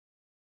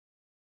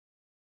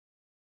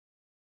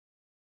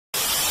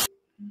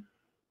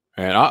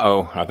And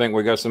uh-oh, I think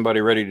we got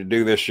somebody ready to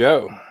do this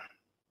show.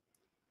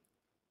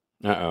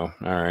 Uh-oh.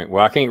 All right.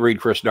 Well, I can't read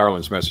Chris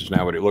Darling's message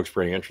now, but it looks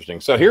pretty interesting.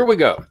 So here we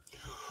go.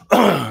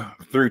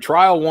 Through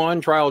trial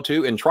 1, trial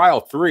 2, and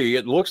trial 3,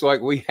 it looks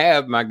like we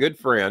have my good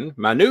friend,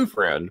 my new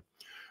friend,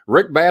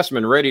 Rick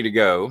Bassman, ready to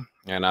go.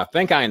 And I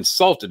think I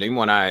insulted him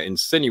when I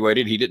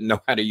insinuated he didn't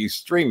know how to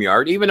use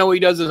StreamYard, even though he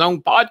does his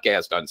own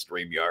podcast on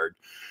StreamYard.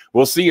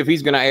 We'll see if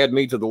he's going to add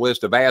me to the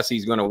list of ass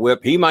he's going to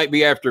whip. He might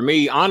be after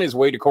me on his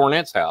way to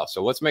Cornette's house.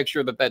 So let's make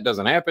sure that that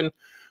doesn't happen.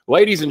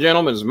 Ladies and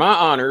gentlemen, it's my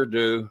honor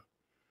to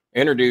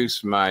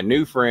introduce my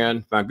new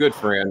friend, my good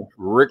friend,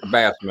 Rick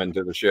Bassman,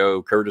 to the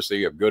show,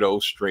 courtesy of good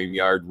old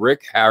StreamYard.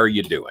 Rick, how are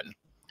you doing?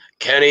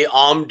 Kenny,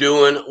 I'm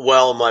doing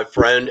well, my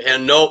friend.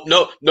 And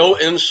no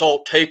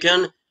insult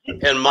taken.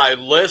 And my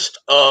list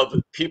of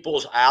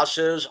people's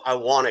asses I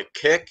want to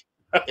kick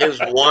is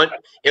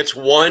it's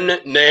one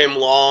name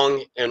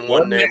long and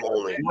one name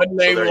only. One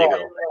name so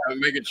long. I'm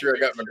making sure I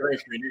got my green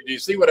screen. Do you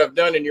see what I've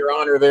done in your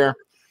honor there?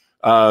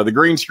 The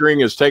green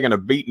screen is taking a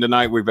beating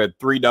tonight. We've had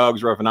 3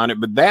 dogs roughing on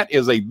it, but that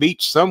is a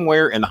beach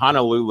somewhere in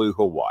Honolulu,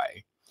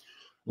 Hawaii.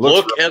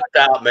 Look at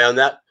that, man.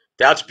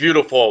 That's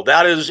beautiful.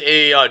 That is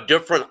a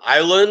different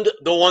island,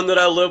 the one that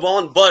I live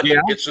on, but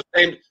yeah, it's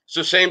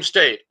the same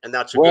state, and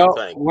that's a good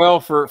thing.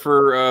 Well, for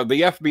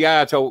the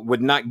FBI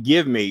would not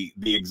give me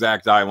the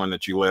exact island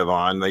that you live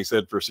on. They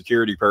said for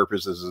security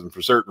purposes and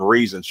for certain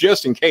reasons,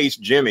 just in case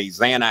Jimmy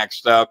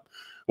Xanaxed up,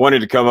 wanted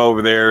to come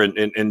over there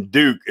and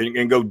Duke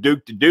and go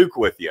Duke to Duke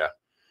with you,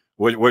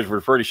 which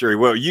we're pretty sure he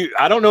will.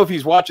 I don't know if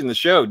he's watching the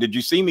show. Did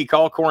you see me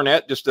call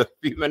Cornette just a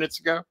few minutes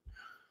ago?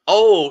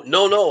 Oh,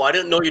 no, I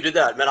didn't know you did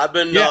that, man. I've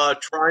been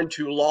trying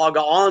to log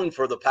on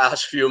for the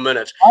past few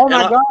minutes. Oh,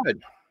 my God.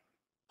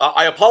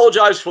 I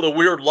apologize for the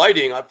weird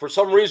lighting. For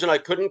some reason, I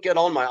couldn't get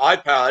on my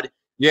iPad.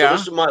 Yeah. So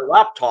this is my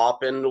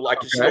laptop, and I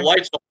can see the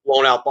lights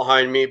blown out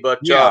behind me, but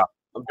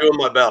I'm doing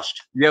my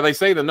best. Yeah, they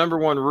say the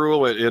 #1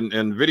 rule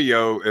in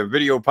video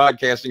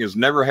podcasting is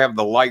never have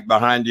the light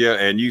behind you,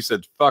 and you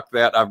said, fuck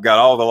that. I've got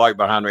all the light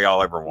behind me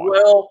I'll ever want.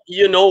 Well,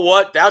 you know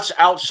what? That's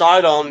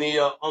outside on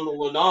the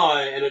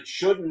lanai, and it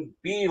shouldn't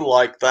be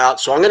like that.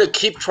 So I'm going to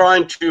keep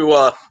trying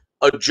to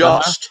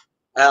adjust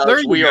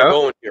as we are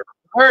going here.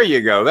 There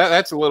you go.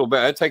 That's a little bit.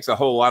 That takes a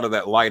whole lot of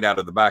that light out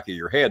of the back of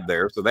your head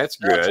there, so that's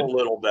good. That's a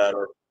little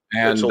better.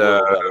 And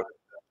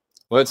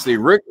let's see.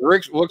 Rick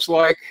looks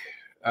like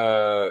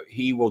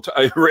he will.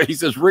 He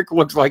says Rick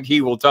looks like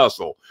he will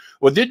tussle.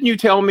 Well, didn't you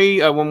tell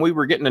me when we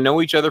were getting to know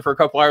each other for a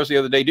couple hours the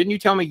other day? Didn't you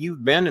tell me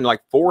you've been in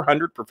like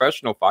 400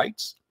 professional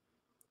fights?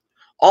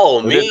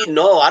 Oh, me?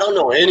 No, I don't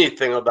know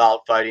anything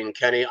about fighting,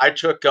 Kenny. I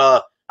took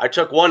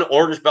one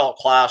orange belt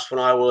class when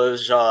I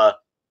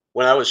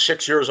was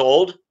 6 years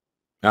old.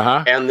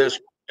 And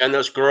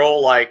this girl,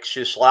 like,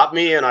 she slapped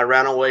me and I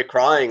ran away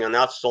crying, and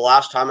that's the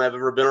last time I've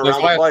ever been around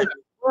a fight.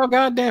 Well,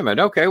 God damn it.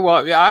 Okay,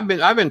 well, yeah,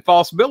 I've been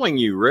false billing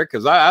you, Rick,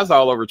 because I was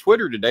all over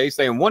Twitter today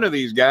saying one of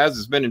these guys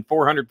has been in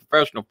 400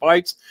 professional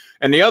fights,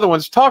 and the other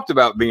one's talked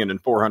about being in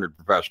 400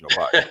 professional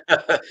fights.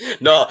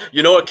 No,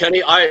 you know what, Kenny?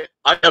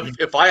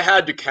 If I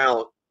had to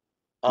count,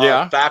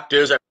 fact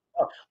is,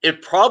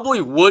 it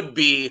probably would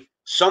be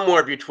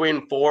somewhere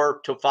between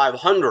 400 to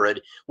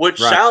 500, which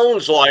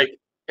sounds like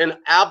an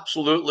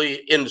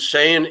absolutely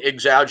insane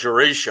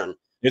exaggeration.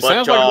 It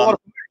sounds like a lot of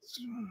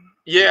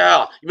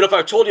yeah, even if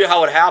I told you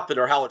how it happened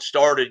or how it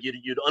started,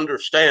 you'd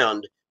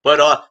understand.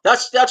 But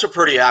that's a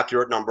pretty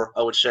accurate number,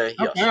 I would say.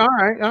 Yes. Okay,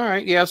 all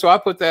right. Yeah, so I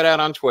put that out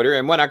on Twitter,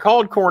 and when I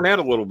called Cornette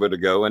a little bit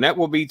ago, and that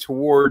will be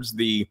towards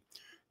the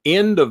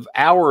end of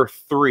hour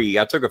 3.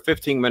 I took a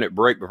 15-minute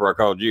break before I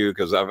called you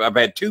because I've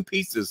had two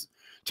pizzas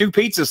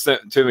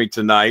sent to me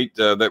tonight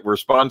that were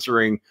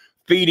sponsoring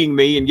feeding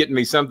me and getting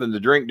me something to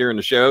drink during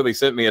the show. They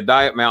sent me a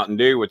Diet Mountain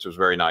Dew, which was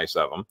very nice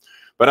of them.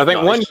 But I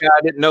think one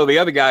guy didn't know the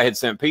other guy had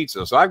sent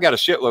pizza. So I've got a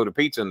shitload of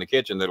pizza in the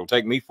kitchen that'll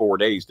take me 4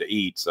 days to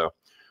eat. So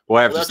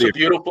we'll have to see. That's a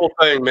beautiful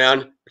thing,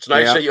 man. It's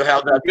nice that you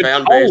have that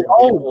fan base.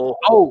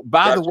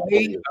 By the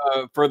way,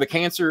 for the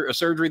cancer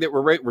surgery that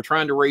we're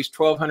trying to raise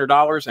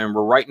 $1,200, and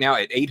we're right now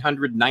at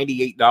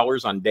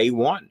 $898 on day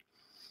 1.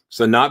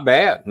 So not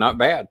bad, not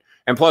bad.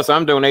 And plus,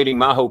 I'm donating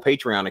my whole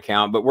Patreon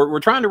account, but we're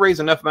trying to raise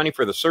enough money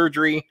for the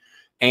surgery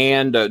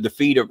and to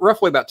feed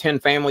roughly about 10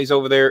 families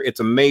over there. It's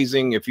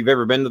amazing. If you've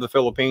ever been to the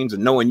Philippines,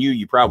 and knowing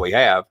you probably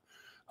have,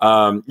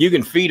 you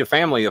can feed a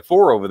family of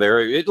 4 over there,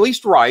 at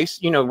least rice,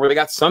 where they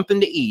got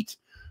something to eat.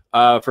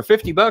 For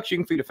 $50, you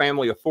can feed a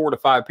family of 4 to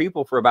 5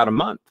 people for about a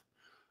month.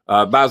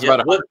 Buys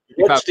about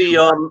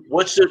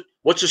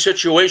what's the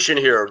situation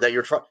here that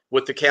you're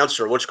with the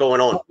cancer? What's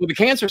going on? With the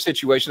cancer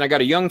situation, I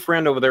got a young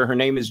friend over there. Her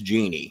name is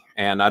Jeannie,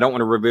 and I don't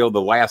want to reveal the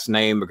last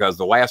name because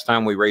the last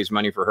time we raised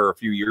money for her a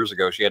few years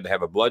ago, she had to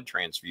have a blood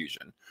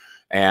transfusion.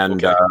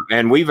 And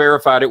and we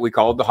verified it. We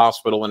called the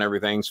hospital and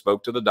everything,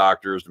 spoke to the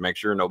doctors to make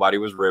sure nobody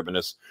was ribbing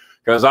us,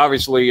 because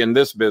obviously in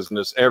this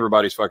business,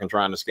 everybody's fucking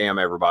trying to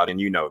scam everybody, and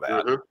you know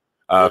that.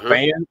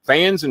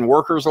 Fans and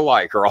workers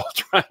alike are all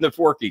trying to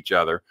fork each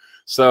other.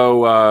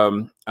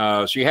 So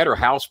she had her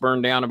house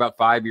burned down about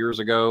 5 years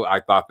ago.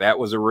 I thought that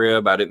was a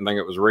rib. I didn't think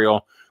it was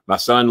real. My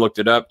son looked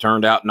it up.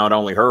 Turned out not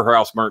only her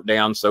house burnt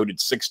down, so did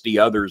 60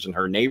 others in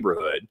her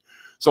neighborhood.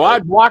 So I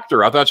blocked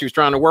her. I thought she was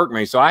trying to work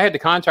me. So I had to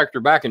contact her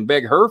back and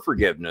beg her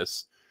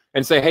forgiveness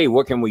and say, hey,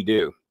 what can we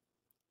do?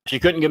 She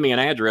couldn't give me an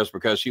address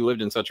because she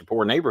lived in such a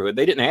poor neighborhood.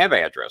 They didn't have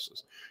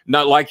addresses.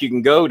 Not like you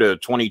can go to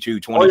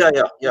 2220.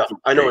 Oh yeah.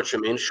 I know what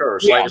you mean. Sure.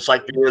 It's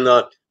like being in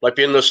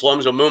the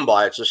slums of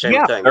Mumbai. It's the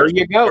same thing. There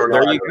you go.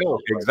 There you go.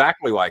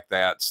 Exactly like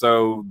that.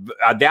 So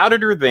I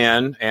doubted her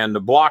then and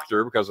blocked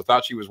her because I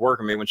thought she was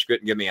working me when she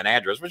couldn't give me an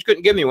address, but she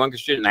couldn't give me one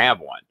because she didn't have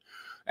one.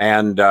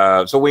 And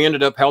so we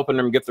ended up helping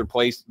them get their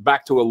place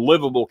back to a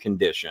livable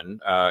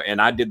condition.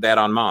 And I did that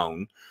on my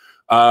own.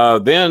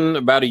 Then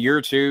about a year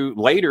or two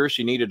later,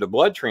 she needed a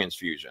blood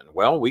transfusion.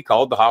 Well, we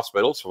called the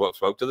hospital,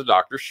 spoke to the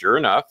doctor. Sure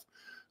enough,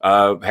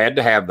 had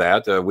to have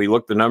that. We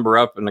looked the number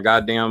up in the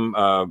goddamn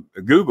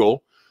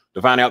Google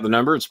to find out the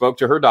number and spoke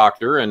to her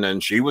doctor. And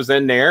then she was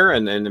in there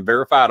and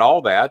verified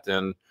all that.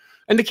 And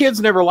the kids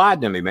never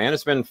lied to me, man.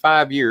 It's been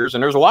 5 years.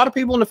 And there's a lot of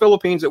people in the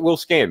Philippines that will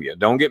scam you.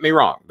 Don't get me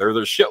wrong. There's a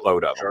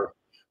shitload of them. Sure.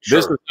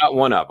 This is not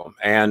one of them.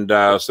 And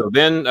so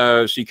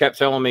then she kept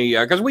telling me,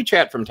 because we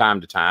chat from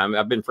time to time.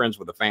 I've been friends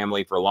with the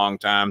family for a long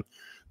time.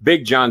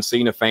 Big John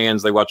Cena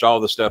fans. They watch all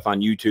the stuff on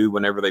YouTube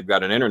whenever they've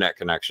got an internet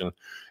connection.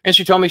 And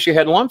she told me she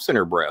had lumps in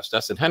her breast. I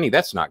said, honey,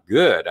 that's not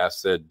good. I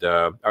said,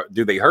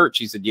 do they hurt?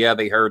 She said, yeah,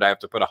 they hurt. I have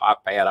to put a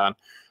hot pad on.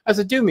 I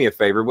said, do me a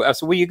favor. I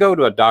said, will you go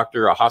to a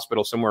doctor, a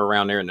hospital somewhere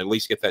around there and at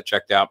least get that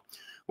checked out?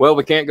 Well,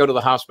 we can't go to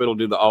the hospital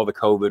due to all the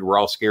COVID. We're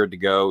all scared to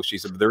go. She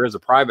said, but there is a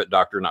private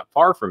doctor not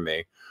far from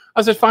me.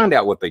 I said, find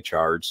out what they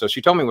charge. So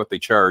she told me what they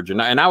charge. And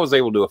I was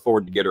able to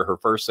afford to get her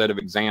first set of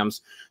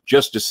exams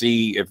just to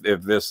see if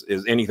this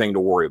is anything to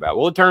worry about.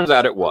 Well, it turns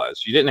out it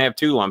was. She didn't have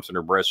 2 lumps in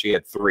her breast. She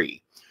had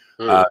 3.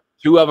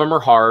 2 of them are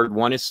hard.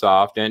 1 is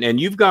soft. And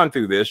you've gone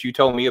through this. You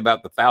told me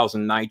about the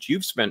 1,000 nights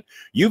you've spent.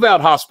 You've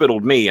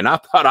out-hospitaled me. And I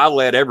thought I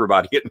let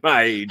everybody at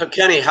my age.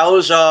 Kenny,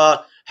 how's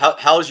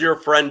your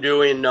friend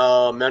doing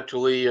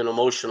mentally and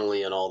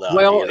emotionally and all that?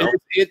 Well,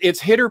 it's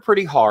hit her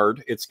pretty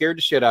hard. It scared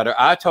the shit out of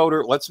her. I told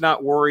her, let's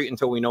not worry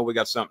until we know we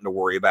got something to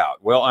worry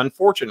about. Well,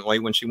 unfortunately,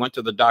 when she went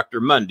to the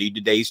doctor Monday,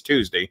 today's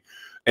Tuesday,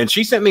 and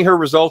she sent me her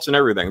results and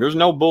everything. There's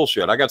no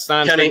bullshit. I got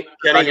signed. Kenny,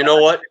 you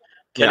know what?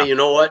 Kenny, you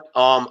know what?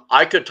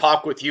 I could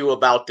talk with you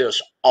about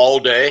this all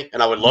day,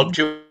 and I would love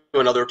to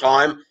another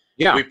time.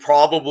 Yeah. We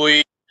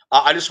probably,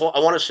 I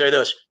want to say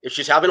this. If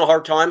she's having a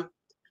hard time,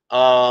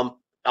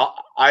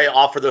 I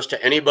offer this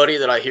to anybody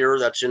that I hear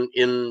that's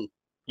in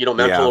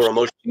mental or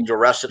emotional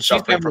duress that's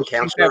suffering from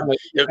cancer.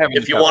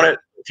 If you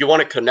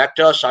want to connect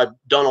us, I've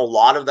done a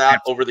lot of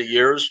that over the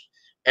years,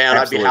 and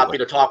I'd be happy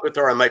to talk with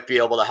her. I might be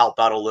able to help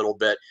out a little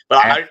bit, but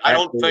I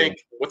don't think,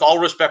 with all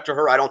respect to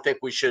her, I don't think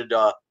we should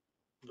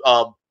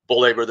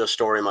belabor this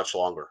story much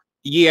longer.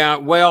 Yeah,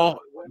 well,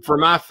 for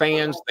my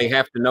fans, they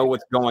have to know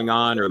what's going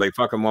on or they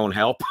fucking won't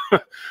help.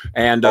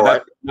 And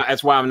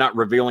that's why I'm not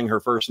revealing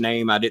her first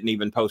name. I didn't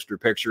even post her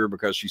picture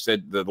because she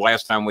said the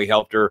last time we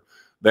helped her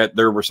that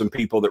there were some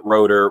people that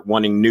wrote her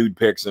wanting nude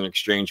pics in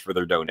exchange for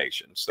their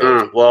donations.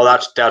 So, well,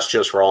 that's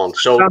just wrong.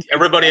 So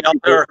everybody out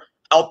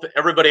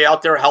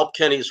there, help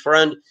Kenny's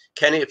friend.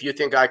 Kenny, if you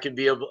think I could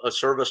be of a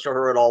service to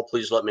her at all,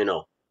 please let me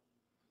know.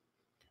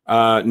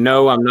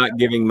 No, I'm not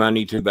giving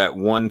money to that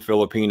one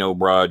Filipino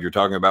broad. You're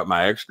talking about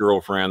my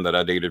ex-girlfriend that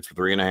I dated for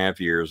 3.5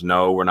 years.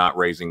 No, we're not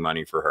raising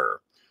money for her.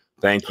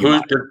 Thank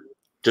you.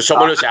 Did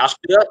someone just ask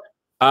you that?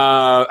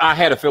 I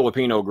had a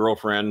Filipino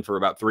girlfriend for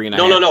about 3.5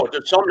 years.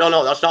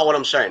 No, that's not what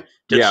I'm saying.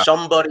 Did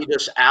somebody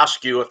just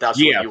ask you if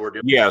that's what you were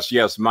doing?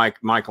 Yes. Mike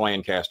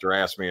Lancaster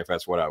asked me if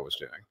that's what I was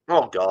doing.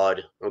 Oh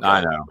God. Okay.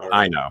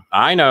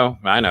 I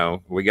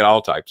know. We get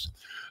all types.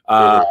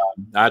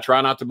 I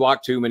try not to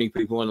block too many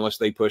people unless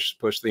they push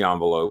the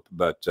envelope,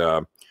 but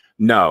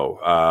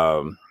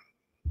no.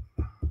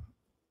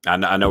 I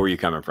know where you're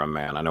coming from,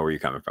 man. I know where you're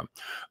coming from.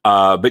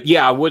 But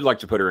yeah, I would like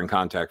to put her in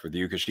contact with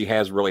you because she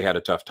has really had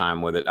a tough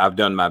time with it. I've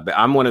done my best.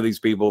 I'm one of these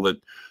people that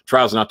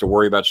tries not to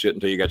worry about shit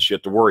until you got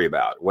shit to worry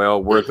about.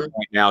 Well, we're at the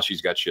point now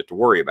she's got shit to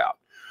worry about.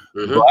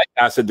 But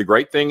I said the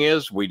great thing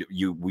is we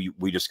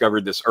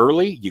discovered this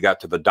early. You got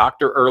to the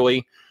doctor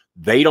early.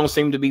 They don't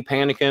seem to be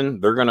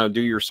panicking. They're going to do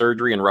your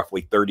surgery in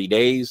roughly 30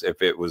 days.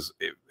 If it was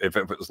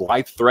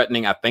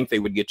life-threatening, I think they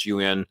would get you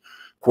in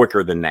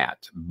quicker than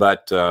that.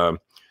 But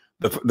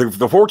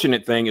the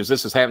fortunate thing is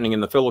this is happening in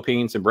the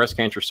Philippines, and breast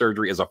cancer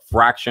surgery is a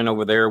fraction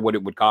over there what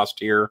it would cost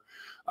here.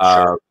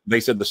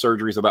 They said the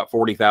surgery is about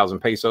 40,000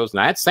 pesos.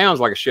 Now that sounds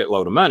like a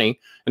shitload of money,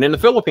 and in the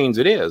Philippines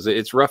it is.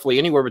 It's roughly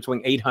anywhere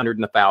between $800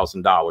 and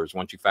 $1,000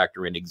 once you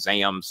factor in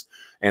exams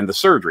and the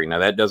surgery. Now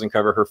that doesn't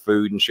cover her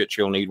food and shit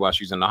she'll need while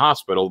she's in the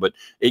hospital, but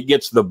it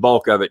gets the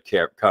bulk of it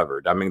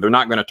covered. I mean, they're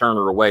not going to turn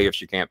her away if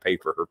she can't pay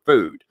for her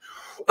food.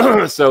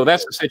 So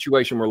that's the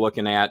situation we're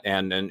looking at,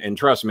 and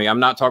trust me, I'm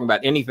not talking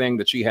about anything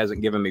that she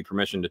hasn't given me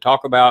permission to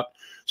talk about.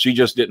 She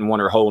just didn't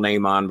want her whole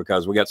name on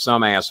because we got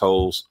some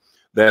assholes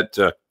that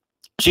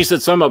she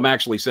said some of them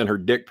actually sent her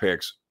dick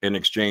pics in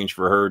exchange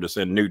for her to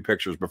send nude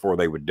pictures before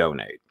they would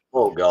donate.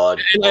 Oh God!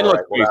 And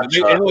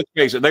let's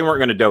face it, they weren't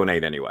going to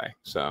donate anyway.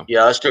 So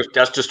yeah,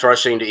 that's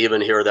distressing to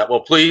even hear that. Well,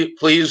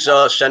 please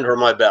send her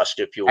my best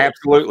if you will.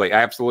 Absolutely,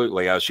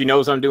 absolutely. She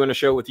knows I'm doing a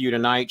show with you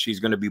tonight. She's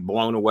going to be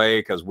blown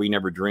away because we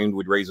never dreamed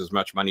we'd raise as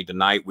much money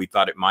tonight. We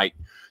thought it might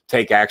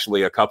take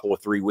actually a couple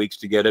of 3 weeks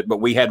to get it, but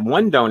we had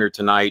one donor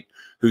tonight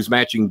who's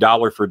matching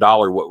dollar for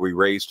dollar what we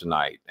raised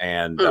tonight,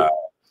 and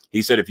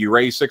he said if you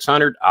raise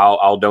 600,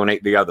 I'll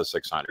donate the other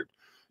 600.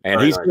 And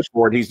he's good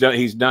for it.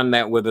 He's done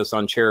that with us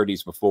on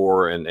charities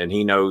before, and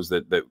he knows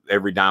that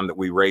every dime that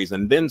we raise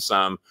and then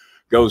some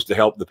goes to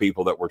help the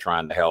people that we're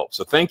trying to help.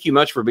 So thank you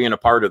much for being a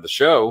part of the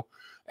show.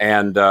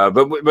 And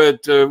but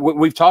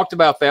we've talked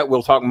about that.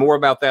 We'll talk more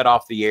about that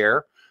off the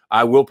air.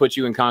 I will put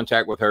you in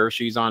contact with her.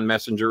 She's on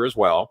Messenger as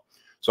well,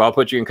 so I'll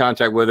put you in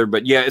contact with her.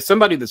 But yeah, it's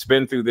somebody that's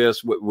been through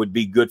this would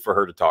be good for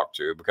her to talk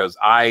to, because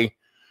I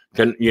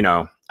can,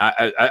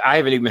 I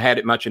haven't even had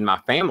it much in my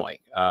family.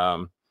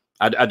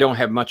 I don't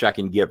have much I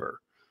can give her.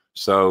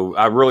 So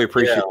I really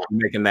appreciate you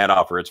making that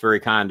offer. It's very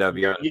kind of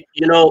you.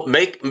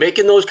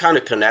 Making those kind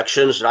of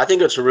connections, and I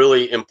think it's a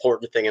really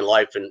important thing in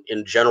life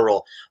in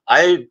general.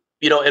 And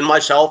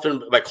myself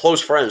and my close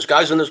friends,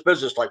 guys in this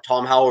business like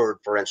Tom Howard,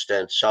 for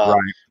instance,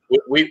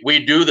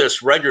 we do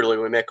this regularly.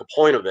 We make a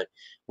point of it.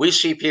 We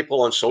see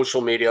people on social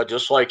media,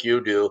 just like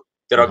you do,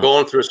 that are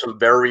going through some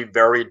very,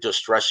 very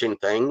distressing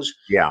things.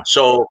 Yeah.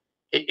 So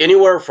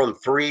anywhere from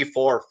 3,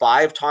 4,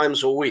 5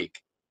 times a week,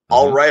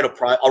 I'll write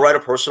a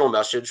personal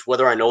message,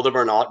 whether I know them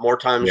or not. More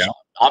times,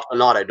 often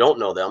not, I don't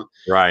know them.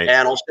 Right.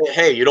 And I'll say,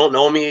 hey, you don't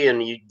know me,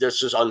 and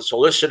this is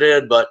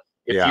unsolicited, but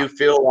if you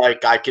feel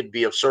like I could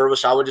be of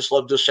service, I would just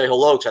love to say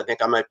hello, because I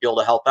think I might be able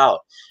to help out.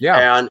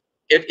 Yeah. And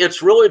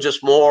it's really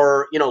just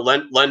more,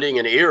 lending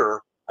an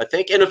ear, I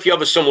think. And if you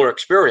have a similar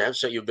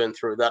experience that you've been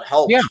through, that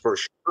helps for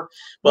sure.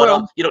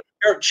 But,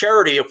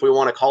 charity, if we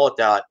want to call it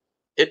that,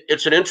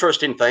 it's an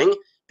interesting thing.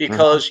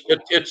 Because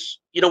it's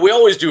we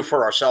always do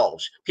for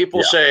ourselves.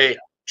 People say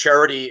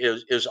charity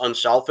is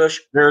unselfish.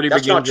 Charity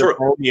That's begins not true. At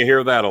home. You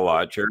hear that a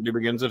lot. Charity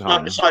begins at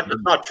home. It's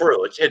not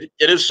true. It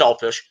is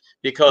selfish,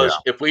 because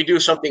if we do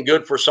something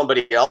good for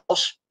somebody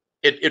else,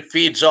 it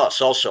feeds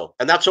us also,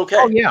 and that's okay.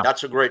 Oh, yeah,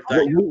 that's a great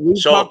thing. We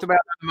talked about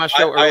that in my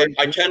show earlier.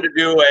 I tend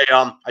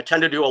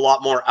to do a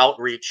lot more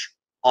outreach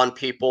on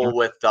people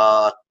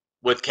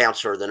with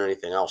cancer than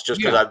anything else,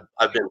 just because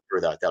I've been through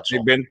that. That's all.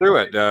 You've been through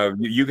it.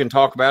 You can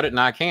talk about it, and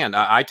I can.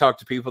 I talk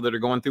to people that are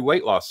going through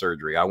weight loss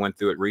surgery. I went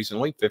through it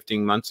recently,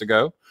 15 months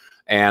ago,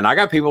 and I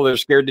got people that are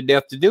scared to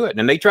death to do it,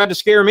 and they tried to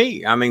scare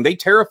me. I mean, they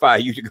terrify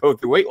you to go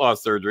through weight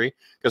loss surgery,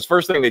 because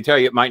first thing they tell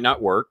you, it might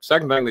not work.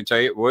 Second thing they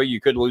tell you, well, you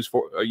could lose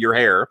your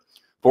hair.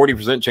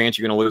 40% chance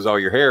you're going to lose all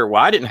your hair.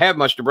 Well, I didn't have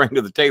much to bring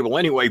to the table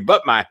anyway,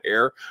 but my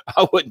hair.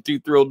 I wasn't too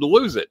thrilled to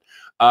lose it.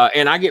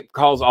 And I get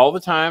calls all the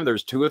time.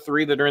 There's 2 or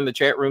 3 that are in the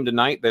chat room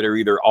tonight that are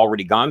either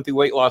already gone through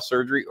weight loss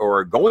surgery or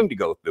are going to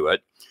go through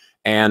it.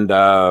 And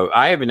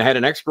I even had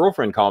an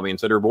ex-girlfriend call me and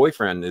said her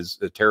boyfriend is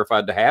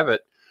terrified to have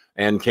it.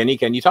 And Kenny,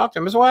 can you talk to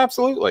him? I said, well,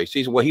 absolutely.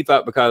 She said, well, he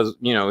thought because,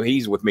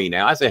 he's with me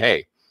now. I said,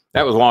 hey,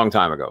 that was a long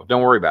time ago.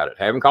 Don't worry about it.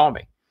 Have him call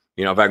me.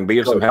 If I can be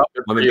of some help,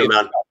 let me be of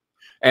some help.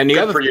 And the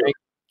other thing,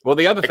 well,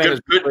 the other thing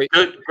is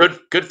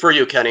good for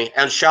you, Kenny.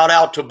 And shout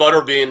out to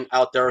Butterbean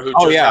out there who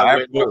just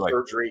had weight loss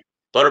surgery.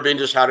 Butterbean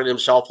just had it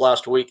himself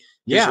last week.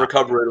 He's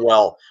recovering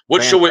well.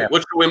 What should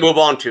we move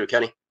on to,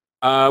 Kenny?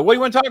 What do you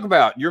want to talk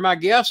about? You're my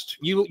guest.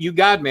 You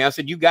guide me. I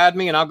said you guide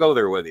me, and I'll go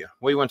there with you.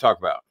 What do you want to talk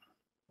about?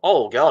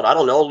 Oh God, I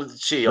don't know.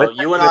 Let's see.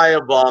 You and I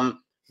have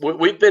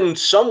we've been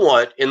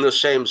somewhat in the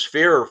same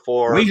sphere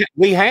for.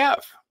 We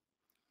have.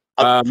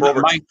 My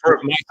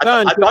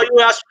son.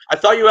 I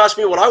thought you asked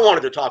me what I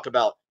wanted to talk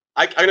about.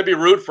 I'm going to be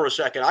rude for a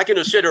second. I can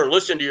just sit here and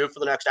listen to you for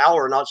the next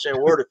hour and not say a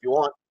word if you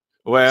want.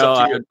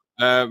 Well,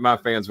 my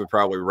fans would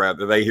probably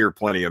rather. They hear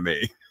plenty of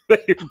me.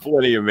 They hear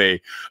plenty of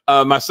me.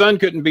 My son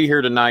couldn't be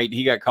here tonight.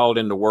 He got called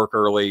into work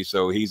early,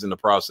 so he's in the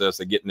process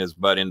of getting his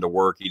butt into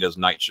work. He does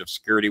night shift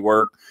security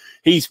work.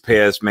 He's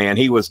pissed, man.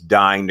 He was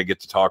dying to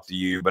get to talk to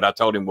you, but I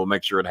told him we'll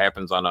make sure it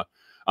happens on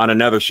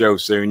another show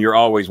soon. You're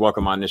always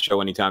welcome on this show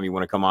anytime you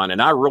want to come on.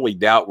 And I really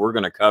doubt we're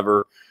going to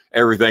cover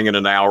everything in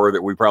an hour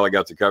that we probably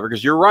got to cover,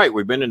 because you're right.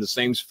 We've been in the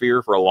same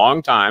sphere for a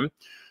long time.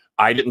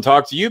 I didn't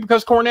talk to you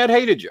because Cornette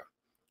hated you.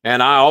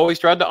 And I always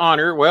tried to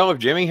honor, well, if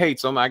Jimmy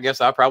hates him, I guess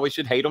I probably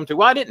should hate him too.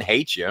 Well, I didn't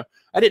hate you.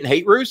 I didn't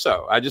hate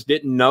Russo. I just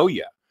didn't know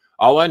you.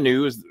 All I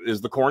knew is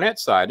the Cornette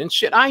side. And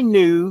shit, I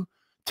knew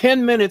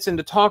 10 minutes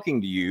into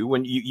talking to you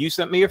when you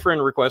sent me a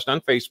friend request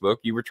on Facebook.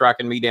 You were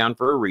tracking me down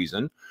for a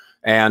reason.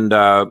 And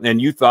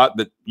you thought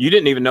that you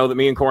didn't even know that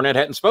me and Cornette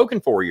hadn't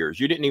spoken 4 years.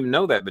 You didn't even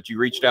know that, but you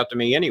reached out to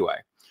me anyway.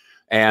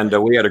 And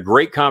we had a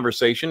great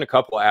conversation, a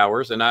couple of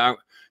hours. And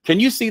can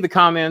you see the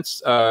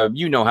comments?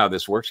 You know how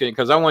this works,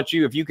 because I want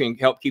you, if you can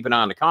help keep an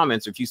eye on the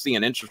comments, if you see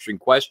an interesting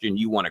question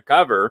you want to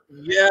cover.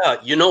 Yeah,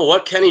 you know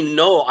what, Kenny?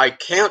 No, I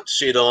can't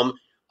see them.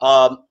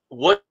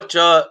 What,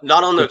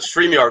 not on the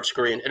StreamYard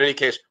screen. In any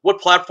case,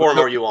 what platform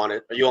are you on?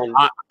 Are you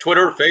on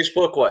Twitter,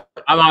 Facebook, what?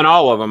 I'm on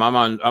all of them. I'm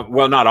on,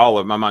 well, not all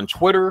of them. I'm on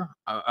Twitter,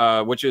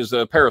 which is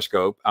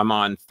Periscope. I'm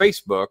on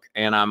Facebook,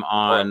 and I'm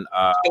on.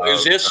 So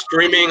is this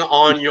streaming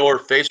on your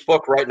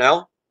Facebook right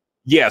now?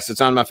 Yes,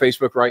 it's on my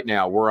Facebook right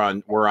now. We're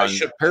on. I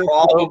should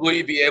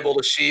probably be able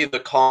to see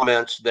the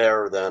comments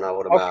there. Then I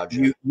would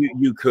imagine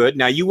you could.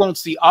 Now you won't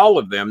see all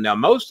of them. Now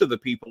most of the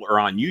people are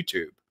on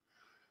YouTube.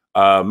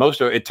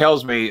 Most of it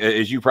tells me,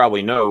 as you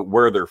probably know,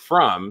 where they're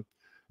from,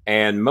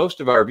 and most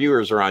of our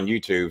viewers are on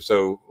YouTube.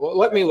 So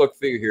let me look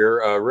through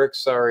here. Rick,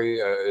 sorry,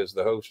 is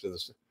the host of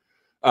this.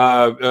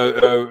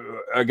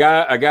 A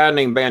guy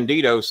named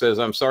Bandito says,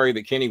 "I'm sorry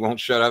that Kenny won't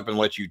shut up and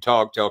let you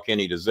talk. Tell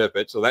Kenny to zip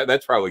it." So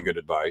that's probably good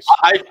advice.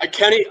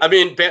 Kenny, I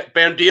mean,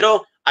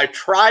 Bandito, I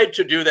tried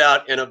to do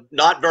that in a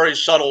not very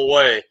subtle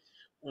way.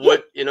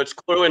 It's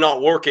clearly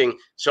not working.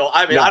 So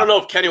I mean, I don't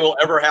know if Kenny will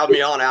ever have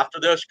me on after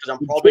this, because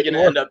I'm probably going to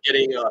end up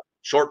getting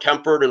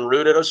short-tempered and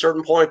rude at a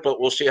certain point. But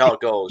we'll see how it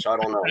goes. I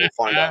don't know. We'll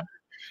find out.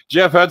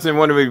 Jeff Hudson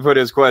wanted me to put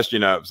his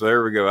question up, so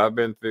there we go. I've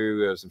been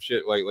through some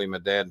shit lately. My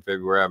dad in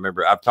February. I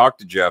remember I've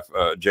talked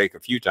to Jake a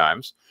few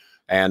times,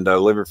 and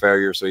liver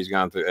failure. So he's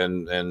gone through,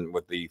 and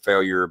with the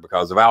failure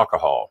because of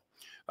alcohol.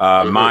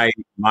 My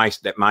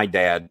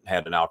dad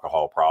had an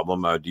alcohol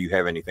problem. Do you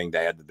have anything to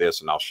add to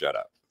this? And I'll shut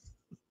up.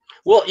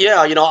 Well,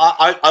 yeah,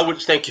 I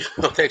would thank you.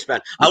 Thanks,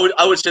 man. I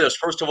would say this.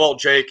 First of all,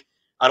 Jake,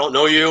 I don't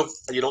know you.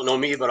 You don't know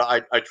me, but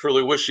I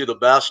truly wish you the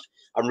best.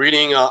 I'm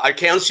reading. I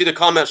can see the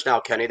comments now,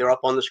 Kenny. They're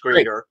up on the screen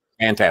here.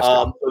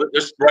 Fantastic.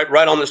 Just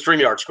right on the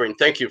StreamYard screen.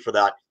 Thank you for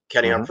that,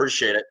 Kenny. I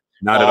appreciate it.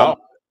 Not at all.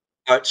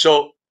 All right,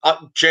 so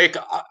Jake,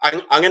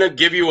 I'm going to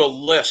give you a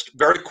list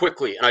very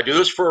quickly, and I do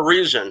this for a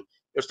reason.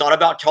 It's not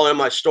about telling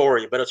my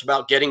story, but it's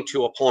about getting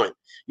to a point.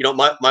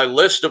 My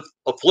list of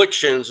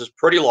afflictions is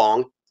pretty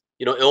long.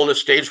 Illness,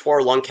 stage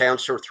 4 lung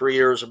cancer, 3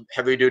 years of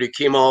heavy-duty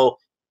chemo,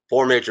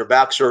 4 major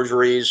back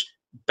surgeries,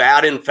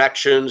 bad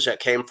infections that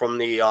came from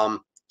the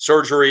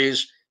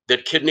surgeries,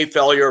 that kidney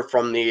failure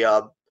from the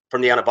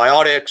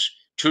antibiotics,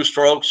 2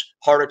 strokes,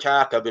 heart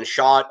attack. I've been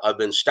shot. I've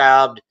been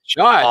stabbed.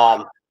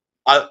 Shot.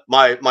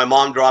 My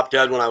mom dropped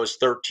dead when I was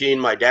 13.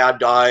 My dad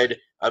died.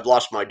 I've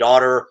lost my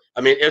daughter.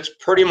 I mean, it's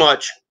pretty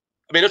much.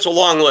 I mean, it's a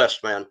long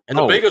list, man. And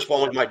the biggest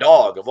one was my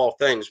dog, of all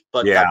things.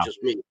 But that's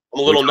just me. I'm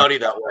a little nutty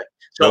that way.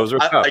 So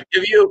I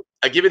give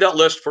you that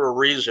list for a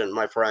reason,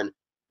 my friend.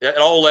 It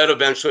all led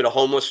eventually to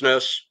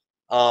homelessness,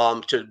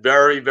 to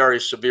very, very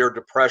severe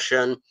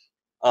depression,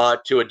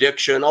 to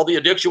addiction. All the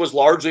addiction was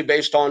largely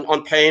based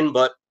on pain,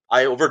 but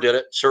I overdid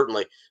it,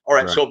 certainly. All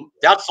right, so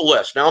that's the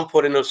list. Now I'm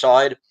putting it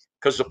aside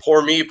because the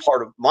poor me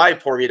part of my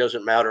poor me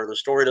doesn't matter. The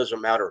story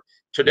doesn't matter.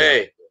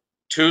 Today,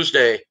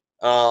 Tuesday,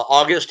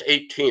 August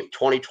 18th,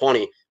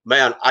 2020,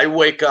 man, I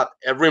wake up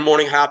every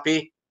morning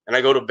happy, and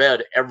I go to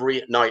bed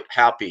every night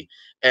happy.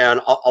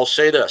 And I'll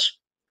say this,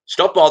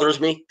 stuff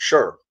bothers me,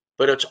 sure,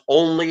 but it's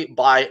only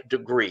by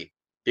degree,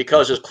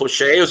 because as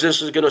cliche as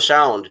this is going to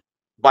sound,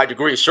 by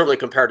degree, certainly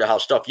compared to how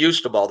stuff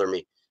used to bother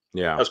me.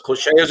 Yeah. As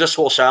cliche as this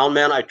will sound,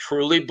 man, I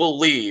truly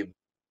believe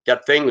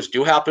that things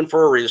do happen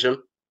for a reason.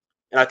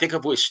 And I think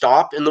if we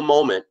stop in the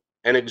moment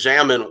and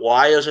examine,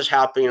 why is this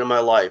happening in my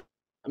life?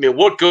 I mean,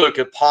 what good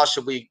could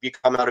possibly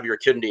come out of your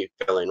kidney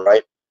failing,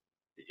 right?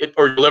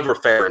 Or your liver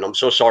failing. I'm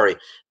so sorry.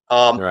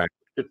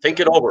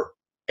 Think it over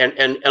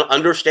and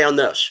understand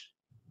this.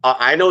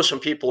 I know some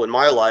people in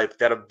my life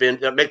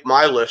that make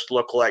my list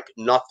look like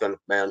nothing,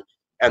 man.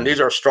 And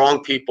these are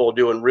strong people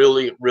doing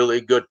really,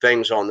 really good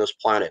things on this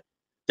planet.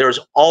 There's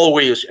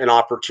always an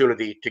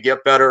opportunity to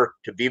get better,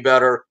 to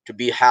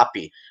be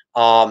happy.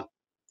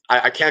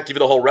 I can't give you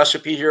the whole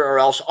recipe here, or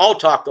else I'll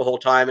talk the whole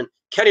time, and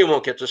Kenny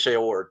won't get to say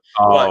a word.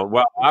 Oh,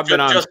 well, I've been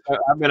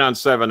on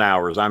 7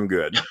 hours. I'm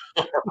good.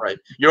 All right,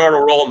 you're on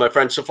a roll, my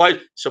friend.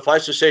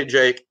 Suffice to say,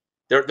 Jake,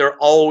 there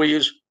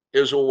always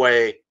is a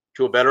way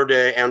to a better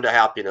day and to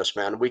happiness,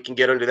 man. We can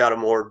get into that in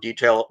more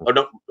detail,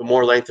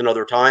 more length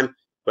another time,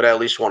 but I at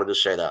least wanted to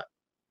say that.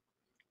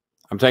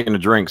 I'm taking a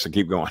drink, so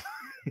keep going.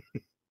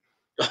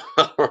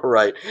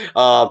 Right.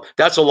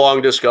 That's a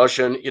long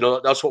discussion.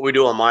 That's what we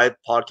do on my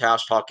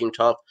podcast, Talking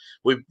Tough.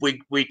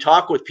 We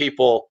talk with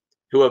people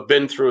who have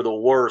been through the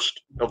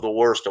worst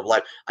of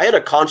life. I had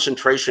a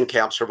concentration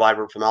camp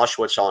survivor from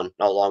Auschwitz on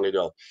not long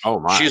ago. Oh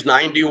my. She's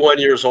 91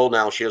 years old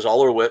now. She has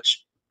all her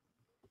wits.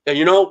 And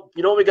you know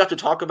what we got to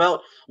talk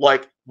about?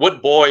 Like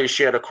what boy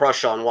she had a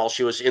crush on while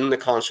she was in the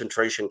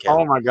concentration camp.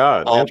 Oh my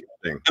God.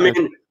 Interesting. I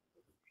mean,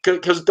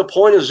 because the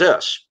point is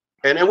this.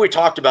 And we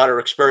talked about her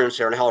experience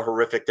there and how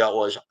horrific that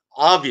was,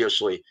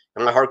 obviously,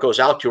 and my heart goes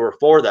out to her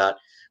for that.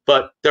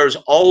 But there's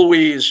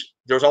always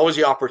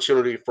the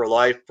opportunity for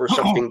life, for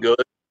something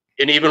good,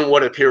 and even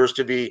what appears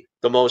to be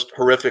the most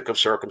horrific of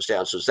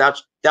circumstances.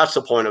 That's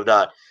the point of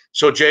that.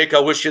 So, Jake, I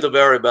wish you the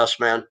very best,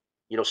 man.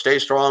 Stay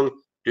strong,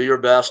 do your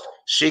best,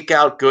 seek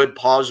out good,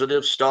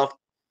 positive stuff.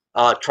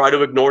 Try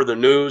to ignore the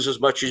news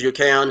as much as you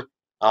can.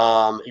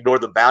 Ignore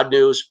the bad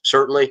news,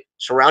 certainly.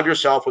 Surround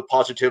yourself with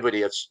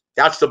positivity.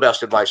 That's the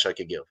best advice I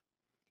could give.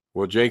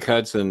 Well, Jake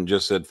Hudson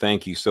just said,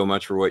 thank you so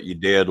much for what you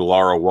did.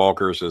 Laura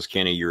Walker says,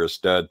 Kenny, you're a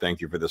stud.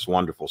 Thank you for this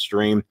wonderful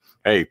stream.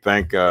 Hey,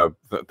 thank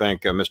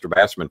Mr.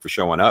 Bassman for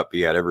showing up.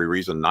 He had every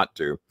reason not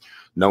to,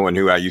 knowing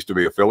who I used to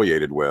be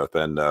affiliated with.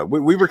 And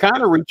we were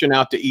kind of reaching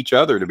out to each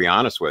other, to be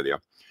honest with you.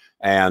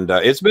 And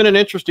it's been an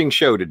interesting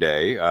show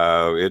today.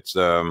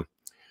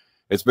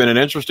 It's been an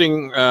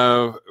interesting,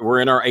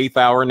 we're in our 8th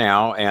hour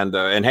now.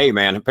 And hey,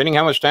 man, depending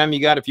how much time you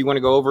got, if you want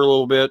to go over a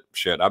little bit,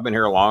 shit, I've been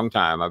here a long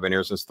time. I've been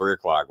here since 3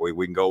 o'clock.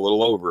 We can go a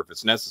little over if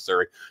it's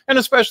necessary. And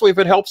especially if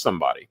it helps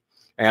somebody.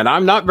 And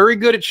I'm not very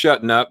good at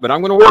shutting up, but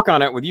I'm going to work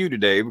on it with you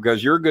today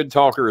because you're a good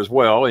talker as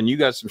well. And you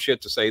got some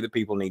shit to say that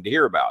people need to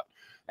hear about.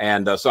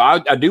 And so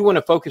I do want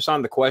to focus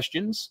on the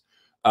questions.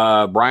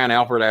 Brian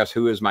Alfred asked,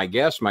 who is my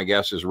guest? My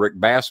guest is Rick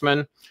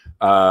Bassman.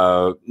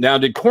 Now,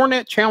 did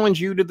Cornette challenge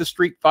you to the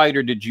street fight,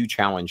 or did you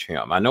challenge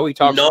him? I know he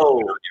talks.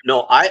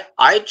 No,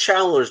 I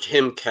challenged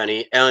him,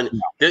 Kenny, and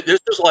this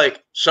is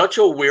like such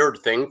a weird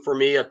thing for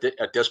me at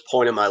this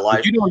point in my life.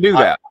 But you don't do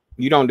that.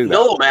 You don't do that.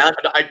 No, man.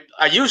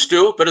 I used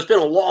to, but it's been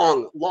a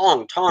long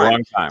time.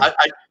 Long time.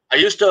 I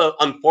used to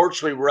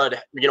unfortunately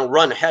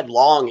run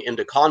headlong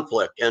into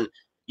conflict, and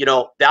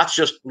that's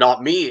just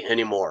not me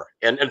anymore.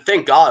 And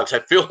thank God, 'cause I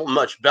feel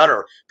much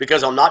better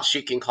because I'm not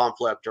seeking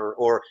conflict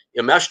or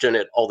enmeshed in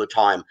it all the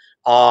time.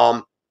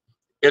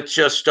 It's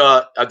just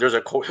there's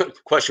a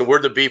question: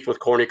 where'd the beef with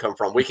Corny come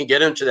from? We can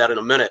get into that in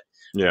a minute.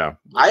 Yeah,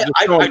 I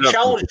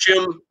challenged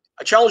Jim.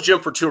 I challenged Jim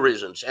for 2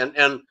 reasons,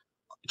 and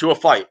to a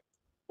fight.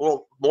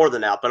 Well, more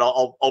than that, but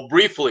I'll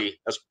briefly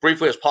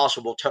as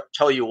possible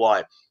tell you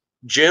why.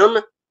 Jim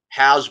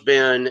has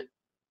been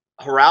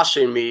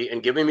harassing me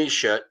and giving me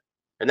shit.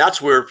 And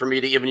that's weird for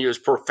me to even use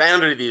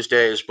profanity these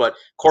days, but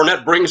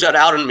Cornette brings that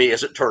out in me,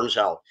 as it turns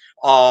out.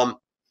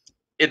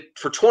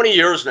 For 20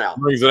 years now.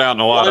 Brings it out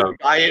in a lot of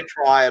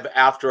diatribe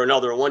after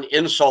another, one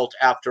insult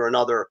after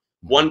another,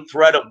 one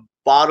threat of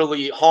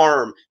bodily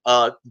harm,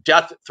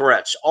 death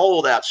threats, all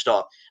of that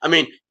stuff. I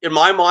mean, in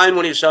my mind,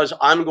 when he says,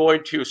 I'm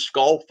going to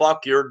skull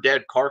fuck your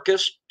dead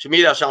carcass, to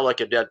me, that sounds like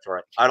a dead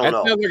threat. I don't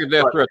know. That sounds like a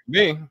death threat to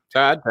me.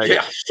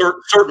 Yeah,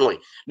 certainly.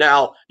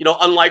 Now,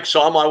 unlike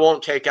some, I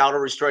won't take out a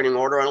restraining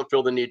order. I don't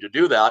feel the need to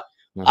do that.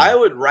 I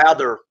would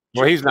rather,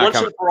 well, he's not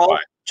once and for all,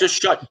 just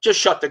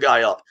shut the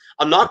guy up.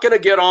 I'm not going to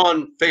get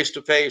on face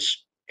to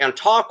face and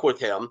talk with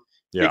him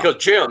because,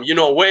 Jim, you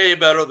know way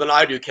better than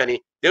I do,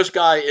 Kenny. This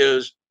guy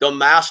is the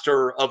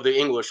master of the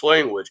English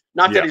language.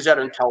 Not that he's that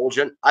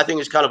intelligent. I think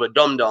he's kind of a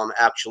dum-dum,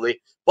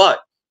 actually. But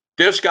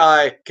this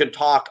guy can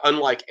talk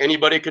unlike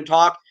anybody can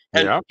talk.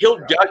 And he'll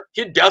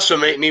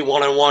decimate me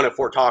one-on-one if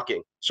we're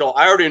talking. So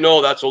I already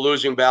know that's a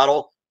losing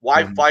battle.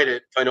 Why fight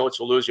it if I know it's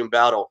a losing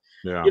battle?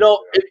 Yeah.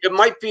 It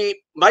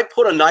might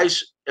put a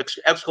nice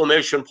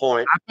exclamation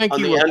point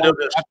on the end of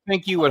this. I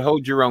think you would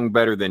hold your own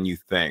better than you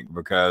think,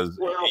 because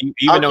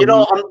even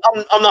though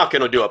I'm not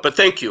going to do it, but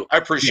thank you. I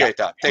appreciate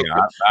that. Thank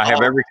you. I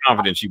have every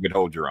confidence you could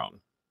hold your own.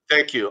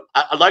 Thank you.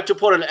 I'd like to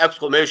put an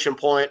exclamation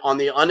point on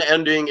the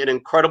unending and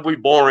incredibly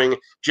boring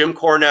Jim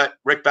Cornette,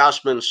 Rick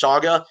Bassman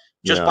saga,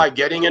 just by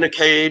getting in a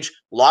cage,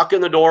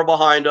 locking the door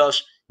behind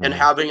us, and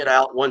having it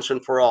out once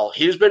and for all.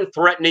 He's been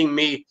threatening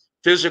me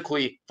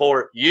physically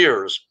for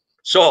years.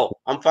 So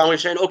I'm finally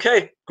saying,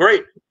 okay,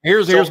 great.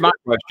 Here's my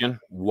question: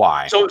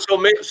 why?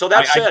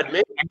 That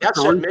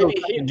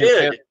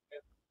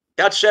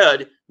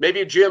said,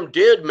 maybe Jim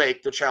did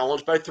make the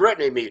challenge by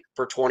threatening me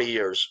for 20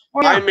 years.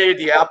 Oh, yeah. I made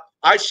the app.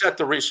 I set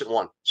the recent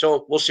one.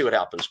 So we'll see what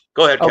happens.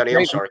 Go ahead, Kenny.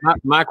 I'm sorry.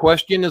 My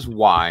question is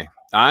why.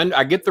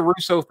 I get the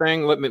Russo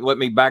thing. Let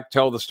me back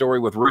tell the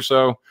story with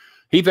Russo.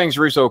 He thinks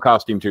Russo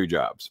cost him 2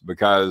 jobs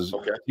because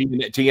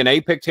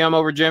TNA picked him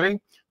over Jimmy.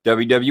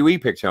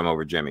 WWE picked him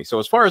over Jimmy. So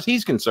as far as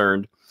he's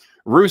concerned,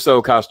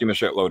 Russo cost him a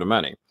shitload of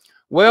money.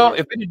 Well,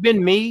 if it had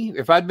been me,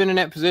 if I'd been in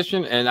that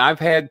position, and I've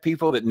had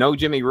people that know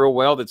Jimmy real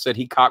well that said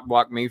he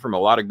cock-blocked me from a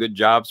lot of good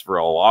jobs for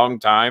a long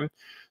time.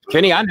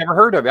 Kenny, I never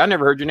heard of it. I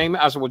never heard your name.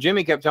 I said, well,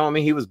 Jimmy kept telling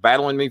me he was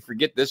battling me for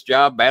get this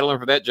job, battling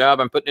for that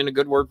job. I'm putting in a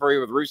good word for you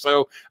with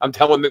Russo. I'm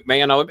telling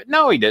McMahon all of it.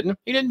 No, he didn't.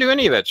 He didn't do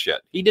any of that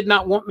shit. He did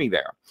not want me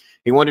there.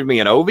 He wanted me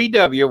in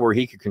OVW where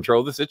he could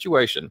control the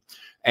situation.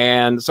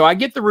 And so I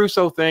get the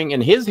Russo thing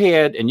in his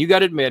head, and you got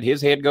to admit,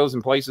 his head goes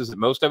in places that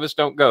most of us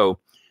don't go.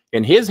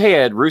 In his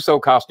head, Russo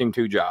cost him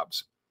 2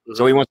 jobs.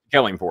 So he wants to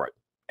kill him for it.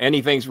 And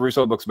he thinks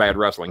Russo books bad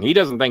wrestling. He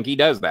doesn't think he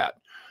does that.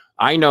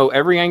 I know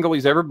every angle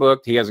he's ever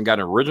booked. He hasn't got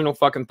an original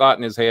fucking thought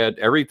in his head.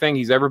 Everything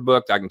he's ever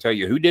booked, I can tell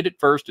you who did it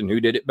first and who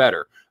did it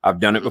better. I've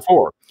done it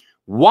before.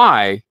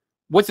 Why?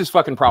 What's his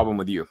fucking problem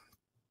with you?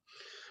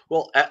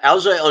 Well,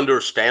 as I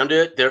understand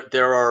it,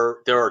 there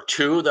are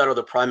 2 that are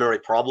the primary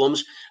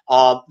problems.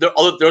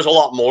 There's a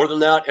lot more than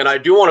that. And I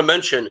do want to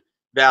mention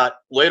that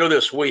later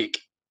this week,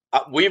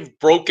 we've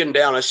broken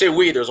down. I say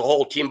we, there's a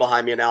whole team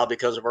behind me now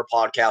because of our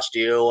podcast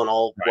deal and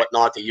all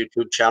whatnot, the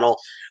YouTube channel.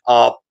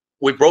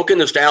 We've broken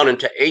this down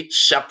into 8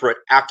 separate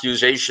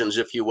accusations,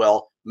 if you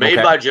will, made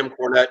by Jim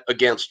Cornette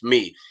against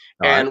me.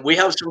 And we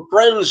have some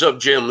friends of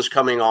Jim's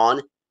coming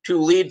on to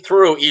lead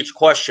through each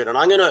question, and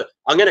I'm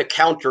gonna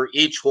counter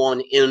each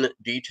one in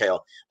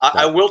detail.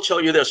 I will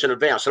tell you this in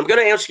advance. I'm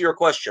gonna answer your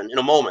question in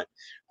a moment.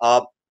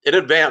 In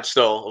advance,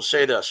 though, I'll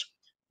say this.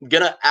 I'm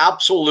gonna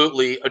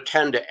absolutely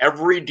attend to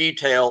every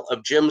detail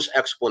of Jim's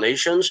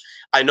explanations.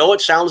 I know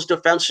it sounds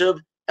defensive,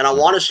 and I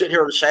want to sit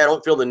here and say I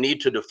don't feel the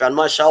need to defend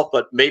myself,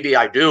 but maybe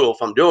I do if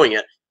I'm doing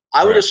it.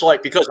 I would just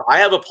like, because I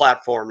have a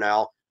platform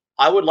now,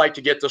 I would like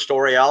to get the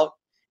story out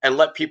and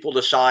let people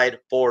decide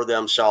for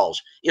themselves.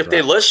 If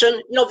they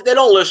listen, if they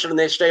don't listen and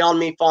they stay on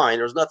me, fine.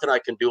 There's nothing I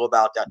can do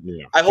about that.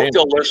 I hope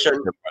they'll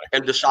listen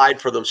and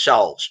decide for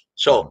themselves.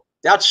 So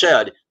that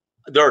said,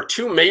 there are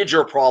two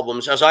major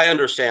problems, as I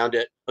understand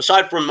it,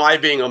 aside from my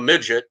being a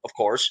midget, of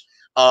course,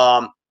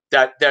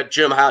 that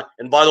Jim had.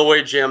 And by the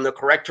way, Jim, the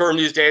correct term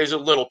these days is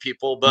little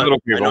people, but I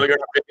know you're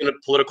not making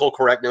a political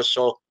correctness,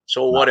 so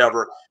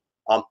whatever.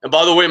 And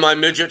by the way, my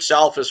midget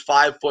self is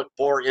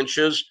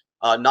 5'4",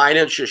 9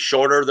 inches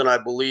shorter than I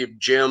believe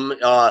Jim,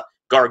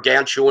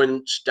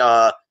 gargantuan,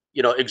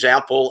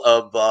 example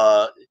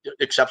of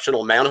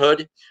exceptional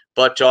manhood.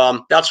 But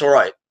that's all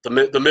right.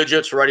 The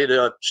midget's ready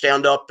to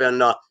stand up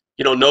and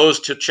nose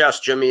to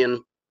chest, Jimmy, and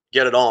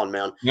get it on,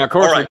 man. Now, of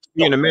course,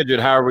 being a midget,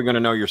 how are we going to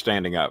know you're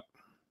standing up?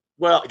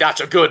 Well,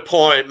 that's a good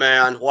point,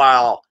 man.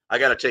 Wow, I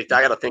got to think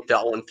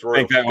that one through.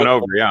 Think that one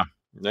over, yeah.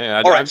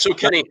 All right, so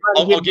Kenny,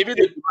 I'll give you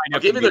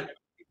the.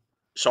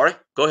 Sorry,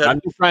 go ahead. I'm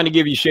just trying to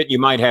give you shit you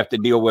might have to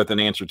deal with and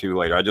answer to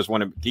later. I just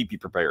want to keep you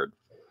prepared.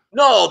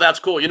 No, that's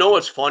cool. You know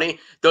what's funny?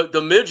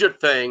 The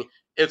midget thing,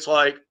 it's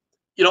like,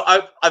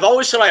 I've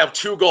always said I have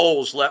two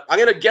goals left. I'm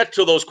going to get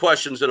to those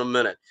questions in a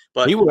minute.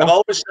 But I've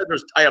always said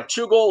I have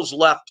two goals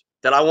left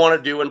that I want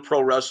to do in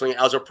pro wrestling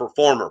as a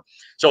performer.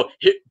 So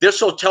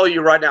this will tell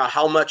you right now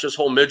how much this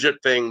whole midget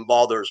thing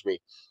bothers me.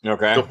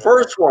 Okay. The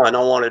first one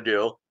I want to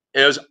do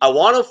is I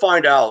want to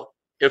find out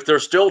if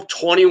there's still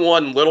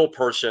 21 little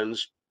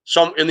persons,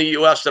 some in the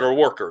U.S. that are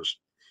workers.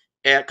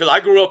 And because I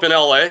grew up in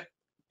L.A.,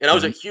 and I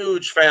was a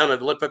huge fan of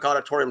the Olympic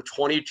Auditorium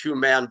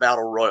 22-man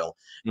Battle Royal.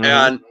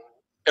 And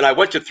I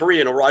went to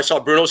 3 in a row. I saw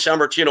Bruno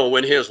Sammartino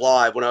win his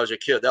live when I was a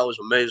kid. That was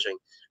amazing.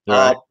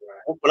 Right.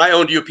 When I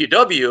owned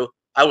UPW,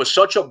 I was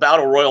such a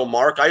Battle Royal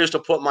mark. I used to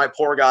put my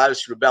poor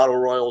guys through Battle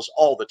Royals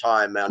all the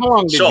time, man. How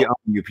long did you own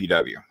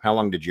UPW? How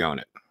long did you own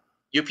it?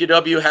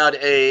 UPW had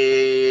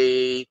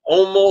a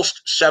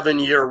almost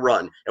 7-year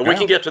run. And we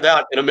can get to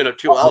that in a minute,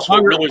 too. I'll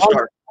really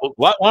start. A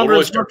lot longer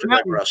than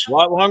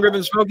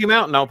Smoky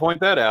Mountain. I'll point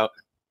that out.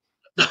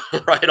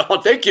 Right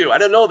on. Thank you. I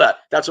didn't know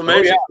that. That's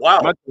amazing.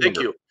 Wow. Thank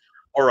you.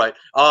 All right.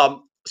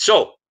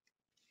 So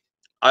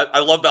I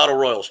love Battle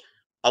Royals.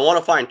 I want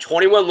to find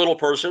 21 little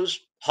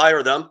persons,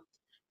 hire them,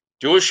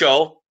 do a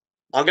show.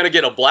 I'm going to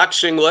get a black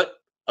singlet,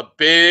 a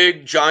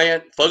big,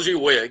 giant, fuzzy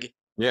wig.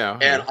 Yeah.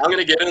 And I'm going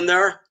to get in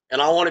there,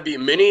 and I want to be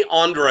Mini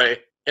Andre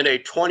in a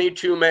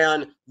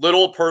 22-man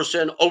little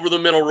person over the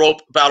middle rope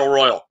Battle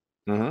Royal.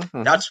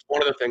 That's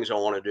one of the things I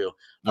want to do.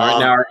 All right.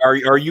 Now,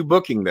 are you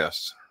booking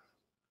this?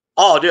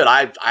 Oh, dude,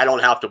 I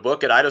don't have to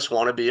book it. I just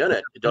want to be in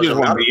it. It doesn't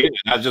matter.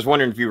 I was just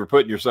wondering if you were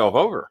putting yourself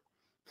over.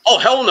 Oh,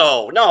 hell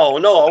no. No.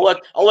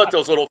 I'll let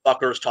those little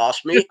fuckers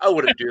toss me. I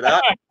wouldn't do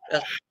that.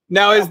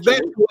 Now is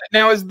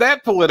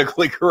that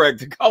politically correct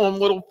to call them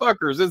little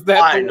fuckers? Is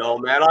that I know,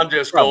 man. I'm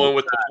just going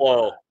with the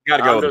flow.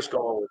 Gotta go. I'm just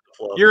going with the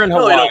flow. You're in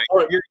Hawaii.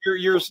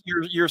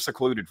 You're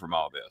secluded from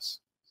all this.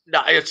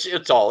 No,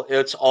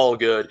 it's all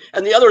good.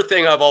 And the other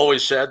thing I've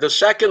always said, the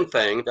second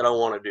thing that I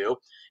want to do,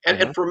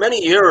 and for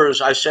many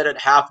years I said it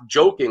half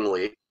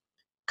jokingly,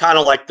 kind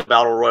of like the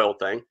Battle Royal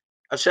thing.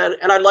 I said,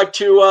 and I'd like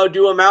to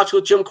do a match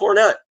with Jim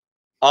Cornette.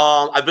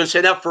 I've been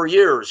saying that for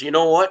years. You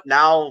know what?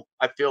 Now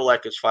I feel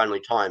like it's finally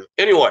time.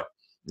 Anyway,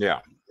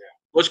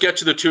 let's get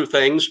to the two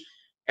things.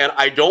 And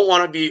I don't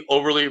want to be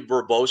overly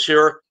verbose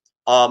here.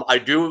 I'm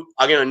going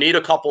to need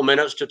a couple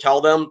minutes to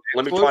tell them.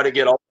 Let me try to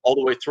get all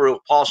the way through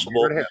if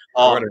possible.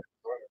 All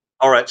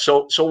right.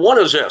 So one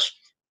is this.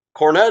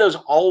 Cornette is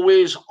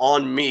always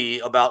on me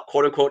about,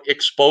 quote unquote,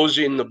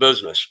 exposing the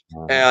business.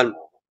 And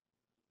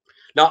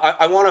now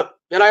I want to,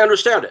 and I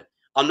understand it.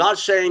 I'm not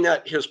saying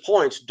that his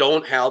points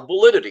don't have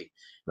validity.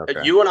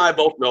 Okay. You and I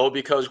both know,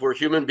 because we're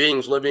human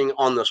beings living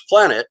on this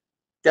planet,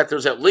 that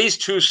there's at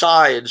least two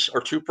sides or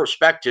two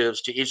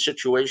perspectives to each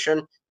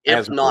situation,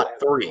 if not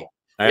three.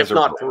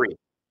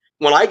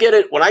 When I get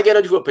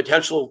into a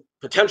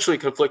potentially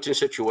conflicting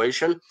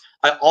situation,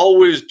 I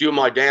always do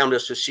my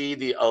damnedest to see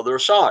the other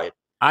side.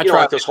 I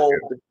try this whole,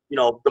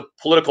 the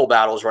political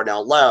battles right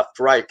now, left,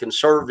 right,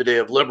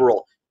 conservative,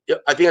 liberal.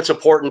 I think it's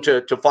important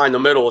to find the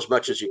middle as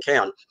much as you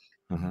can.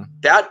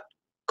 That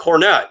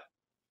Cornette,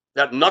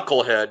 that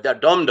knucklehead, that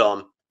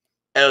dum-dum,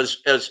 as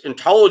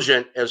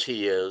intelligent as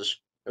he is,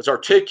 as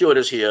articulate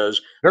as he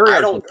is, I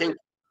don't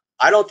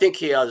think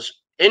he has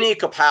any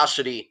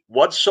capacity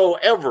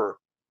whatsoever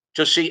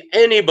to see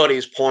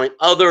anybody's point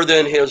other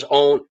than his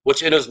own,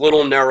 what's in his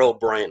little narrow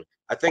brain.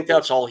 I think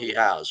that's all he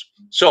has.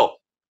 So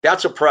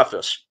that's a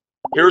preface.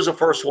 Here's the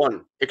first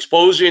one: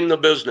 exposing the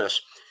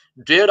business.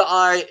 Did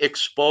I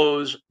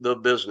expose the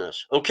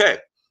business? Okay.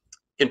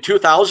 In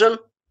 2000,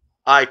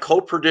 I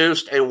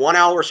co-produced a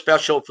 1-hour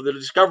special for the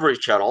Discovery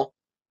Channel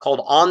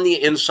called On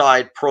the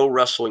Inside Pro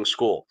Wrestling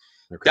School.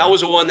 Okay. That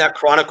was the one that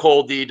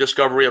chronicled the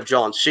discovery of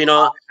John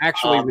Cena. I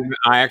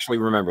actually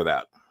remember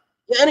that.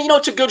 And you know,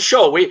 it's a good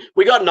show.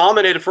 We got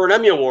nominated for an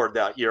Emmy Award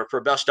that year for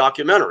Best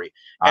Documentary.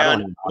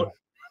 And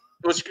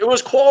it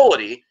was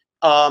quality.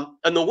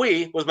 And the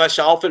we was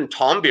myself and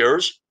Tom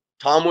Beers.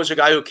 Tom was a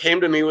guy who came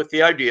to me with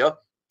the idea.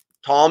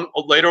 Tom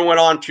later went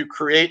on to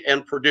create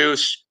and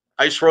produce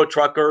Ice Road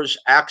Truckers,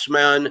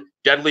 Axemen,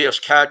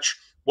 Deadliest Catch,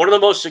 one of the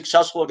most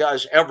successful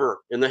guys ever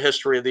in the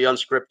history of the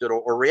unscripted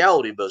or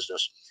reality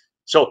business.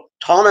 So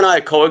Tom and I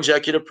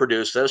co-executive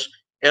produced this,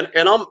 and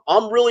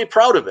I'm really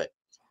proud of it.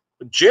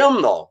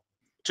 Jim, though,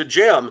 to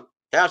Jim,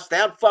 that's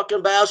that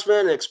fucking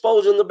Bassman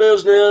exposing the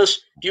business.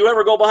 Do you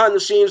ever go behind the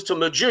scenes to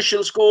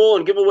magician school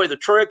and give away the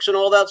tricks and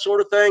all that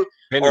sort of thing?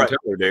 Penn and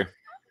Teller do.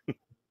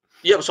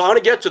 Yeah, so I'm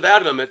going to get to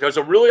that in a minute. There's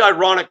a really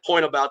ironic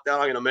point about that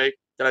I'm going to make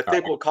that I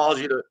think will cause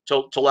you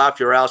to laugh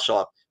your ass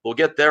off. We'll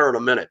get there in a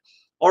minute.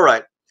 All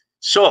right.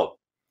 So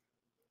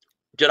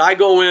did I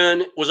go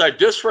in? Was I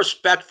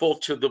disrespectful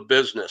to the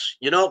business?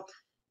 You know,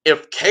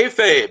 if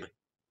kayfabe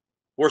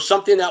were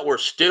something that were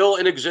still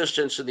in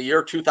existence in the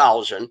year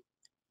 2000,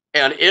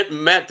 and it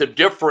meant the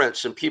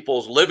difference in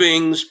people's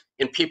livings,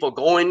 in people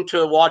going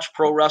to watch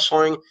pro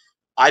wrestling,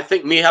 I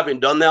think me having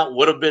done that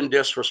would have been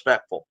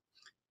disrespectful.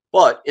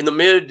 But in the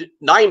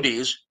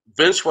mid-90s,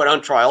 Vince went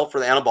on trial for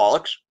the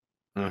anabolics.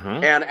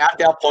 And at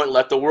that point,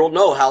 let the world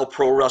know how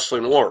pro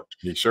wrestling worked.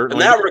 In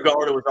that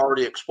regard, it was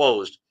already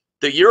exposed.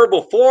 The year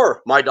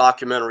before my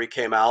documentary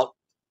came out,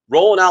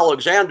 Roland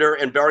Alexander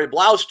and Barry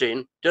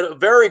Blaustein did a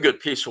very good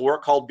piece of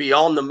work called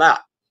Beyond the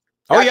Mat.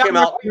 I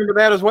remember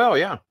that as well,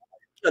 yeah.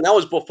 And that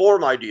was before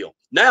my deal.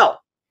 Now,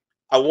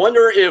 I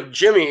wonder if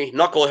Jimmy,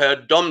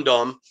 Knucklehead, Dum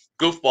Dum,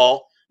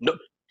 Goofball,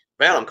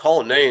 man, I'm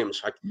calling names.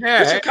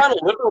 This is kind of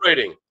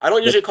liberating. I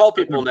don't usually call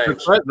people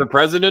names. The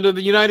president of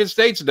the United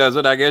States does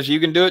it. I guess you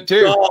can do it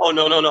too.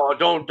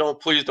 No.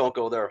 Please don't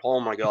go there.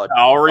 Oh my God.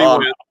 I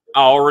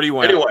already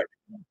went.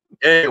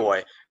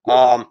 Anyway.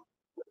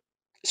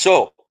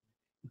 So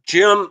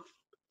Jim,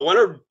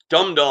 Leonard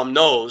Dum Dum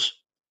knows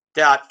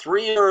that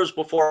 3 years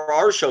before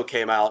our show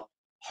came out,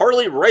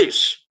 Harley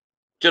Race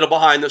did a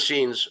behind the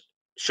scenes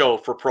show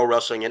for Pro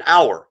Wrestling, an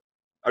hour.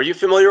 Are you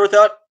familiar with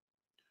that?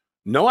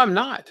 No, I'm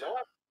not.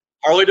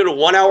 Harley did a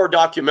 1-hour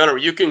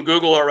documentary. You can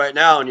Google it right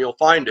now and you'll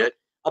find it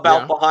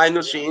about behind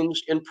the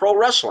scenes in pro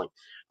wrestling.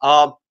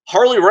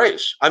 Harley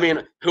Race, I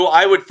mean, who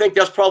I would think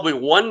that's probably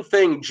one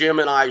thing Jim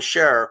and I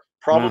share,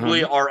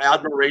 probably our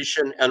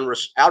admiration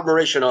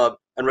of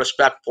and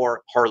respect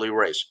for Harley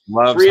Race.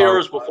 3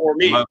 years before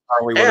me.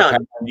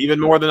 And even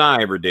more than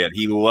I ever did.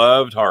 He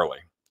loved Harley.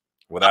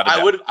 Without a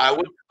doubt. I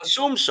would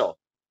assume so.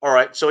 All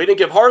right. So he didn't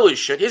give Harley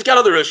shit. He's got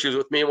other issues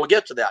with me, and we'll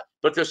get to that.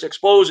 But this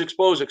expose.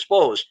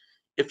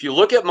 If you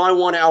look at my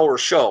 1-hour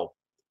show,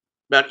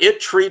 man, it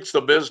treats the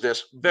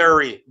business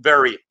very,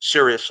 very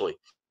seriously.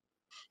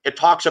 It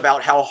talks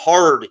about how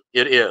hard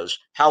it is,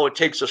 how it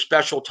takes a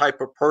special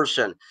type of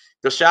person,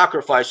 the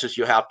sacrifices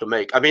you have to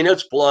make. I mean,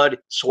 it's blood,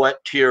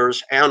 sweat,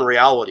 tears, and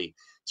reality.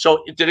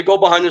 So did it go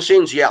behind the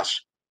scenes? Yes.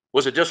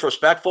 Was it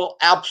disrespectful?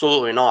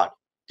 Absolutely not.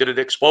 Did it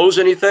expose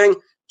anything?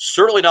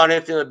 Certainly not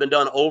anything that had been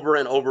done over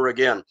and over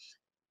again.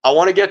 I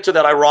want to get to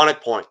that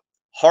ironic point.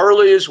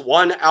 Harley's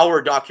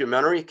 1-hour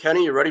documentary.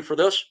 Kenny, you ready for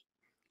this?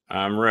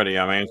 I'm ready.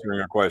 I'm answering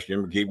your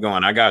question, but keep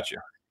going. I got you.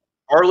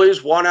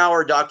 Harley's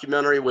 1-hour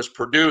documentary was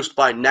produced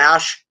by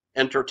Nash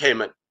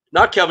Entertainment.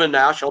 Not Kevin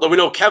Nash, although we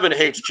know Kevin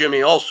hates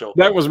Jimmy also.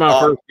 That was my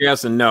first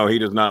guess, and no, he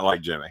does not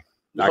like Jimmy.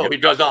 No, he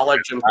does not like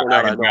Jim Cornette.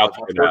 I've heard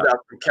that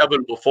from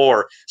Kevin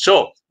before.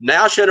 So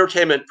Nash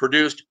Entertainment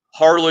produced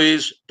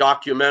Harley's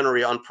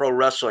documentary on pro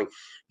wrestling.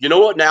 You know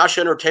what Nash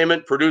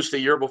Entertainment produced the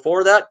year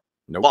before that?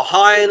 Nope.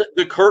 Behind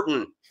the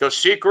Curtain, The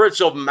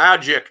Secrets of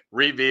Magic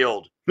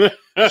Revealed.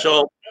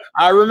 So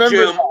I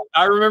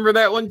remember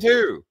that one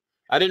too.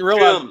 I didn't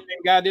realize the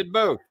same guy did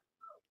both.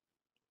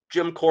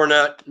 Jim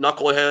Cornette,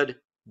 Knucklehead,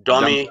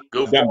 Dummy,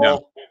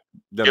 Goofball,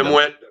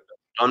 Dimwit,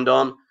 Dum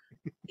Dum.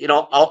 You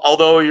know,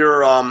 although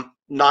you're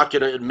not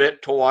going to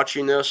admit to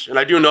watching this, and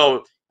I do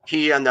know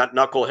he and that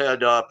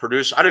Knucklehead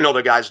producer, I don't know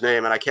the guy's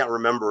name and I can't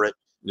remember it.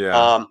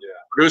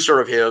 Producer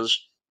of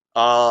his.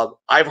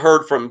 I've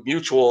heard from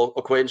mutual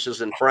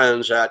acquaintances and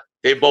friends that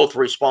they both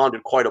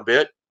responded quite a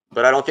bit,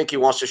 but I don't think he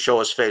wants to show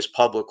his face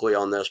publicly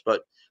on this,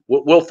 but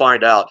we'll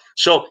find out.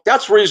 So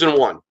that's reason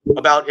one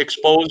about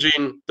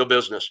exposing the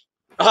business.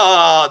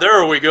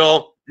 There we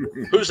go.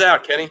 Who's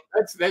that, Kenny?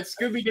 That's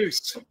Scooby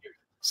Deuce.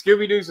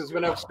 Scooby Deuce has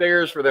been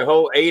upstairs for the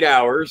whole 8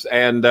 hours,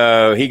 and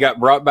he got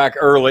brought back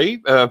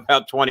early,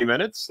 about 20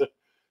 minutes.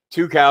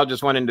 Two Cow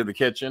just went into the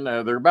kitchen.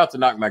 They're about to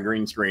knock my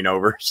green screen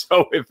over.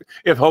 So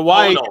if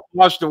Hawaii gets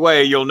washed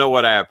away, you'll know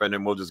what happened,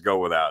 and we'll just go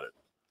without it.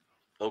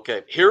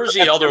 Okay, here's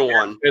the other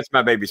one. It's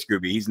my baby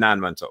Scooby. He's 9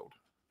 months old.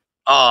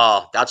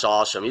 Oh, that's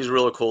awesome. He's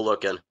really cool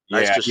looking.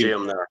 Nice to see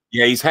him there.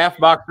 Yeah, he's half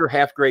boxer,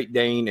 half Great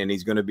Dane, and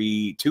he's going to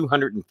be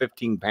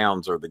 215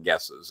 pounds are the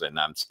guesses, and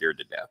I'm scared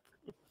to death.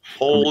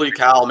 Holy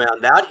cow,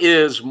 man. That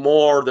is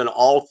more than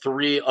all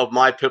 3 of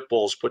my pit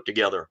bulls put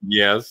together.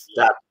 Yes.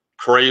 That's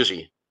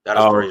crazy. That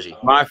is crazy.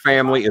 My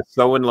family is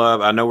so in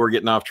love. I know we're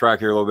getting off track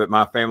here a little bit.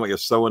 My family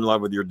is so in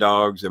love with your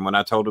dogs. And when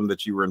I told them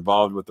that you were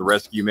involved with the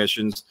rescue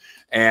missions,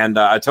 and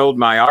I told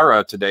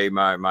Mayara today,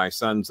 my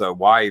son's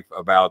wife,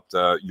 about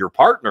your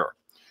partner.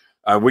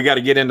 We got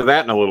to get into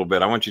that in a little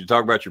bit. I want you to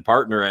talk about your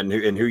partner and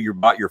who you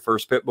bought your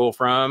first pit bull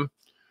from.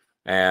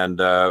 And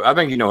I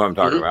think you know who I'm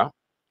talking about.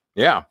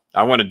 Yeah,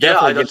 I want to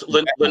definitely. That's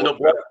Linda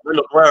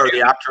Blair,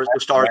 the actress who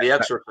starred The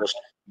Exorcist.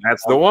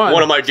 That's the one.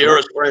 One of my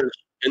dearest friends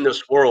in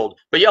this world.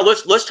 But yeah,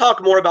 let's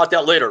talk more about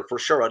that later for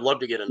sure. I'd love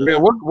to get into that.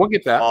 We'll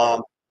get that.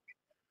 All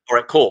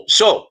right, cool.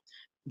 So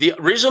the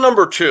reason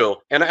number 2,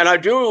 and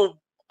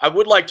I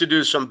would like to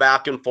do some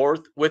back and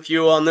forth with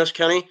you on this,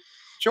 Kenny,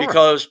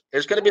 because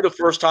it's going to be the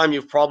first time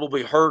you've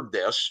probably heard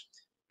this,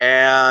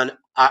 and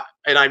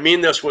I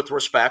mean this with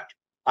respect.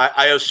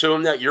 I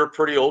assume that you're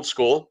pretty old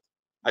school.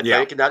 I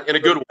think, and that in a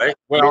good way.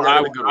 Well, I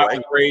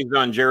was raised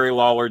on Jerry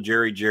Lawler,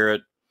 Jerry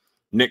Jarrett,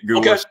 Nick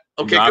Goulas.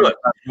 Okay,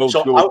 good.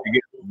 So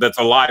that's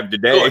alive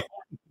today.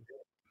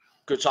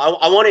 Good. So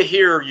I want to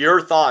hear your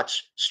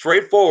thoughts,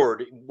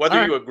 straightforward,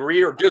 whether you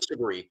agree or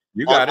disagree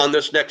on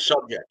this next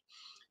subject.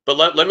 But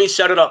let me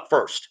set it up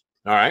first.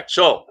 All right.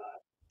 So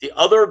the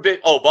other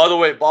big, by the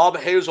way, Bob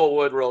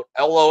Hazelwood wrote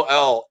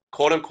LOL,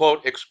 quote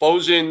unquote,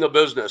 exposing the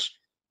business.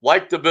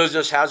 Like the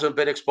business hasn't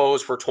been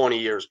exposed for 20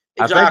 years.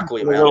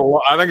 Exactly, man.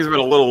 I think it's been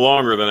a little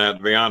longer than that,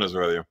 to be honest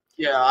with you.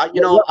 Yeah,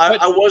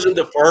 I wasn't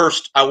the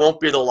first. I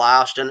won't be the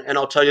last. And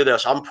I'll tell you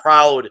this, I'm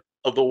proud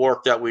of the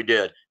work that we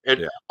did.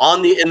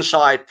 On the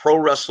Inside Pro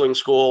Wrestling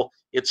School,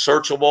 it's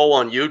searchable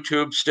on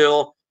YouTube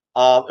still.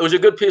 It was a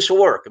good piece of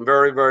work. I'm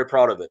very, very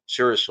proud of it,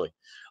 seriously.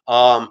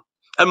 And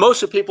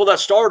most of the people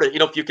that started,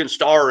 if you can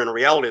star in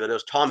reality, that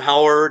is Tom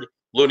Howard,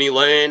 Looney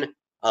Lane,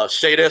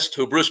 Sadist,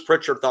 who Bruce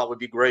Pritchard thought would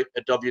be great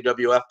at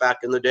WWF back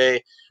in the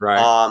day.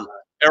 Right.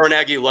 Aaron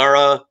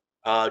Aguilera,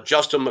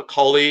 Justin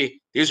McCauley.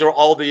 These are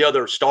all the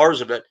other stars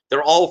of it.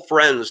 They're all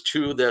friends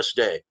to this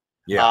day.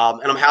 Yeah.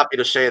 And I'm happy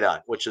to say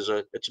that, which is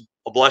it's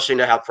a blessing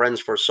to have friends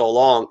for so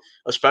long,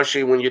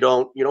 especially when you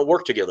don't,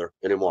 work together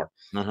anymore.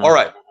 All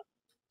right.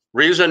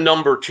 Reason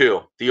number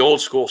 2, the old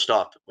school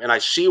stuff. And I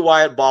see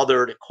why it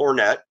bothered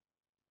Cornette.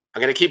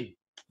 I'm going to keep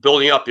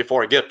building up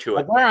before I get to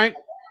it. All right.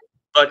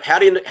 But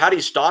had he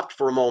stopped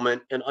for a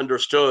moment and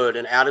understood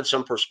and added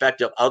some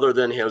perspective other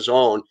than his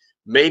own,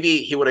 maybe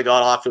he would have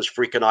got off his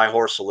freaking high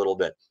horse a little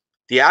bit.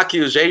 The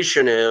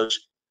accusation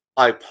is,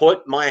 I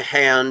put my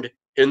hand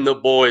in the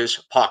boys'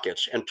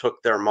 pockets and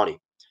took their money.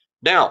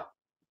 Now,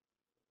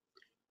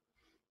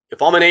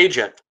 if I'm an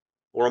agent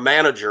or a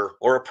manager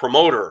or a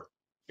promoter,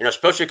 and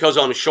especially because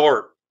I'm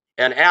short,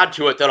 and add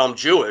to it that I'm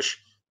Jewish,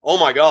 oh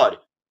my God,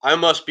 I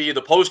must be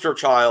the poster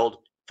child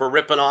for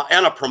ripping off,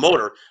 and a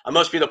promoter, I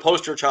must be the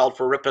poster child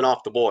for ripping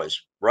off the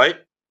boys, right?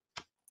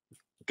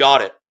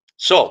 Got it.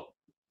 So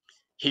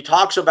he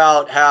talks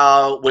about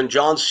how when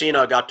John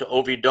Cena got to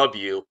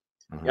OVW,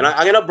 and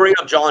I'm going to bring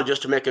up John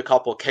just to make a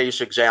couple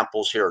case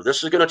examples here.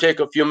 This is going to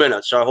take a few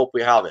minutes, so I hope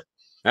we have it.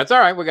 That's all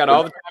right. We got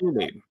all the time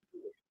we need.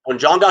 When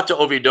John got to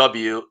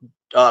OVW,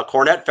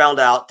 Cornette found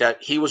out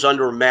that he was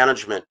under a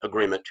management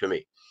agreement to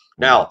me.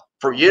 Now,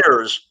 for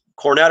years,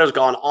 Cornette has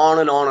gone on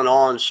and on and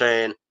on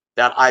saying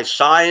that I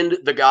signed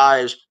the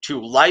guys to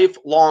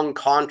lifelong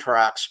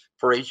contracts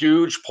for a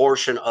huge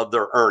portion of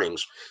their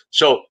earnings.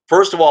 So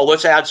first of all,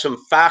 let's add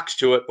some facts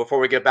to it before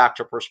we get back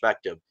to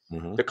perspective.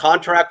 The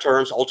contract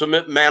terms,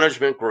 Ultimate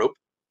Management Group,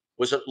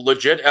 was a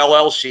legit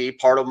LLC,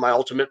 part of my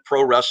Ultimate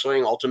Pro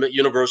Wrestling, Ultimate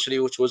University,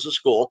 which was a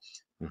school.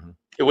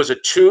 It was a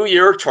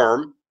 2-year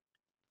term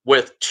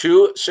with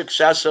 2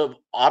 successive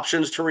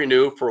options to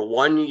renew for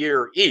 1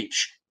 year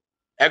each,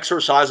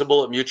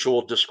 exercisable at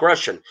mutual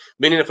discretion,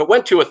 meaning if it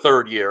went to a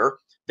 3rd year,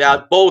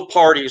 that both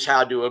parties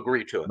had to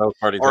agree to it. Both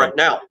parties. All right,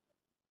 now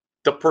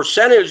the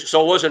percentage,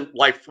 so it wasn't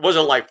life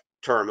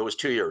term, it was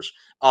 2 years.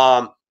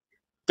 The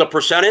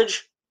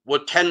percentage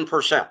was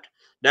 10%.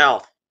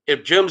 Now,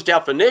 if Jim's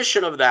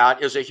definition of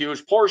that is a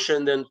huge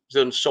portion, then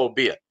so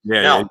be it.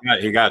 Yeah, now,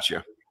 he got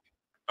you.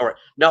 All right.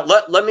 Now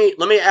let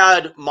me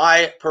add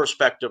my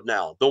perspective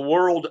now. The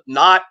world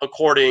not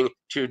according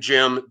to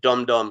Jim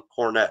Dum Dum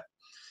Cornette.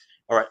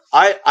 All right.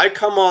 I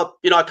come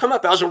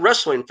up as a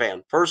wrestling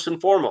fan, first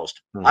and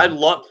foremost. I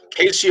love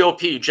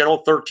KCOP, Channel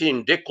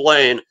 13, Dick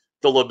Lane,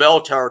 the LaBelle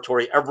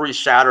territory every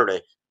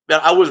Saturday. Man,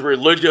 I was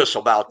religious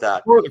about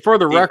that. For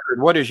the record,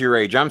 what is your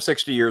age? I'm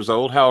 60 years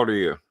old. How old are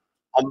you?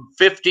 I'm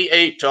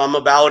 58. I'm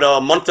about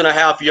a month and a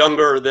half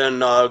younger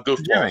than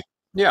Goofball.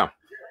 Yeah.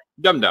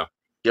 Dum Dum.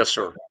 Yes,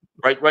 sir.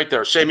 Right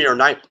there. Same year,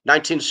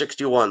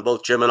 1961,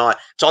 both Jim and I.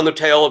 It's on the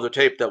tail of the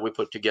tape that we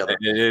put together.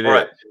 All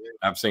right.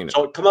 I've seen it.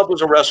 So I come up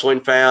as a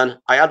wrestling fan.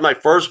 I had my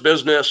first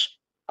business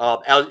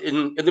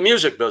in the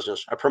music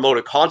business. I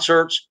promoted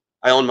concerts.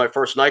 I owned my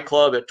first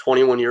nightclub at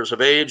 21 years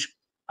of age.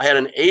 I had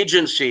an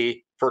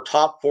agency for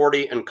top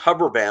 40 and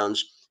cover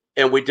bands,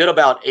 and we did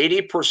about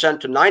 80%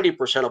 to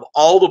 90% of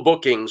all the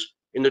bookings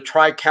in the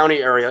Tri-County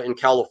area in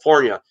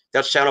California.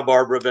 That's Santa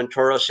Barbara,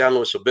 Ventura, San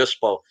Luis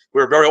Obispo.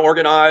 We were very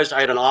organized.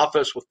 I had an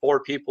office with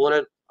 4 people in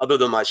it, other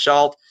than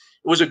myself.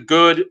 It was a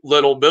good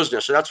little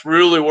business. And that's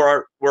really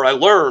where I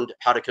learned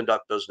how to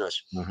conduct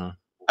business.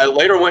 I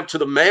later went to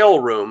the mail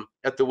room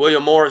at the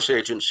William Morris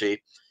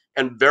Agency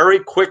and very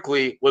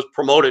quickly was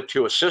promoted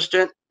to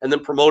assistant and then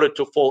promoted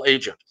to full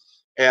agent.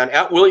 And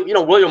at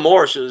William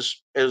Morris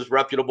is as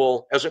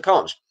reputable as it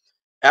comes.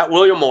 At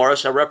William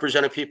Morris, I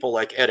represented people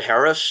like Ed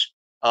Harris,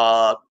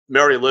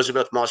 Mary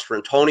Elizabeth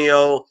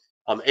Mastrantonio,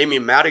 Amy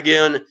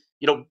Madigan,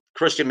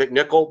 Christy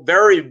McNichol,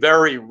 very,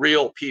 very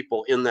real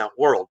people in that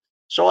world.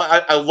 So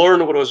I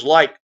learned what it was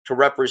like to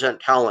represent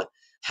talent,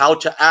 how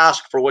to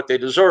ask for what they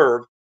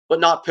deserve, but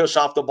not piss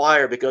off the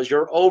buyer because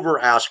you're over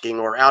asking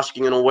or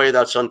asking in a way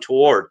that's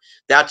untoward.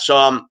 That's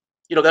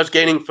that's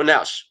gaining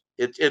finesse.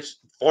 It's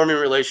forming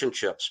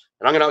relationships.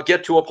 And I'm going to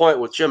get to a point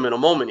with Jim in a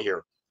moment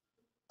here.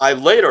 I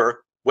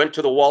later went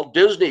to the Walt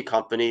Disney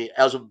Company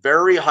as a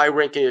very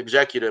high-ranking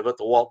executive at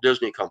the Walt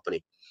Disney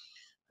Company.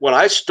 When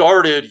I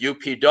started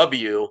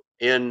UPW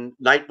in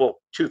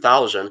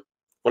 2000,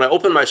 when I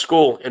opened my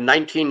school in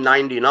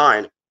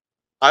 1999,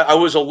 I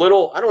was a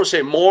little, I don't want to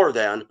say more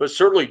than, but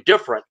certainly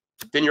different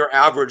than your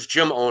average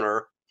gym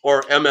owner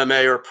or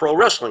MMA or pro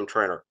wrestling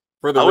trainer.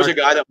 I was a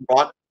guy that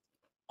brought,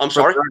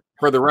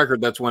 For the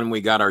record, that's when we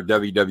got our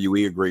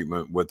WWE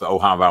agreement with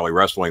Ohio Valley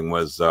Wrestling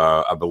was,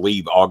 I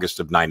believe, August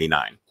of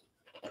 '99.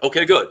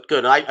 Okay,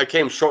 good. I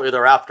came shortly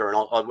thereafter, and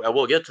I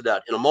will get to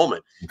that in a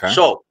moment. Okay.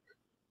 So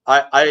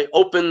I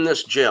opened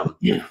this gym.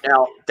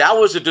 Now, that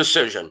was a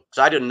decision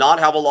because I did not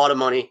have a lot of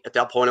money at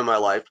that point in my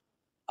life.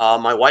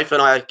 My wife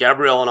and I,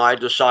 Gabrielle and I,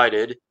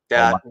 decided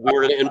that we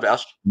were going to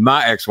invest.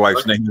 My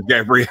ex-wife's name is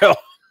Gabrielle.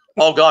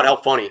 Oh, God, how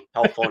funny.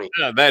 How funny.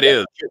 Yeah, that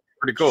is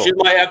pretty cool. She's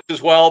my ex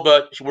as well,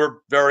 but we're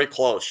very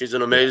close. She's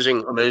an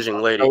amazing,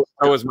 amazing lady.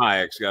 So was my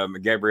ex.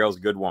 Gabrielle's a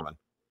good woman.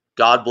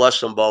 God bless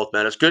them both,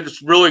 man. It's good.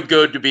 It's really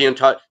good to be in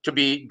touch, to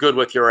be good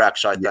with your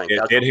ex, I think.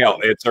 It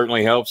helps. It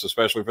certainly helps,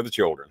 especially for the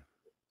children.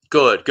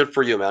 Good. Good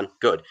for you, man.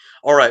 Good.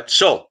 All right.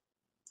 So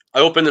I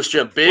opened this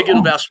gym, big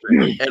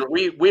investment, and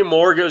we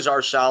mortgaged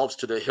ourselves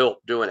to the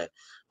hilt doing it.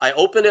 I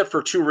opened it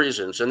for 2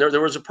 reasons, and there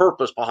was a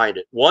purpose behind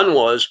it. One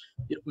was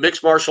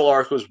mixed martial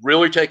arts was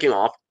really taking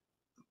off.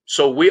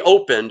 So we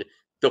opened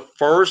the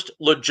first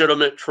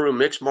legitimate true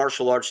mixed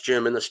martial arts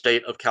gym in the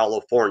state of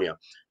California.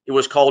 It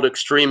was called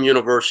Extreme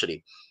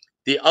University.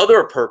 The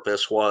other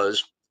purpose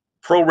was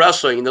pro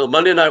wrestling. The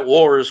Monday Night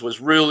Wars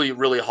was really,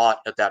 really hot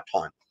at that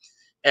time.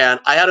 And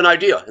I had an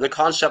idea, and the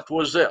concept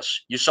was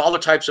this. You saw the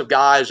types of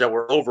guys that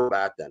were over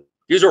back then.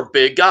 These are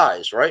big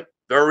guys, right?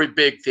 Very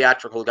big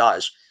theatrical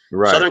guys.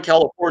 Right. Southern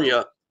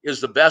California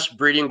is the best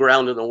breeding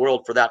ground in the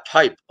world for that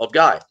type of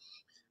guy.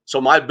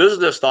 So my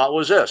business thought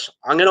was this.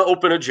 I'm going to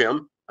open a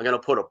gym. I'm going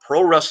to put a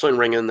pro wrestling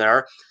ring in there.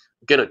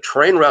 I'm going to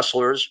train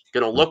wrestlers.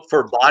 Going to look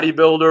for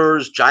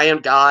bodybuilders,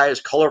 giant guys,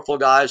 colorful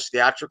guys,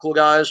 theatrical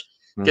guys.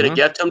 Going to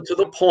get them to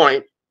the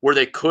point where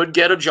they could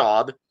get a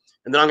job.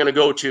 And then I'm going to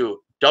go to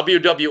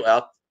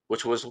WWF,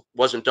 which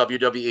wasn't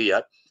WWE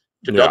yet,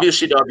 to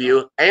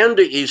WCW and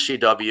to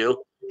ECW.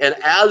 And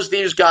as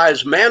these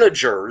guys'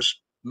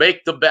 managers,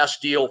 make the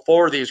best deal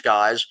for these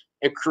guys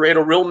and create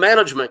a real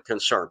management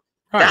concern.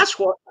 Right.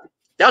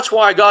 That's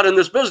why I got in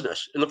this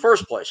business in the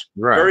first place.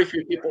 Right. Very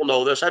few people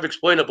know this. I've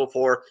explained it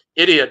before.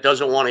 Idiot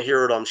doesn't want to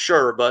hear it, I'm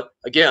sure. But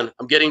again,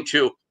 I'm getting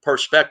to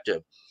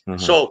perspective.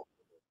 So,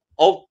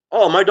 oh,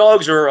 my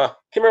dogs are,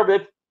 come here,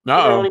 babe.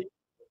 Uh-oh.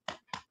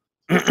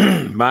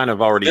 Mine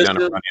have already done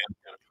a front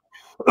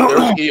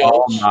end. There's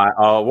EOS.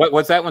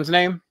 What's that one's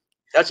name?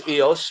 That's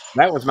EOS.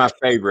 That was my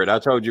favorite. I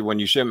told you when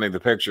you sent me the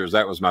pictures,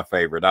 that was my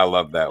favorite. I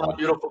love that one.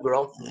 Beautiful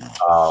girl.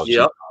 Oh,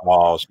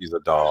 she's a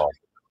doll.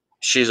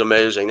 She's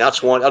amazing.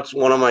 That's one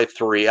of my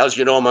 3. As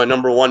you know, my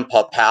 #1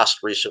 pup passed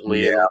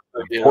recently. Yeah.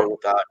 Dealing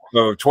with that.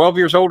 So 12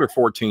 years old or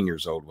 14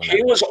 years old?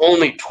 He was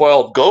only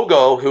 12.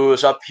 Go-Go, who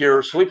is up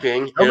here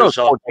sleeping, is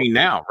 14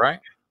 now, right?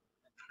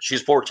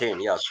 She's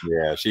 14, yes.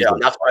 Yeah,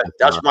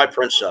 that's my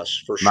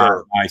princess for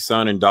sure. My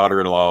son and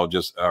daughter-in-law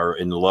just are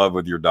in love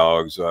with your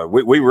dogs.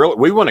 We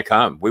want to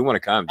come. We want to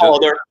come.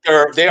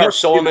 They are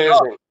so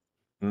amazing.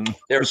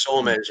 They're so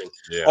amazing.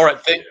 Yeah. All right.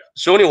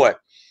 So anyway,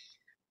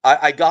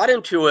 I got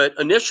into it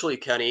initially,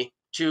 Kenny,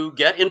 to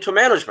get into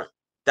management.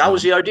 That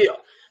was the idea.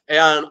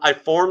 And I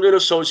formed an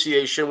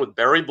association with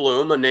Barry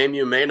Bloom, a name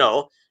you may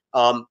know,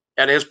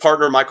 and his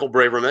partner, Michael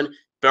Braverman.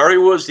 Barry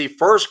was the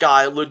first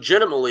guy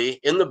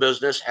legitimately in the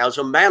business as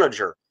a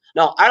manager.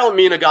 Now, I don't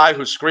mean a guy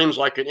who screams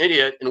like an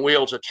idiot and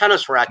wields a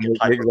tennis racket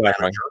type of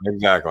manager.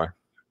 Exactly.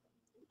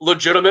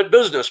 Legitimate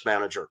business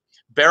manager.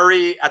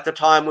 Barry, at the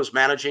time, was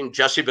managing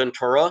Jesse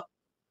Ventura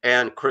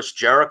and Chris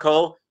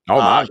Jericho. He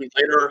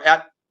later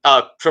at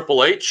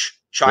Triple H,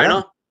 China.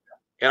 Yeah.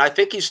 And I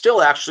think he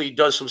still actually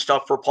does some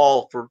stuff for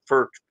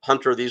for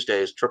Hunter these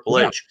days, Triple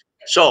H.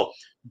 So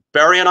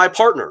Barry and I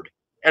partnered.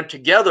 And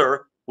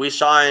together, we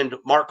signed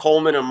Mark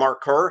Coleman and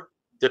Mark Kerr,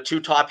 the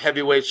 2 top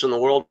heavyweights in the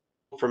world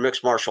for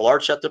mixed martial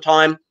arts at the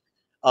time.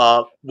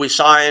 We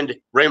signed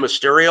Rey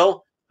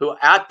Mysterio, who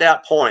at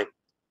that point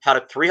had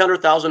a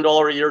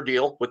 $300,000 a year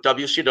deal with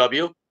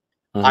WCW.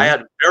 I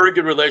had very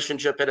good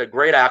relationship, had a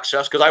great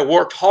access because I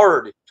worked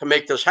hard to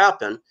make this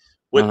happen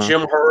with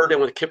Jim Hurd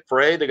and with Kip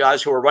Frey, the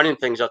guys who were running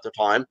things at the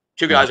time.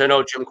 Two guys I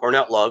know Jim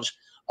Cornette loves.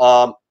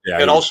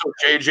 And also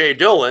J.J.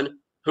 Dillon,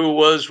 who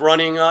was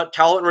running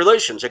talent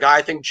relations, a guy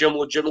I think Jim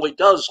legitimately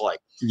does like.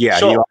 Yeah,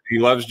 so, he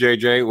loves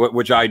JJ,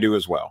 which I do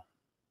as well.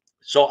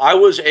 So I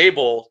was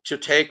able to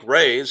take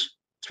Ray's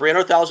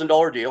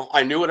 $300,000 deal.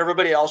 I knew what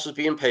everybody else was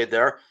being paid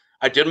there.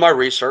 I did my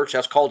research.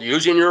 That's called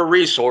using your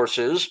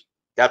resources.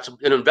 That's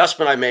an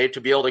investment I made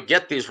to be able to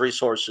get these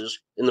resources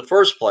in the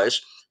first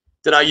place.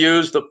 Then I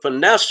used the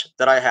finesse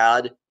that I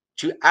had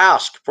to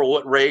ask for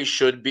what Ray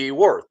should be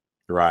worth.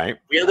 Right.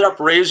 We ended up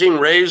raising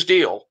Ray's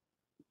deal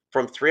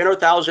from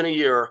 $300,000 a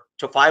year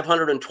to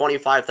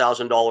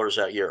 $525,000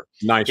 that year.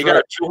 Nice. He got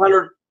a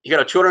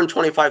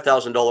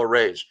 $225,000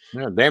 raise.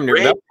 Yeah, damn near.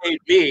 Ray paid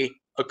me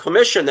a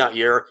commission that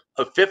year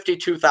of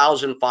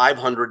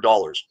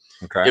 $52,500.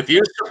 Okay. If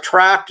you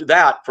subtract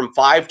that from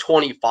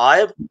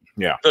 525,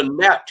 the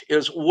net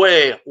is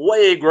way,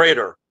 way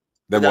greater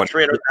than that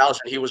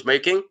 300,000 he was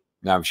making.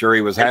 I'm sure he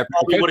was happy.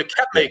 Probably would have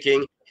kept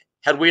making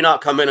had we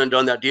not come in and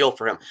done that deal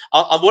for him.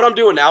 What I'm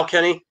doing now,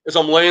 Kenny, is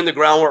I'm laying the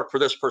groundwork for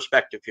this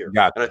perspective here, and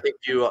I think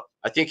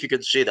you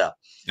can see that.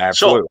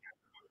 Absolutely. So,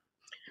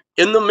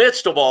 in the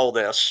midst of all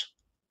this,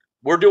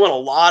 we're doing a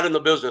lot in the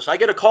business. I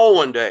get a call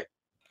one day,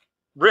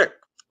 Rick,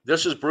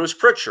 this is Bruce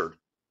Pritchard.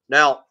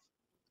 Now,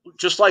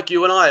 just like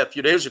you and I a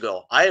few days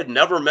ago, I had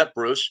never met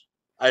Bruce.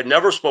 I had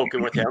never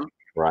spoken with him.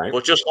 Right.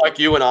 But just like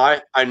you and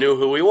I knew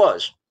who he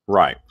was.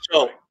 Right.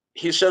 So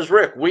he says,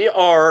 Rick, we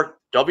are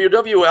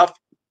WWF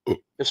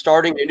is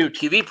starting a new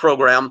TV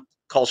program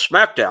called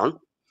SmackDown,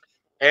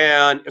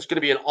 and it's going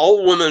to be an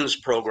all-women's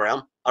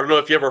program. I don't know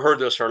if you ever heard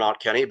this or not,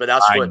 Kenny, but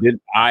that's what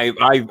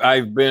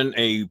I've been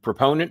a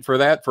proponent for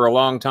that for a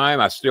long time.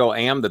 I still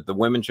am, that the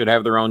women should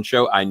have their own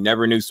show. I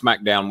never knew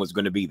SmackDown was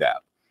going to be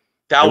that.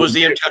 That was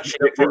the intention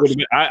at first.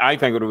 I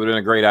think it would have been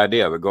a great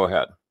idea, but go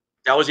ahead.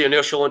 That was the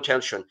initial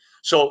intention.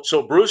 So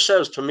Bruce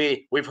says to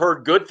me, we've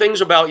heard good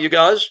things about you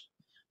guys.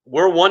 We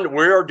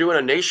are doing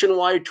a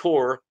nationwide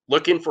tour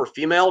looking for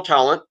female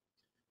talent.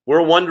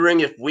 We're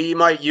wondering if we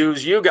might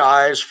use you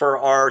guys for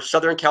our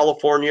Southern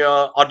California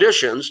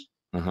auditions,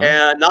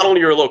 and not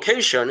only your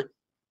location,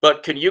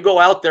 but can you go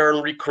out there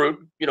and recruit,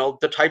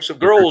 the types of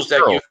girls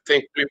that you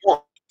think we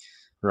want?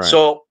 Right.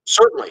 So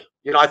certainly,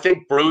 I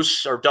think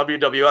Bruce or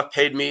WWF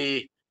paid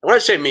me. When I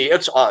say me,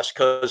 it's us,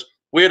 because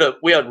we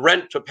had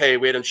rent to pay.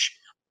 We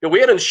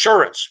had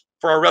insurance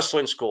for our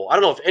wrestling school. I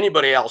don't know if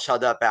anybody else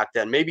had that back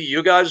then. Maybe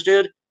you guys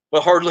did,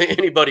 but hardly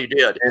anybody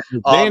did. If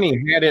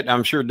Danny had it,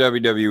 I'm sure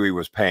WWE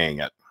was paying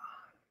it.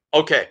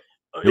 Okay.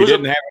 He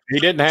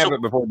didn't have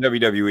it before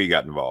WWE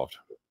got involved.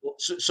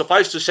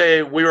 Suffice to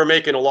say, we were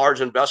making a large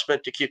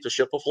investment to keep the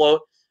ship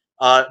afloat.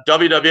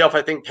 WWF,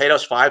 I think, paid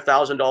us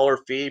 $5,000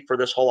 fee for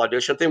this whole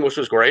audition thing, which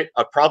was great.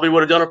 I probably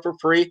would have done it for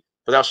free,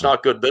 but that's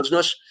not good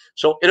business.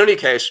 So in any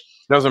case,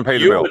 doesn't pay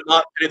the bill. Would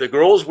not pay. The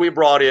girls we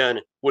brought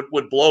in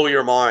would blow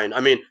your mind.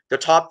 I mean, the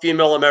top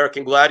female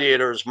American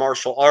gladiators,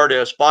 martial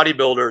artists,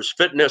 bodybuilders,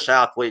 fitness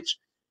athletes,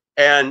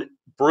 and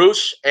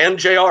Bruce and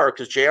JR,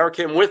 because JR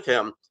came with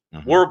him,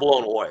 were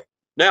blown away.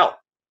 Now,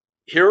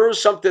 here is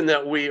something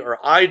that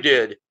I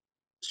did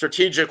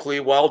strategically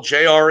while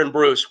JR and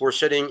Bruce were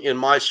sitting in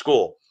my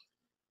school.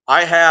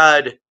 I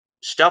had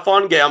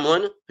Stefan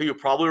Gamlin, who you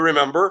probably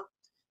remember,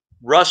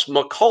 Russ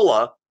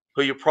McCullough,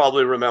 who you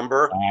probably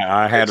remember.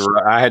 I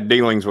had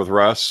dealings with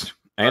Russ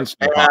and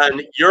Stefan.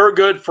 And your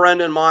good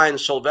friend and mine,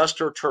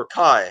 Sylvester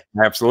Turkai.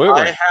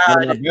 Absolutely.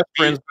 One of my best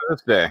friends to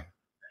this day.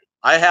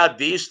 I had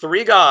these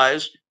three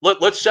guys.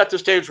 Let's set the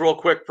stage real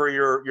quick for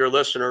your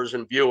listeners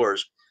and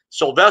viewers.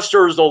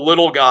 Sylvester is the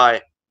little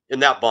guy in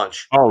that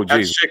bunch. Oh,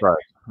 geez. Right.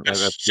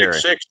 That's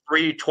 6'6",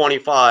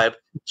 325.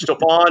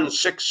 Stefan,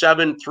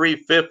 6'7",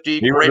 350.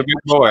 He was a big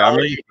boy. I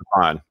mean,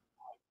 Stefan.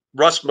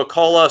 Russ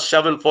McCullough,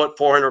 7 foot,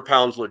 400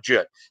 pounds,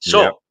 legit.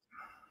 So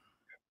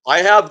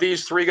I have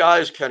these three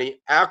guys, Kenny,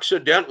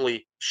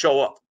 accidentally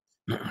show up.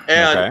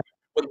 And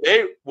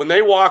when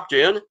they walked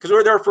in, because we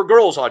were there for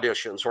girls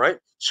auditions, right?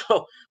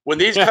 So when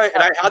these guys,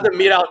 and I had them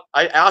meet out,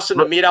 I asked them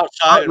to meet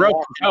outside. Russ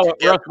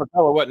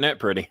McCullough wasn't that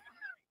pretty.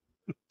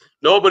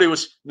 No, but he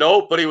was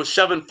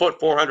 7 foot,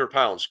 400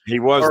 pounds. He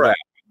was that.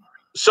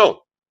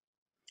 So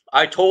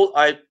I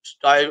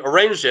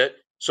arranged it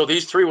so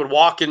these three would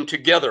walk in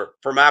together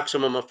for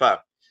maximum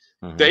effect.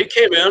 They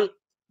came in.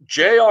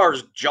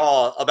 JR's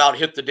jaw about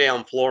hit the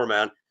damn floor,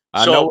 man.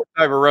 I know what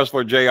type of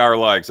wrestler JR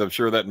likes. I'm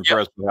sure that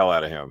impressed the hell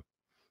out of him.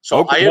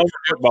 So I introduced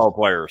football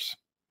players.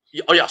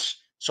 Oh, yes.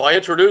 So I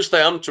introduced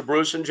them to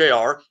Bruce and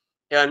JR.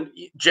 And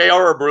JR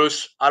or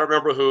Bruce, I don't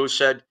remember who,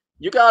 said,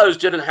 "You guys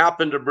didn't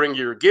happen to bring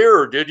your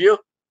gear, did you?"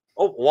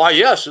 "Oh, why,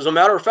 yes. As a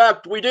matter of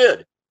fact, we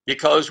did.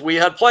 Because we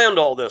had planned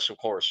all this, of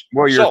course."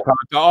 Well, you're taught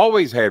to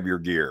always have your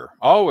gear.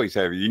 Always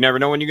have it. You never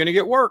know when you're going to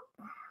get work.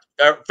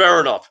 Fair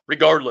enough.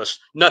 Regardless.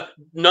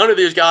 None of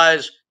these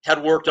guys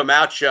had worked a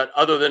match yet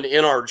other than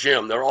in our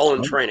gym. They're all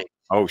in training.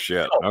 Oh,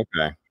 shit.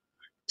 Okay.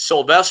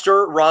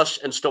 Sylvester, Russ,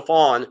 and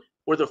Stefan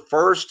were the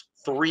first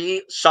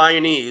 3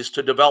 signees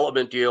to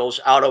development deals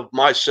out of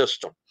my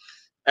system.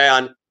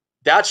 And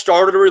that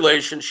started a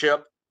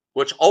relationship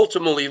which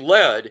ultimately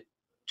led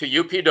to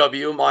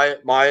UPW,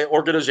 my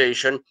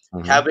organization,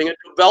 having a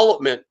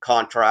development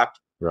contract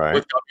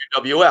with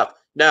WWF.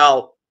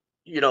 Now,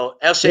 you know,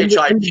 SHIT.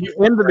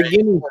 In the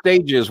beginning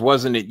stages,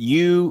 wasn't it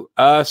you,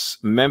 us,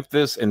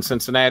 Memphis, and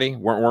Cincinnati?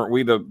 Weren't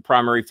we the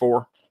primary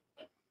 4?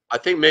 I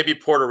think maybe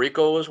Puerto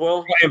Rico as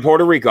well. In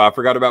Puerto Rico, I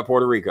forgot about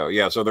Puerto Rico.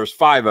 Yeah, so there's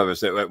 5 of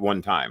us at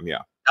one time. Yeah,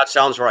 that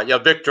sounds right. Yeah,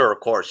 Victor,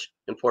 of course,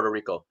 in Puerto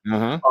Rico.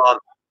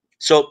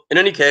 So in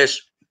any case,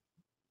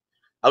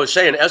 I was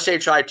saying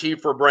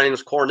SHIT for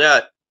Brains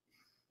Cornette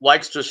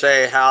likes to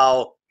say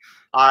how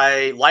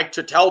I like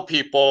to tell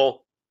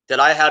people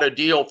that I had a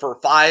deal for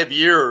 5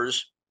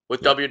 years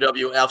with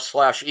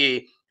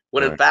WWF/E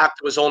when in fact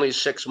it was only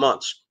 6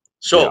 months.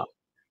 So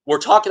we're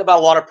talking about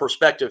a lot of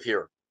perspective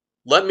here.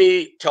 Let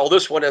me tell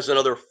this one as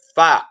another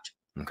fact.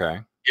 Okay.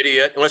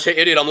 Idiot. When I say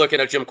idiot, I'm looking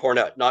at Jim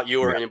Cornette, not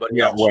you or anybody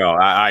else. Well,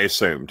 I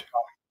assumed.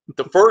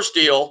 The first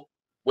deal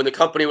when the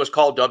company was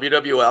called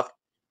WWF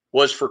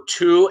was for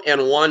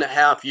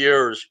 2.5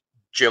 years,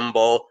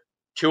 Jimbo.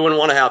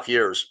 2.5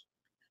 years.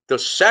 The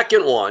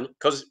second one,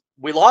 because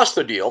we lost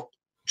the deal,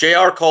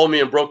 JR called me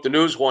and broke the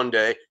news one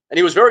day, and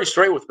he was very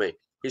straight with me.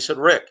 He said,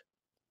 Rick,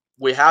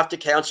 we have to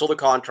cancel the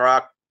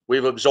contract.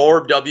 We've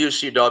absorbed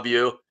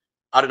WCW.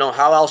 I don't know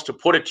how else to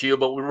put it to you,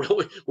 but we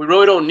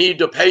really don't need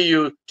to pay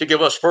you to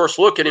give us first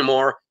look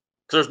anymore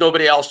because there's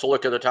nobody else to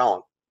look at the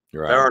talent.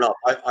 Right. Fair enough.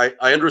 I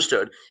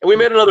understood. And we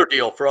made another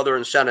deal for other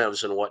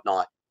incentives and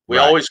whatnot. We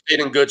always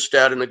stayed in good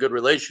stead and a good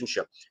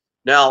relationship.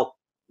 Now,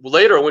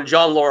 later when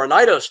John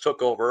Laurinaitis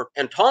took over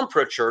and Tom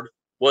Pritchard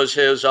was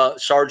his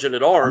sergeant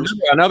at arms.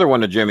 Another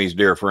one of Jimmy's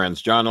dear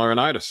friends, John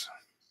Laurinaitis.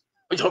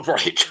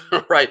 Right,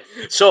 right.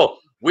 So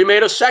we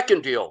made a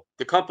second deal.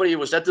 The company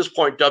was at this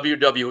point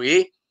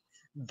WWE.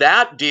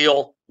 That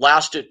deal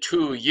lasted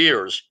 2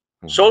 years.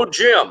 So,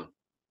 Jim,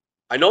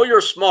 I know you're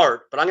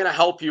smart, but I'm going to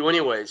help you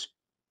anyways.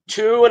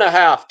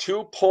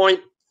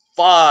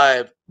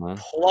 2.5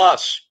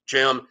 plus,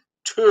 Jim,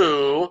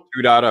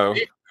 2.0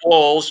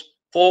 equals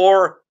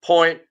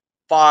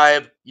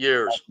 4.5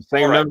 years.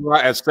 Same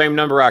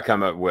number I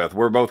come up with.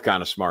 We're both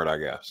kind of smart, I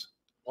guess.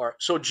 All right.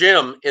 So,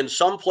 Jim, in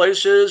some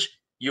places,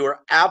 you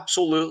are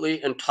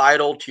absolutely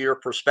entitled to your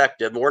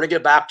perspective. We're going to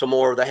get back to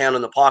more of the hand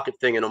in the pocket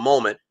thing in a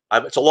moment.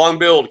 It's a long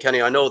build,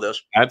 Kenny. I know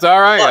this. That's all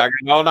right. I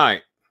got all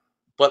night.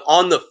 But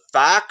on the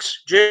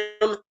facts,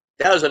 Jim,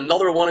 that is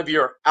another one of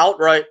your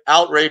outright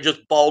outrageous,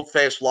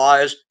 bald-faced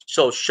lies.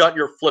 So shut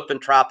your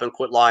flipping trap and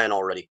quit lying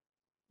already.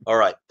 All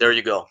right. There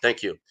you go.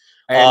 Thank you.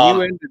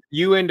 And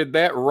you ended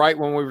that right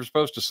when we were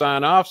supposed to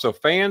sign off. So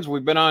fans,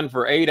 we've been on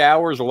for 8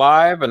 hours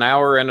live, an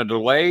hour and a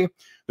delay.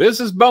 This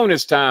is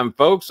bonus time,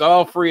 folks,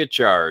 all free of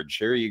charge.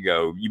 Here you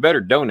go. You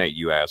better donate,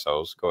 you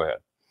assholes. Go ahead.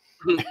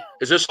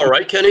 Is this all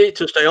right, Kenny,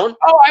 to stay on?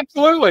 Oh,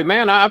 absolutely,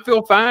 man. I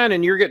feel fine,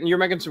 and you're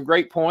making some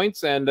great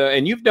points,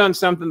 and you've done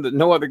something that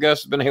no other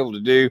guest has been able to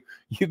do.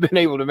 You've been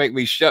able to make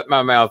me shut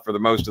my mouth for the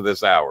most of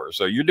this hour,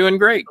 so you're doing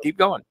great. Keep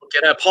going.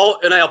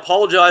 And I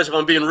apologize if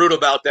I'm being rude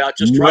about that.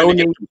 Just trying to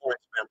get the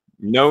points, man.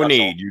 No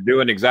need. You're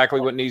doing exactly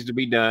what needs to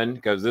be done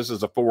because this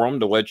is a forum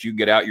to let you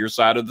get out your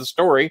side of the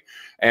story.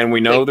 And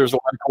we know there's a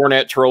lot of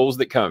Cornette trolls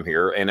that come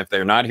here, and if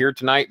they're not here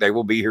tonight, they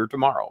will be here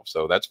tomorrow.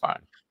 So that's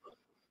fine.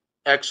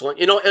 Excellent.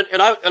 You know, and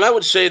I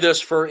would say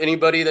this for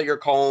anybody that you're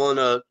calling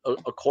a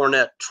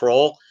Cornette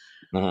troll,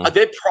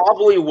 they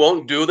probably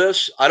won't do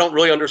this. I don't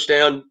really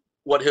understand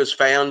what his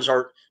fans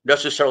are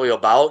necessarily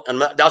about,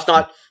 and that's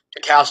not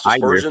to cast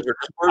aspersions or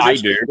dispersions.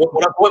 I do.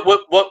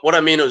 What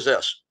I mean is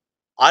this.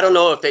 I don't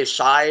know if they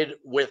side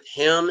with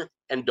him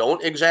and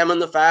don't examine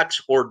the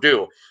facts or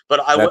do,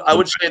 but I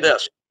would say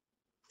this,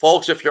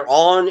 folks, if you're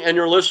on and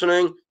you're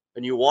listening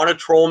and you want to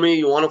troll me,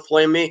 you want to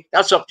flame me,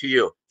 that's up to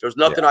you. There's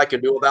nothing I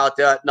can do about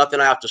that, nothing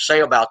I have to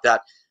say about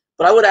that.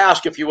 But I would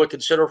ask if you would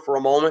consider for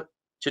a moment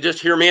to just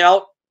hear me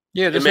out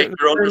and make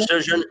your own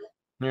decision.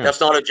 Yeah.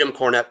 That's not a Jim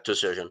Cornette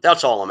decision.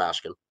 That's all I'm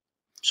asking.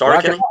 Sorry,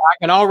 I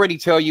can already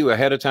tell you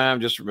ahead of time,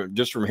 just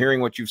from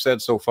hearing what you've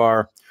said so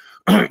far,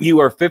 you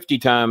are 50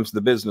 times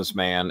the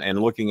businessman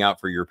and looking out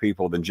for your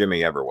people than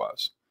Jimmy ever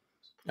was.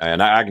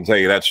 And I can tell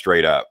you that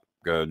straight up,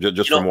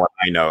 just from what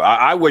I know.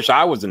 I wish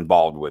I was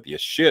involved with you.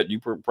 Shit, you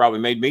probably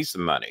made me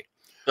some money.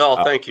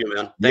 Oh, thank you,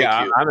 man. Thank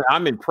you.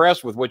 I'm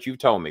impressed with what you've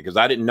told me because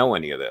I didn't know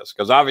any of this.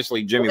 Because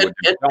obviously Jimmy would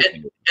tell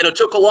me. And it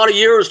took a lot of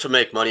years to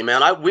make money,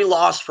 man. We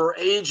lost for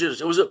ages.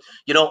 It was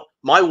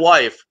my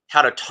wife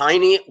had a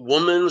tiny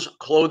woman's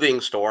clothing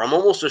store. I'm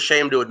almost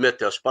ashamed to admit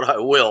this, but I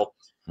will.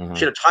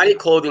 She had a tiny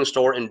clothing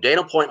store in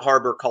Dana Point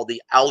Harbor called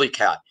the Alley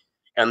Cat.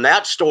 And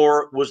that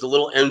store was the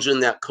little engine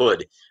that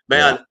could.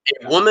 Man,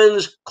 a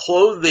woman's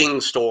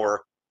clothing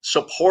store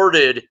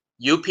supported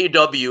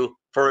UPW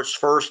for its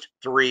first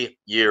 3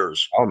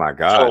 years. Oh, my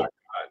God.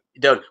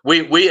 So,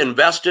 we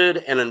invested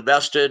and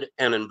invested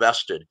and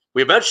invested.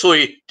 We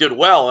eventually did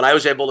well, and I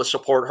was able to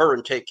support her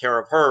and take care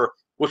of her,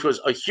 which was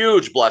a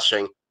huge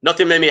blessing.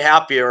 Nothing made me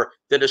happier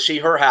than to see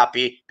her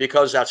happy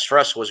because that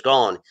stress was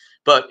gone.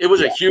 but it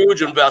was a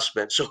huge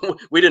investment. So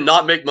we did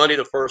not make money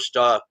the first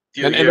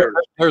few years.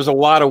 There's a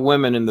lot of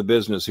women in the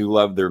business who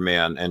love their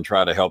men and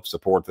try to help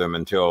support them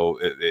until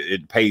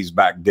it pays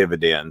back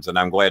dividends. And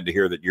I'm glad to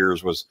hear that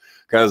yours was,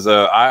 because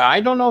I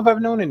don't know if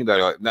I've known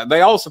anybody like that.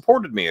 They all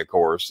supported me, of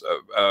course,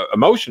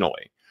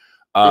 emotionally.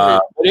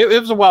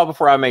 It was a while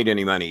before I made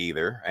any money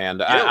either.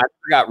 And I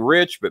got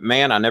rich, but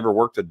man, I never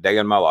worked a day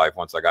in my life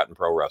once I got in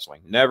pro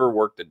wrestling. Never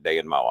worked a day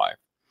in my life.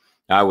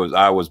 I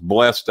was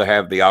blessed to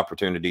have the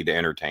opportunity to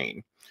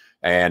entertain,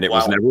 and it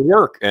was never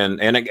work.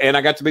 And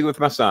I got to be with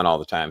my son all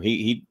the time.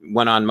 He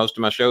went on most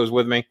of my shows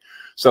with me.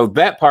 So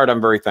that part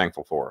I'm very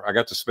thankful for. I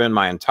got to spend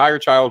my entire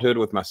childhood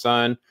with my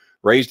son,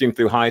 raised him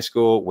through high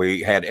school.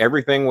 We had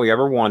everything we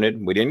ever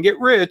wanted. We didn't get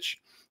rich,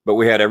 but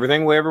we had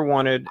everything we ever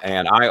wanted.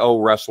 And I owe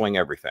wrestling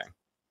everything.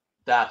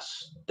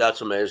 That's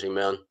amazing,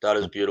 man. That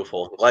is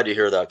beautiful. Glad to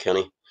hear that,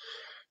 Kenny.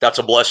 That's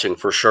a blessing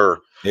for sure.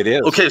 It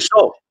is. Okay,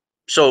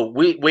 so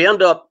we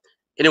end up,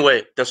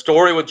 anyway, the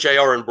story with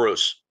JR and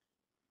Bruce.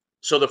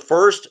 So the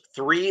first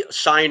 3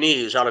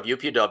 signees out of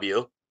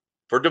UPW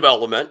for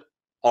development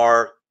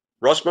are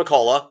Russ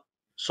McCullough,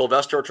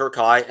 Sylvester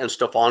Turkai, and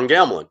Stefan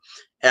Gamlin.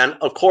 And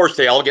of course,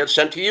 they all get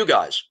sent to you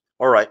guys.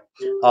 All right.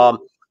 But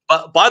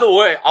by the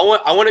way, I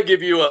want to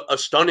give you a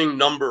stunning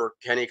number,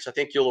 Kenny, because I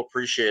think you'll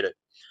appreciate it.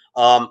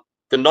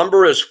 The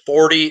number is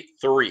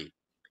 43,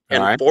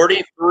 and right.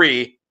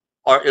 43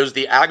 is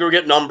the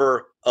aggregate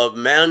number of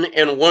men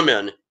and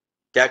women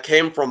that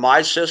came from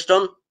my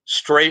system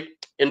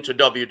straight into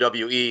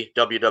WWE,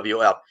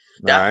 WWF.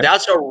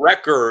 That's a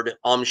record,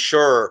 I'm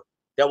sure,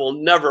 that will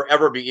never,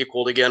 ever be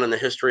equaled again in the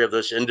history of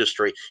this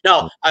industry.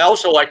 Now, I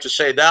also like to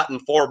say that in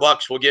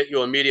 $4 will get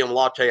you a medium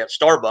latte at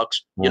Starbucks,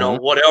 you know,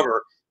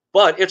 whatever.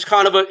 But it's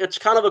kind of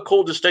a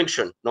cool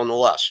distinction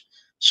nonetheless.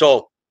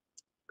 So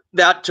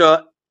that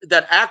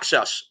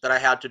access that I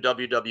had to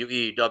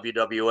WWE,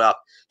 WWF,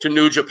 to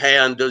New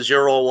Japan, to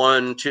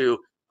 01, to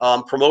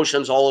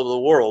promotions all over the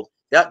world,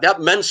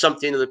 that meant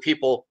something to the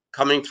people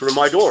coming through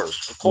my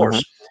doors, of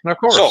course. Of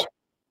course.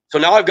 So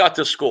now I've got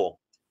this school,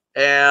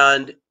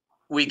 and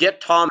we get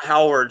Tom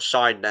Howard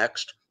signed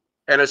next,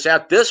 and it's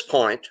at this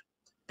point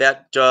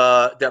that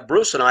that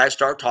Bruce and I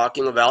start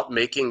talking about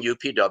making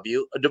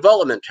UPW a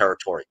development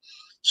territory.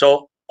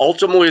 So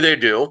ultimately, they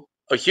do.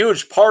 A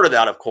huge part of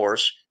that, of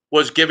course,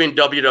 was giving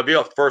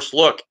WWF a first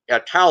look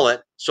at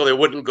talent so they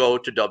wouldn't go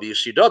to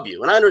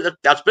WCW. And I know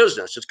that's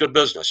business. It's good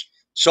business.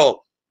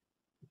 So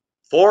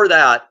for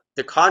that,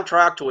 the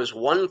contract was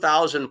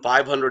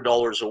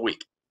 $1,500 a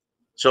week.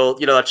 So,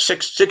 you know, that's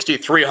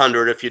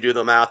 $6,300 if you do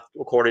the math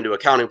according to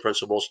accounting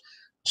principles.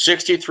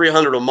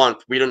 $6,300 a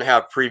month we didn't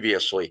have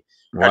previously.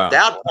 Wow. At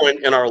that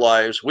point in our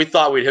lives, we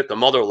thought we'd hit the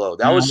mother load.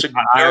 That was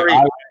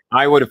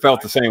I would have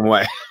felt the same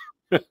way.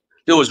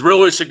 It was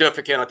really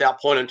significant at that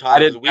point in time. I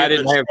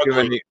didn't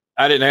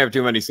have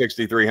too many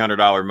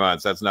 $6,300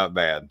 months. That's not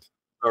bad.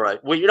 All right.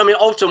 Well, you know, I mean,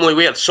 ultimately,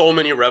 we had so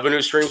many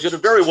revenue streams. We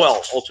did very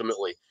well,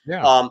 ultimately.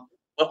 Yeah.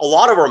 But a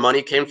lot of our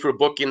money came through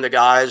booking the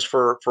guys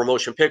for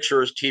motion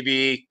pictures,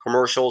 TV,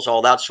 commercials,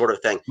 all that sort of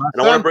thing.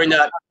 I want to bring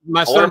that.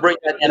 My son bring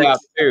that in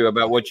too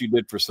about what you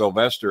did for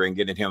Sylvester and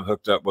getting him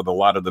hooked up with a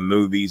lot of the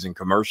movies and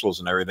commercials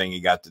and everything he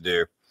got to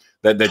do.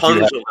 That you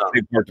had a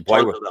big part to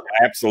play with.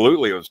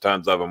 Absolutely, it was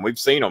tons of them. We've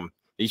seen them.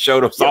 He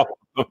showed us all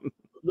of them.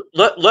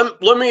 Let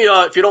me,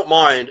 if you don't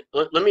mind,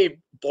 let me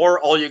bore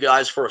all you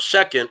guys for a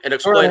second and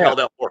explain how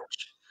that works.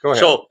 Go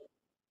ahead. So,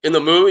 in the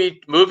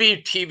movie,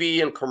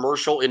 TV, and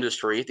commercial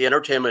industry, the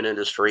entertainment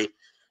industry,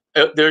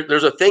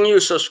 there's a thing you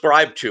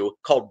subscribe to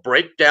called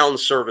breakdown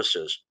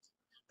services.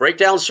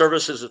 Breakdown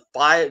services is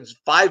 $550,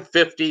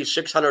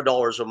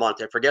 $600 a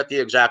month. I forget the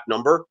exact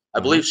number. I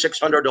believe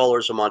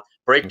 $600 a month.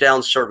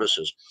 Breakdown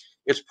services.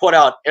 It's put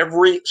out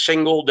every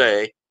single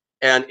day,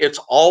 and it's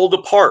all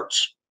the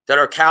parts that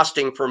are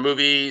casting for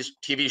movies,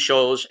 TV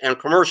shows, and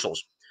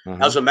commercials.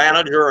 As a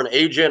manager, an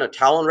agent, a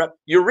talent rep,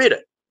 you read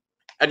it.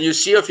 And you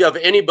see if you have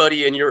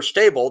anybody in your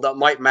stable that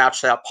might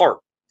match that part.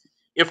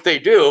 If they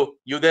do,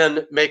 you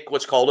then make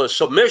what's called a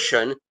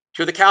submission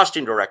to the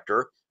casting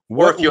director,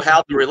 or if you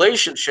have the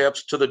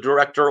relationships, to the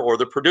director or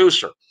the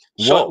producer.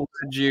 So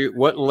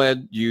what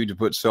led you to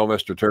put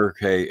Sylvester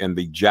Turkay in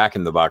the Jack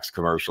in the Box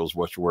commercials,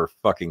 which were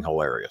fucking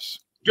hilarious?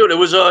 Dude, it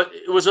was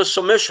a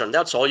submission.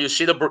 That's all. You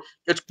see the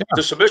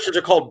submissions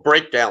are called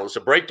breakdowns. The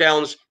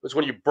breakdowns is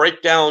when you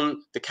break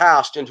down the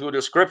cast into a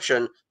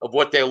description of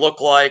what they look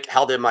like,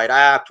 how they might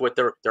act, with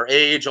their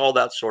age, all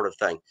that sort of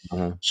thing.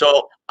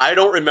 So I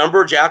don't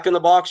remember Jack in the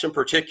Box in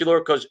particular,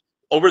 because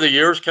over the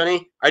years,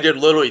 Kenny, I did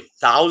literally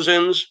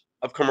thousands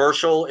of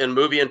commercial and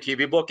movie and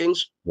TV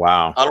bookings.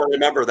 Wow. I don't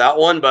remember that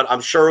one, but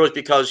I'm sure it was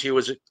because he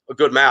was a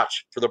good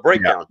match for the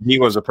breakdown. Yeah, he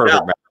was a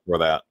perfect match for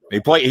that. He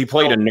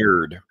played a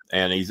nerd,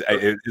 and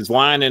his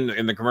line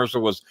in the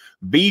commercial was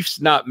 "Beef's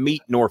not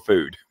meat nor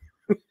food."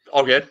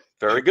 Okay,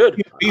 very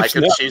good. I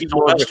could see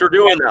Sylvester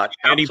doing that.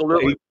 And he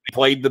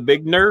played the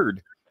big nerd,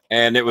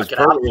 and it was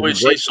perfect. I absolutely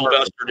see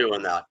Sylvester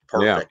doing that.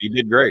 Perfect. Yeah, he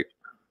did great.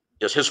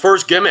 Yes, his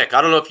first gimmick,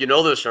 I don't know if you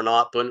know this or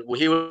not, but when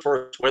he was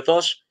first with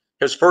us,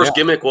 his first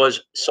gimmick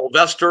was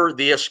Sylvester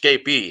the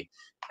Escapee.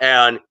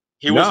 and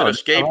he was an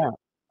escape.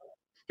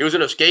 He was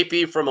an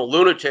escapee from a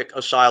lunatic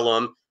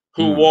asylum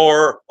who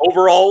wore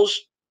overalls,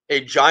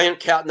 a giant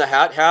Cat in the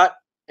Hat hat,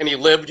 and he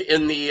lived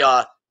in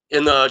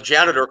the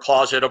janitor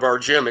closet of our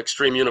gym,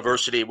 Extreme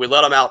University. We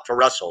let him out to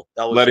wrestle.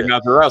 That was let him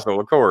out to wrestle,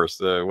 of course.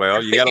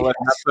 Well, you got to let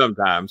him out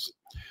sometimes.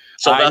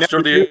 Sylvester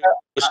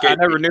I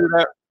never knew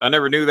that. I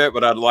never knew that,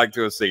 but I'd like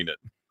to have seen it.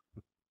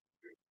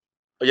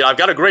 Yeah, I've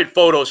got a great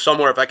photo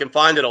somewhere. If I can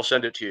find it, I'll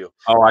send it to you.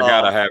 Oh, I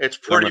gotta have. It's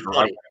pretty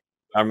funny.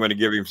 I'm going to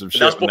give him some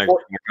shit next time I call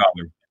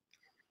him.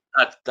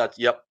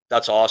 Yep,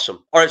 that's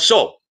awesome. All right,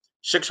 so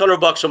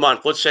 $600 a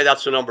month. Let's say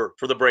that's the number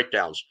for the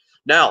breakdowns.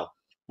 Now,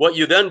 what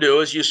you then do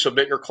is you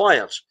submit your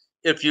clients.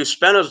 If you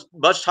spend as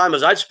much time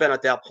as I'd spent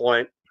at that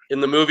point in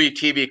the movie,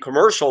 TV,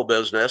 commercial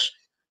business,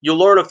 you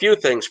learn a few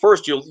things.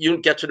 First, you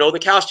get to know the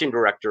casting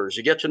directors.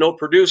 You get to know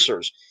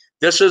producers.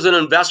 This is an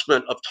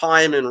investment of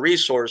time and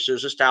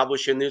resources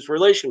establishing these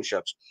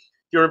relationships.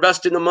 You're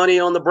investing the money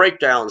on the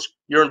breakdowns.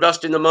 You're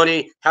investing the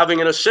money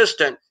having an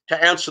assistant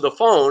to answer the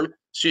phone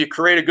so you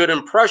create a good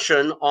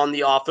impression on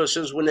the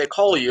offices when they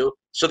call you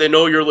so they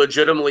know you're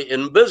legitimately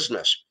in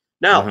business.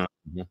 Now,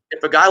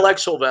 if a guy like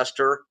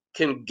Sylvester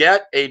can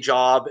get a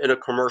job in a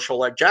commercial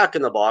like Jack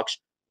in the Box,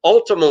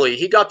 ultimately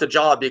he got the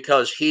job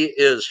because he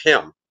is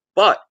him.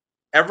 But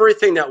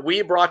everything that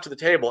we brought to the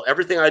table,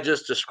 everything I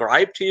just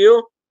described to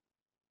you,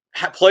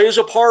 plays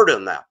a part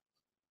in that.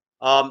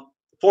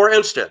 For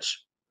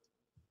instance,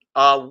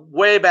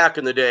 way back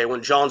in the day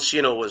when John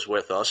Cena was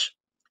with us,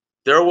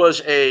 there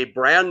was a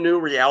brand new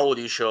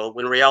reality show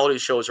when reality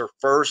shows are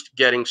first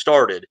getting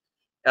started.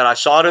 And I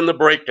saw it in the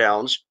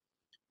breakdowns.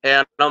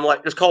 And I'm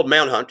like, it's called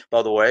Manhunt,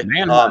 by the way.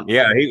 Manhunt.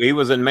 Yeah, he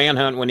was in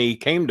Manhunt when he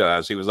came to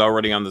us. He was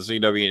already on the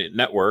CW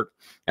network,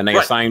 and they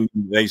assigned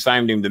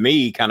him to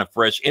me kind of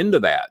fresh into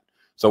that.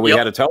 So we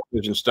had a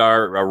television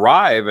star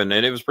arrive, and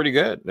it was pretty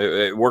good.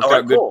 It worked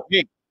out good for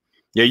me.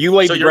 Yeah, you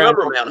laid the ground.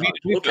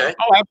 Okay.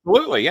 Oh,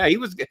 absolutely. Yeah, he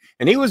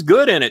was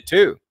good in it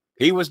too.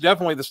 He was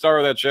definitely the star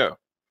of that show.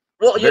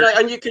 Well, you know,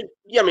 and you can,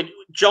 I mean,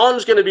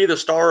 John's going to be the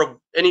star of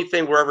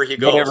anything wherever he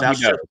goes.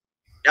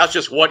 That's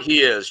just what he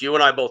is. You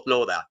and I both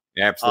know that.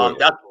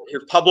 Absolutely.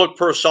 His public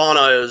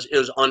persona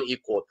is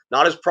unequaled.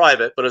 Not his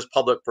private, but his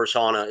public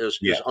persona is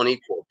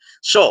unequaled.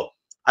 So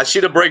I see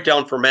the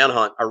breakdown for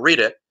Manhunt. I read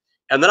it.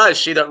 And then I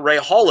see that Ray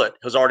Hollett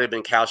has already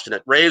been cast in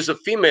it. Ray is the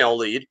female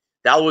lead.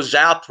 That was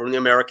Zap from the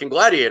American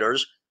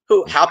Gladiators,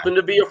 who happened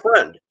to be a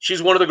friend.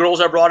 She's one of the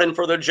girls I brought in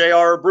for the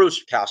J.R.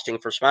 Bruce casting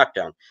for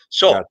SmackDown.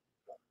 So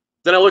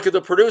then I look at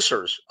the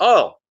producers.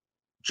 Oh,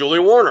 Julie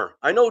Warner.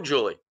 I know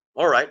Julie.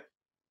 All right.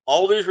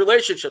 All these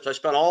relationships. I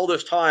spent all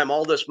this time,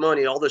 all this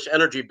money, all this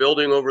energy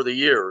building over the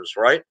years,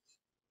 right?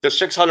 The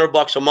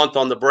 $600 a month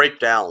on the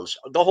breakdowns.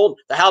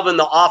 Having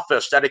the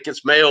office that it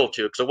gets mailed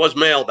to, because it was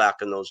mail back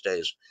in those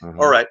days.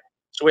 All right.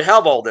 So we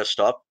have all this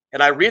stuff.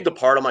 And I read the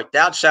part. I'm like,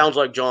 that sounds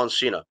like John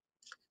Cena.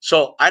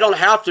 So I don't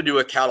have to do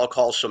a cattle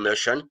call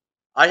submission.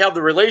 I have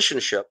the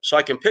relationship. So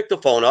I can pick the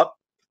phone up.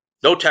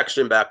 No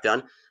texting back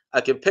then.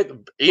 I can pick,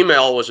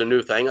 email was a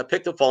new thing. I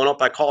picked the phone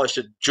up. I call. I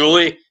said,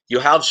 Julie, you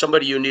have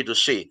somebody you need to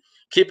see.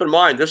 Keep in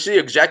mind, this is the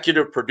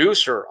executive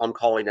producer I'm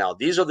calling now.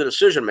 These are the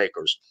decision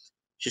makers.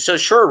 She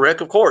says, sure,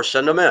 Rick, of course,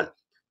 send them in.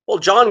 Well,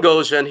 John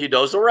goes in. He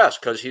does the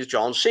rest because he's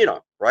John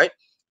Cena, right?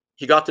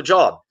 He got the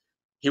job.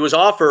 He was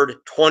offered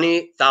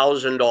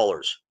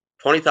 $20,000.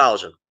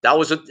 $20,000. That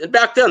was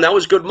back then. That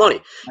was good money.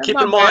 Keep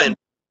in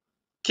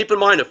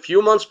mind, a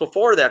few months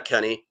before that,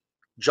 Kenny,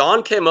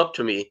 John came up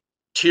to me,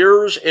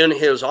 tears in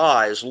his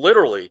eyes,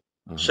 literally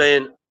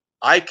saying,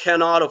 "I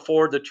cannot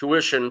afford the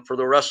tuition for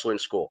the wrestling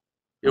school."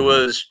 It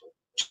was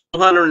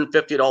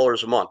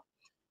 $250 a month,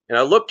 and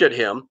I looked at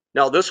him.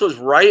 Now, this was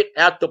right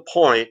at the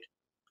point.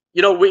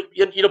 You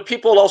know,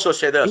 people also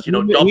say this. You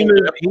know,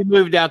 he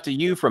moved out to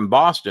you from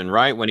Boston,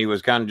 right? When he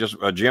was kind of just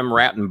a gym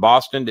rat in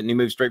Boston, didn't he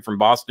move straight from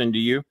Boston to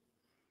you?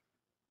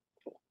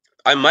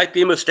 I might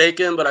be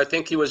mistaken, but I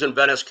think he was in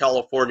Venice,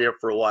 California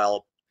for a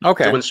while.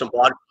 Okay,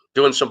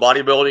 doing some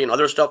bodybuilding and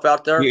other stuff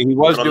out there. He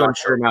was doing a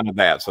fair amount of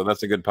that, so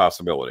that's a good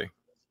possibility.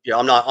 Yeah,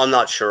 I'm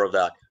not sure of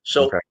that.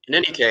 So in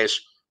any case,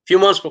 a few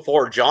months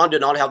before, John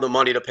did not have the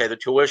money to pay the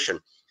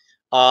tuition.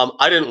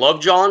 I didn't love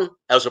John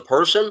as a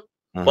person,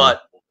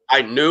 but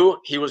I knew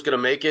he was going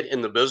to make it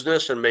in the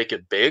business and make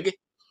it big.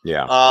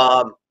 Yeah.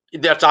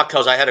 That's not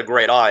because I had a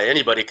great eye.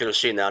 Anybody could have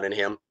seen that in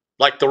him.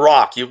 Like The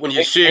Rock. When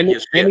you see it, you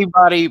see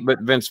anybody but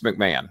Vince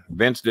McMahon.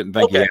 Vince didn't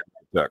think he had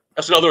it.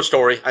 That's another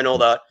story. I know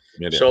that.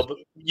 But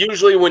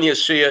usually when you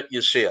see it,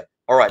 you see it.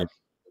 All right.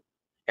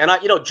 And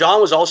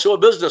John was also a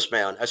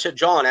businessman. I said,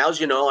 John, as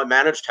you know, I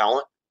manage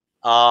talent.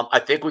 I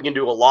think we can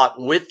do a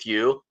lot with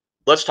you.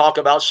 Let's talk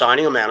about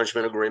signing a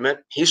management agreement.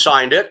 He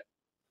signed it.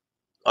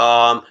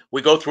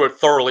 We go through it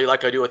thoroughly,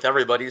 like I do with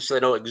everybody, so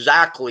they know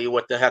exactly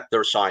what the heck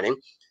they're signing.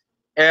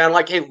 And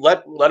like, hey,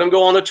 let him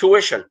go on the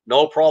tuition,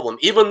 no problem.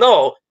 Even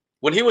though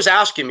when he was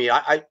asking me,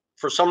 I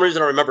for some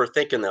reason I remember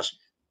thinking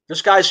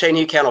this guy's saying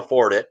he can't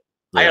afford it.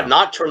 I had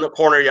not turned the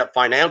corner yet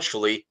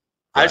financially.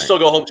 I'd still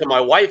go home to my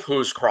wife,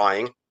 who's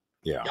crying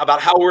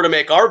about how we're to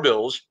make our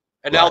bills.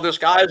 And now this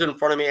guy is in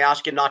front of me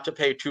asking not to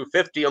pay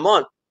 $250 a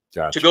month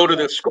to go to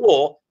this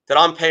school that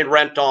I'm paying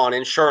rent on,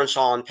 insurance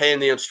on, paying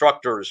the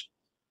instructors.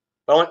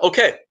 I went,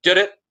 okay, did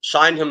it,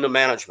 signed him to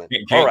management.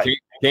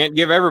 Can't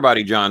give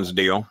everybody John's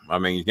deal. I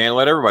mean, you can't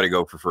let everybody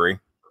go for free.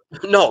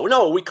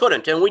 No, we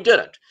couldn't, and we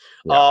didn't.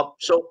 Yeah.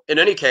 So in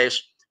any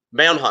case,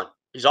 Manhunt,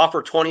 he's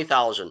offered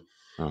 $20,000.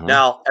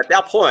 Now, at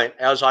that point,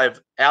 as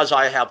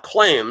I have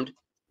claimed,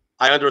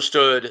 I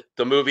understood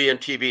the movie and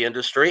TV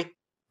industry.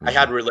 I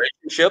had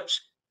relationships.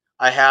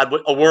 I had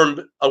a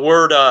word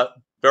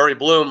Barry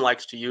Bloom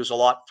likes to use a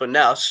lot,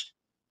 finesse.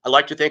 I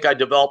like to think I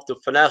developed the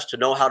finesse to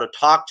know how to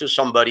talk to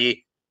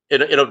somebody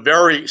in a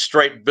very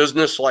straight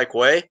business-like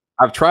way.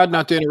 I've tried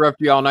not to interrupt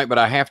you all night, but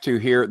I have to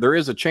here. There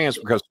is a chance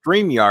because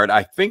StreamYard,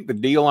 I think the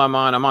deal I'm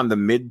on the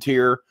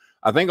mid-tier.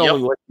 I think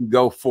only let you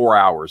go 4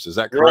 hours. Is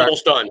that correct? We're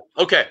almost done.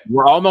 Okay.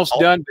 We're almost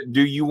done. But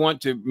do you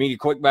want me to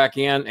click back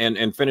in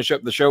and finish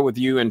up the show with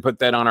you and put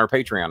that on our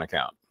Patreon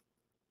account?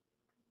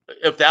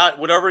 If that,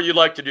 whatever you'd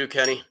like to do,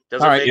 Kenny,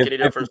 doesn't make any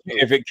difference.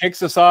 If it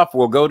kicks us off,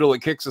 we'll go till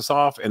it kicks us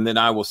off, and then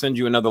I will send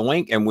you another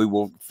link, and we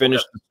will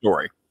finish the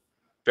story.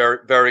 Very,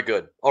 very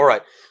good. All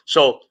right.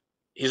 So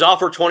he's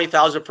offered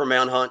 $20,000 for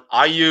Manhunt.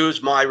 I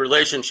use my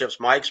relationships,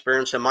 my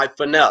experience, and my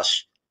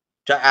finesse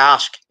to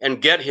ask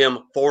and get him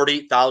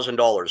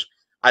 $40,000.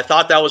 I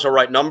thought that was the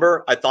right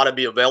number. I thought it'd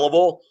be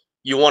available.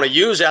 You want to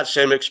use that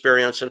same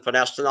experience and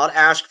finesse to not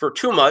ask for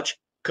too much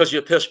because you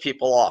piss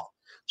people off.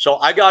 So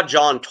I got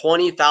John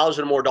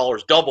 $20,000 more,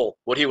 double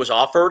what he was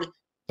offered.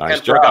 Nice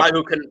and for a guy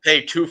who couldn't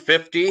pay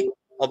 $250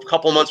 a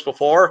couple months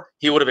before,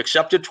 he would have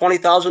accepted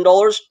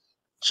 $20,000.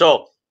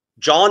 So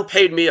John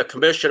paid me a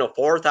commission of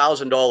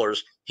 $4,000.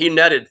 He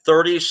netted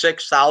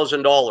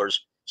 $36,000,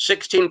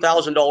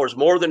 $16,000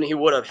 more than he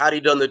would have had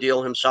he done the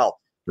deal himself.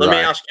 Let me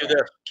ask you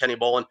this, Kenny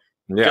Bolin.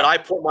 Did I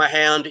put my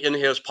hand in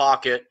his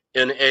pocket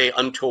in a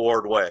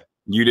untoward way?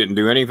 You didn't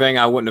do anything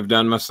I wouldn't have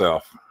done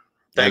myself.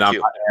 Thank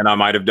you. And I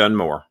might have done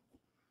more.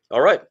 All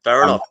right,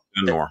 fair enough.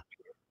 More.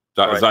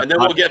 Right. And then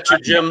we'll get to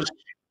Jim's.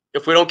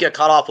 If we don't get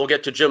cut off, we'll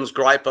get to Jim's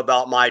gripe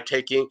about my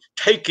taking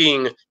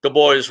the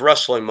boys'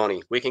 wrestling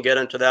money. We can get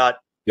into that.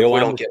 If we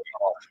don't get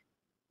cut off.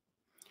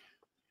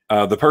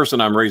 The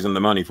person I'm raising the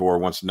money for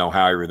wants to know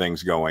how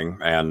everything's going,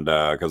 and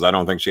because I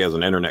don't think she has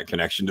an internet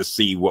connection to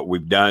see what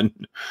we've done,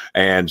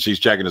 and she's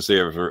checking to see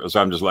if.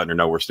 So I'm just letting her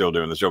know we're still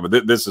doing the show.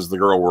 But this is the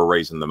girl we're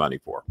raising the money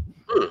for.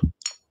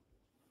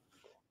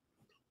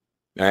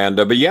 And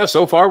but yeah,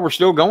 so far we're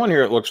still going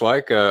here. It looks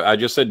like I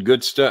just said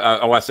good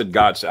stuff. I said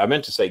God stuff. I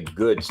meant to say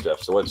good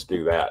stuff. So let's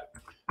do that.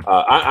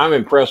 I'm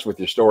impressed with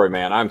your story,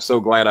 man. I'm so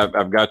glad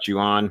I've got you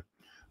on.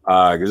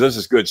 Because this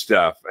is good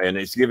stuff, and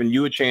it's giving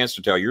you a chance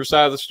to tell your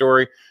side of the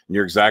story. And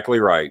you're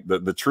exactly right.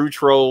 The true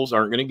trolls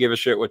aren't going to give a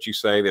shit what you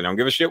say. They don't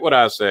give a shit what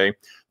I say.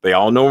 They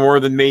all know more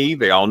than me.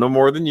 They all know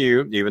more than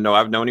you, even though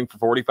I've known him for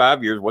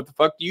 45 years. What the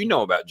fuck do you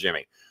know about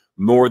Jimmy?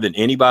 More than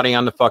anybody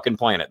on the fucking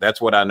planet.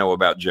 That's what I know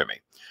about Jimmy.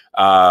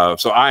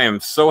 So I am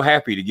so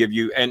happy to give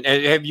you, and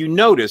have you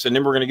noticed, and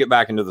then we're going to get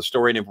back into the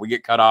story, and if we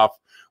get cut off,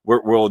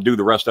 we'll do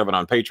the rest of it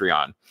on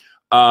Patreon.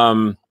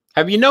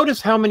 Have you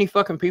noticed how many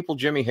fucking people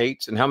Jimmy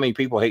hates and how many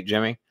people hate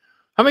Jimmy?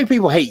 How many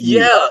people hate you?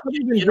 Yeah.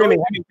 Jimmy, how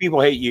many people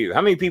hate you?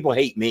 How many people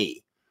hate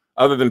me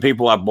other than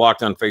people I've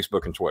blocked on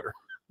Facebook and Twitter?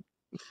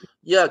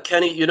 Yeah,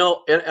 Kenny, you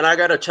know, and I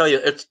got to tell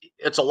you,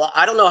 it's a lot.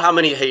 I don't know how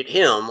many hate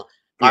him,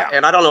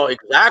 and I don't know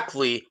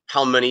exactly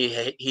how many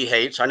he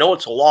hates. I know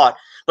it's a lot,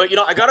 but, you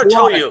know, I got to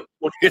tell you,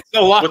 it's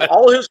a lot.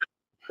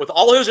 With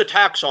all his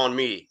attacks on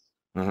me,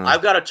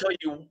 I've got to tell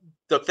you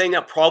the thing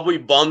that probably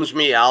bums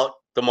me out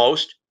the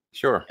most.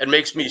 Sure. And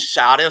makes me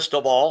saddest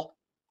of all.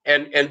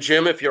 And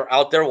Jim, if you're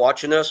out there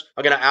watching this,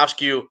 I'm going to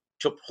ask you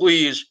to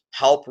please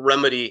help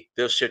remedy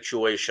this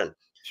situation.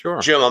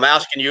 Sure. Jim, I'm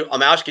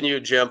asking you,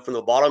 Jim, from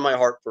the bottom of my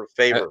heart for a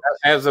favor.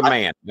 As a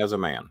man,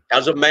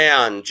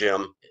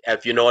 Jim,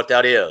 if you know what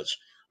that is.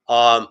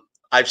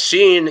 I've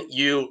seen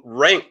you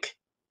rank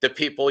the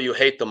people you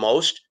hate the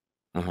most.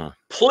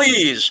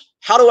 Please,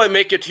 how do I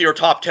make it to your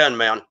top 10,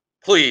 man?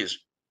 Please.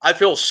 I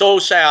feel so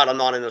sad I'm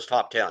not in this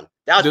top 10.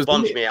 That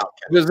bums me out.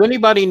 Ken. Does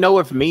anybody know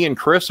if me and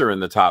Chris are in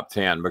the top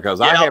 10? Because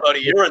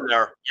buddy, you're in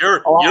there.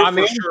 You're for sure in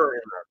there.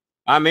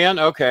 I'm in.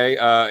 Okay.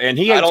 And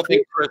he hates, I don't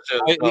think Chris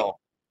is.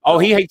 No.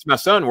 He hates my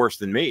son worse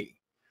than me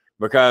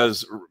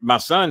because my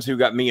son's who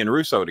got me and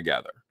Russo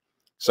together.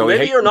 So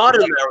maybe you're not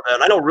in there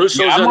then. I know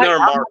Russo's in there.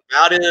 Mark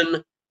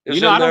Madden is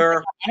in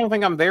there. I don't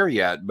think I'm there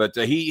yet, but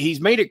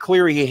he's made it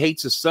clear he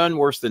hates his son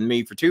worse than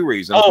me for two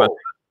reasons.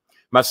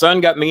 My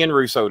son got me and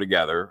Russo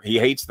together. He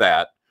hates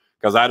that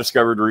because I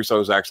discovered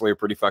Russo's actually a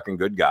pretty fucking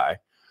good guy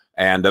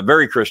and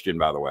very Christian,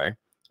 by the way.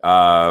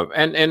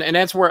 And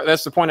that's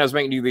the point I was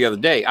making to you the other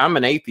day. I'm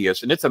an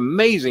atheist, and it's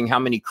amazing how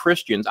many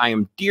Christians I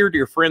am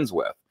dear friends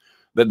with.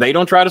 That they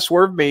don't try to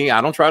swerve me.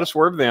 I don't try to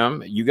swerve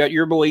them. You got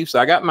your beliefs.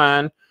 I got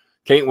mine.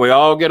 Can't we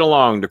all get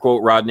along, to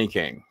quote Rodney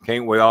King?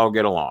 Can't we all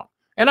get along?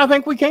 And I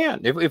think we can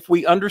if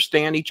we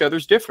understand each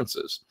other's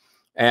differences.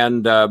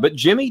 And but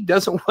Jimmy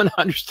doesn't want to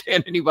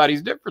understand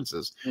anybody's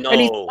differences. No,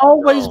 and he's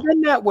always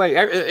been that way.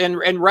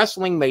 And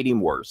wrestling made him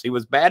worse. He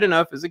was bad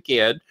enough as a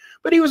kid,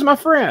 but he was my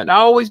friend. I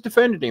always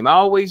defended him. I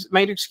always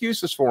made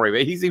excuses for him.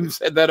 He's even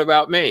said that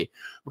about me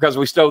because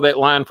we stole that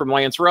line from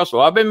Lance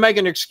Russell. I've been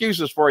making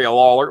excuses for you,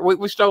 Lawler.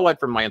 We stole that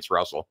from Lance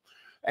Russell.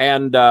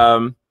 And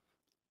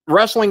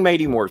wrestling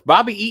made him worse.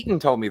 Bobby Eaton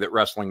told me that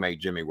wrestling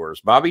made Jimmy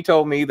worse. Bobby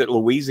told me that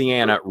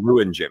Louisiana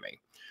ruined Jimmy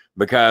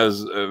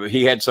because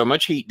he had so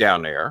much heat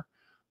down there.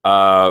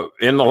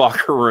 In the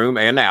locker room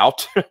and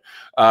out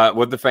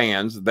with the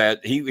fans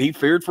that he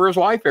feared for his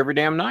life every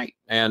damn night.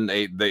 And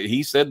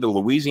he said the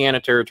Louisiana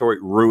territory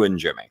ruined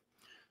Jimmy.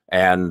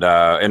 And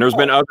there's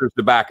been others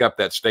to back up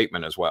that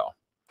statement as well.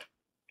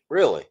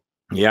 Really?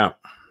 Yeah.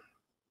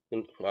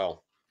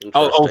 Wow.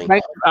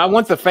 I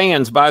want the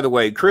fans, by the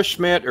way, Chris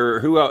Schmidt or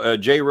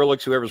Jay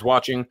Rillix, whoever's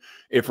watching,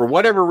 if for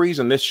whatever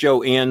reason this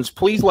show ends,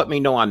 please let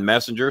me know on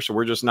Messenger so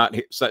we're just not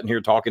sitting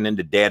here talking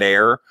into dead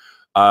air.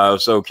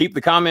 So keep the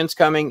comments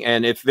coming.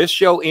 And if this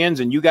show ends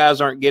and you guys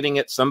aren't getting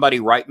it, somebody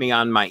write me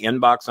on my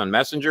inbox on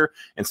Messenger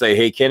and say,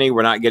 hey, Kenny,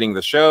 we're not getting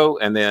the show.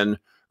 And then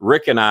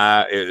Rick and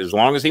I, as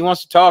long as he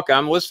wants to talk,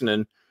 I'm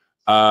listening.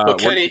 But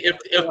Kenny,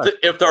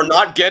 if they're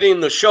not getting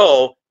the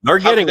show, they're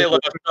getting they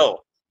let us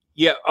know.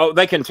 Yeah. Oh,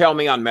 they can tell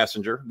me on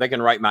Messenger. They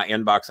can write my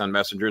inbox on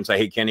Messenger and say,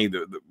 hey, Kenny,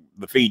 the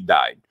feed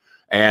died.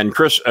 And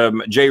Chris,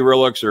 Jay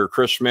Rillix or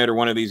Chris Schmidt or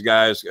one of these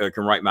guys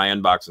can write my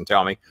inbox and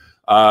tell me.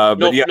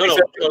 But yeah,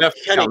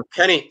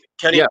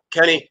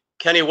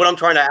 Kenny, what I'm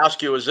trying to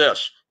ask you is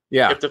this.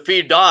 Yeah. If the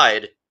feed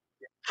died,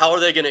 how are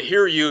they going to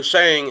hear you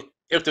saying,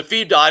 if the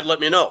feed died, let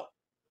me know?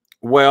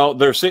 Well,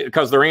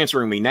 because they're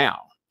answering me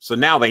now. So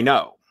now they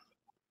know.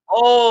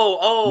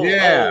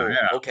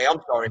 Yeah. Okay.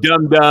 I'm sorry.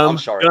 Dumb. I'm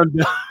sorry.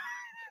 Dumb.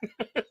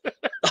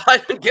 I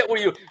didn't get what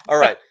you. All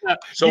right.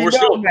 So we're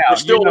still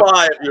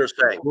live. You're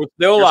saying we're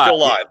still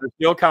live. We're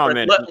still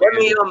commenting. Let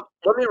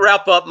me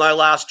wrap up my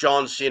last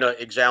John Cena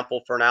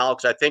example for now,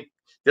 because I think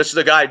this is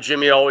the guy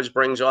Jimmy always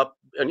brings up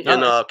in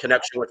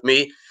connection with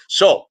me.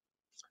 So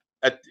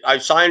I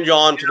signed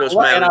John to this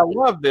man, and I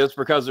love this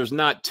because there's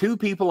not two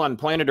people on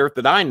planet Earth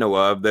that I know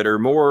of that are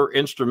more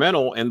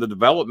instrumental in the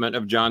development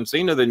of John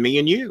Cena than me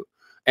and you.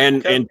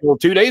 And until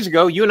 2 days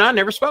ago, you and I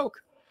never spoke.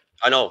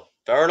 I know.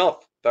 Fair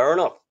enough.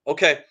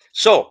 Okay,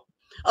 so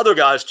other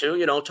guys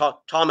too,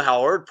 Tom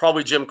Howard,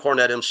 probably Jim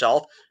Cornette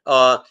himself,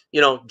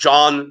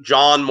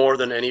 John more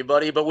than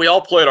anybody, but we all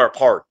played our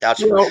part.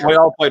 That's for sure. We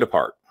all played a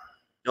part.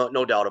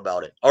 No doubt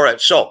about it. All right,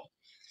 so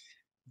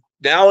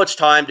now it's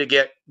time to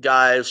get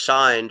guys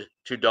signed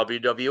to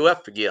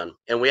WWF again,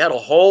 and we had a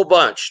whole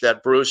bunch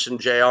that Bruce and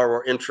JR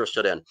were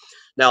interested in.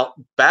 Now,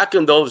 back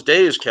in those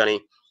days,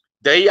 Kenny,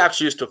 they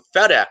actually used to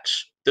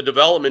FedEx the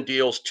development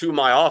deals to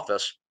my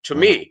office, to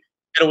me.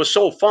 And it was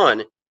so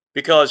fun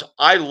because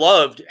I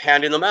loved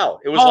handing them out.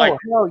 It was like,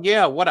 hell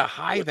yeah, what a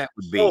high that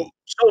would be.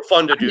 So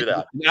fun to do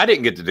that. I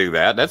didn't get to do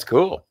that. That's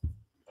cool.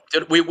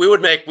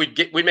 We'd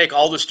make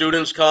all the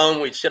students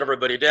come. We'd sit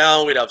everybody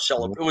down. We'd have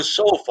celebrate. It was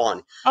so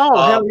fun.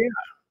 Oh, hell yeah.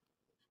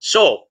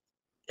 So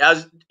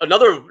as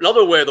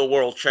another way the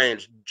world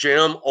changed,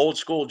 Jim, old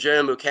school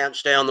Jim, who can't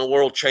stand the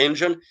world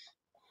changing.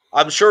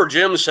 I'm sure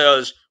Jim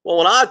says, well,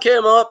 when I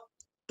came up,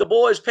 the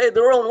boys paid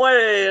their own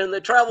way and they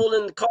traveled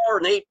in the car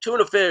and they ate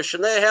tuna fish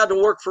and they had to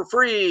work for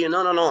free and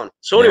on and on.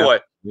 So anyway,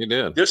 you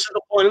did. This is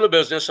the point in the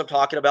business I'm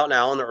talking about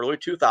now in the early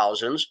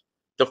 2000s.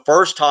 The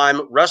first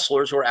time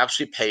wrestlers were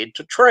actually paid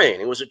to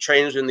train. It was a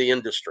change in the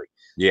industry.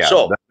 Yeah.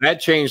 So that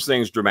changed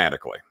things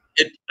dramatically.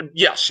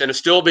 Yes. And it's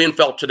still being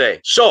felt today.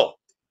 So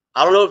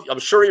I don't know. I'm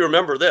sure you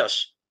remember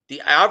this.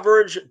 The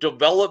average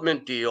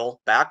development deal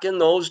back in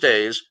those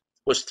days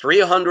was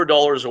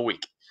 $300 a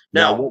week.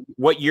 Now,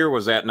 what year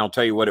was that? And I'll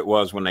tell you what it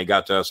was when they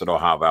got to us at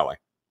Ohio Valley.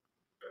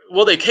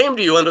 Well, they came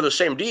to you under the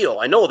same deal.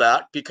 I know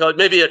that because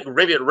maybe it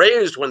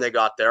raised when they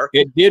got there.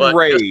 It did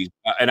raise,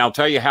 and I'll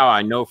tell you how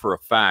I know for a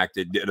fact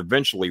it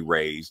eventually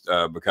raised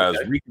because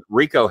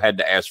Rico had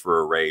to ask for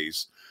a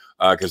raise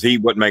because he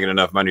wasn't making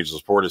enough money to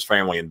support his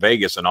family in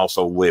Vegas and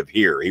also live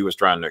here. He was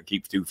trying to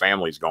keep two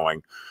families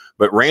going.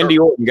 But Randy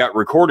Orton got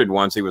recorded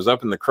once. He was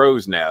up in the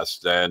crow's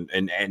nest, and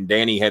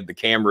Danny had the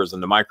cameras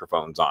and the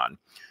microphones on.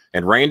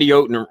 And Randy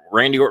Orton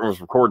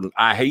was recording,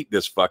 I hate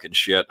this fucking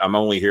shit. I'm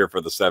only here for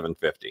the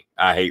 $750.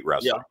 I hate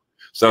wrestling. Yeah.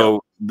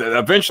 So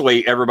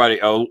eventually everybody,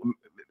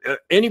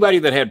 anybody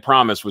that had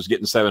promise was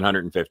getting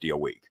 $750 a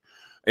week.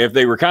 If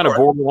they were kind of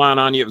borderline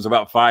on you, it was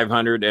about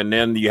 $500. And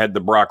then you had the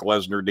Brock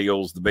Lesnar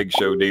deals, the Big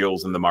Show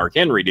deals, and the Mark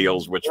Henry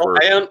deals, which were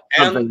and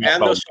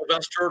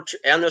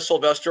the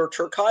Sylvester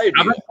Terkay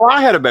deal.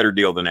 I had a better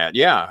deal than that.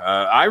 Yeah.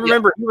 I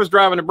remember he was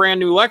driving a brand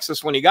new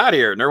Lexus when he got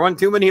here, and there wasn't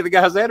too many of the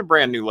guys that had a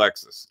brand new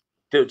Lexus.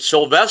 Dude,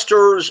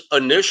 Sylvester's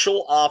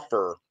initial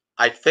offer,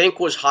 I think,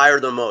 was higher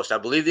than most. I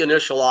believe the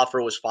initial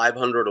offer was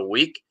 $500 a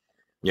week.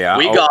 Yeah.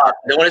 We got,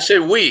 and when I say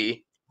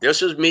we,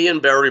 this is me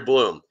and Barry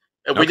Bloom.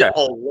 And we did a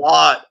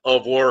lot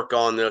of work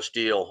on this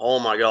deal. Oh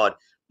my God.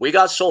 We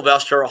got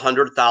Sylvester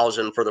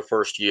 $100,000 for the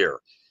first year.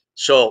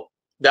 So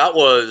that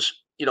was,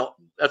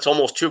 that's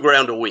almost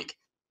 $2,000 a week.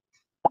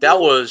 that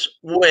was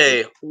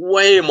way,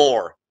 way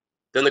more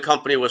than the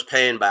company was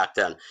paying back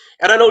then.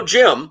 And I know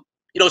Jim,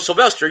 you know,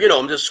 Sylvester, you know,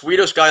 I'm the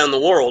sweetest guy in the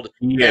world,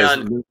 and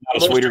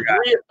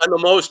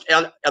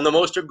the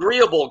most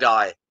agreeable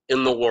guy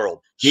in the world.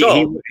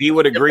 So he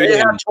would agree. If they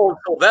had told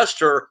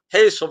Sylvester,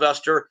 "Hey,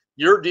 Sylvester,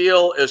 your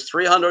deal is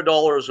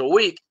 $300 a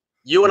week,"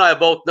 you and I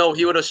both know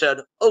he would have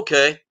said,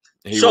 "Okay."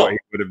 He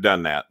would have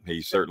done that.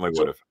 He certainly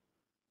would have.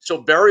 So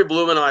Barry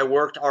Bloom and I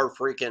worked our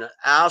freaking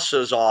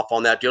asses off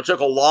on that deal. It took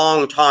a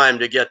long time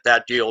to get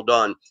that deal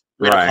done.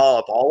 We had to call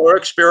up all our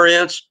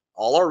experience,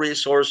 all our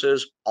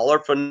resources, all our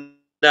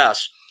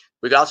finesse.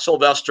 We got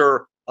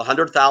Sylvester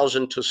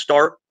 $100,000 to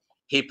start.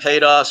 He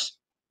paid us,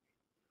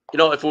 you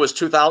know, if it was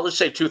 2,000, let's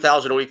say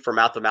 2,000 a week for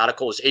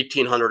mathematical is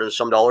 1,800 and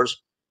some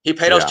dollars. He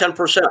paid us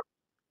 10%.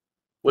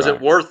 Was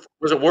it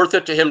worth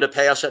it to him to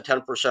pay us at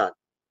 10%?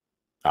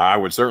 I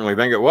would certainly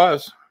think it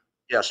was.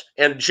 Yes.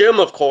 And Jim,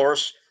 of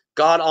course,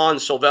 got on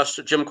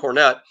Sylvester, Jim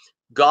Cornette,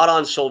 got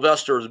on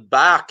Sylvester's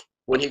back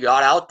when he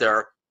got out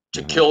there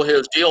to kill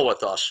his deal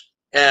with us.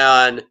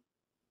 And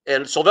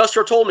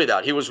Sylvester told me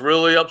that. He was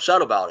really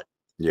upset about it.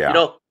 Yeah. You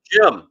know,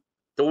 Jim,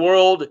 the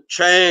world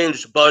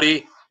changed,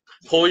 buddy.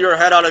 Pull your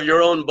head out of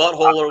your own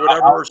butthole or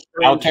whatever.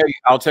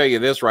 I'll tell you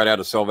this right out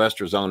of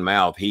Sylvester's own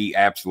mouth. He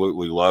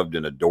absolutely loved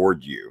and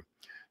adored you.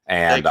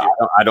 And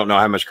I don't know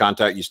how much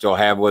contact you still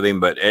have with him,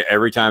 but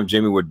every time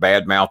Jimmy would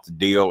badmouth the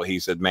deal, he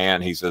said,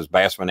 "Man," he says,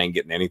 "Bassman ain't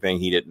getting anything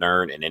he didn't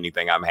earn, and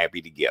anything I'm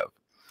happy to give."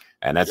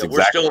 And that's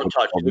exactly we're still in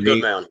touch. He's a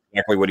good man.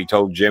 Exactly what he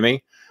told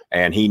Jimmy.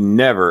 And he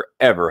never,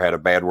 ever had a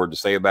bad word to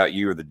say about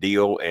you or the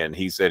deal. And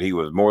he said he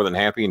was more than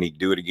happy, and he'd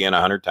do it again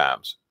 100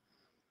 times.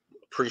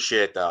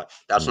 Appreciate that.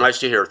 That's nice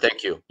to hear.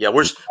 Thank you. Yeah,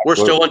 we're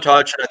still in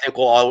touch, and I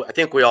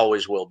think we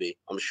always will be.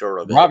 I'm sure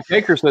of it. Rob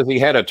Baker says he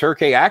had a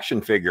Turkey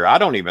action figure. I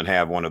don't even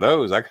have one of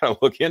those. I gotta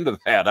look into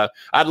that.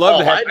 I'd love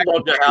to have. I'd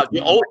love to have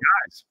the old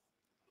guys.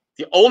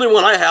 The only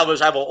one I have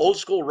is I have an old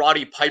school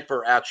Roddy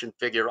Piper action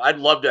figure. I'd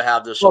love to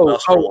have this. one.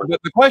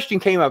 The question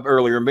came up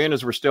earlier, and being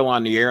as we're still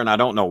on the air, and I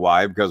don't know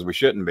why, because we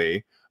shouldn't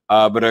be.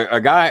 But a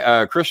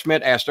guy, Chris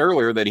Schmidt, asked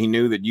earlier that he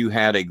knew that you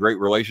had a great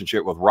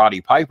relationship with Roddy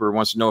Piper.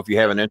 Wants to know if you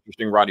have an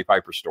interesting Roddy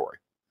Piper story.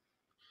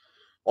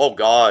 Oh,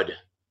 God.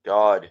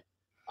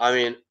 I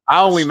mean,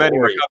 I only met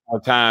him a couple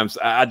of times.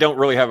 I don't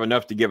really have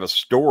enough to give a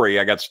story.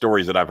 I got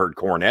stories that I've heard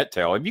Cornette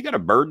tell. Have you got a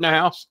bird in the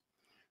house?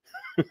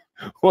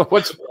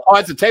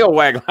 That's a tail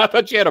waggle. I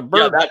thought you had a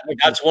bird. Yeah,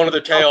 that's one of the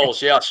tails.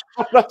 Yes.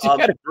 I thought you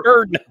had a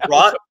bird.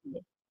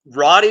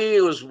 Roddy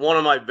was one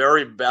of my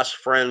very best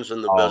friends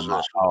in the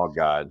business. Oh,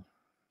 God.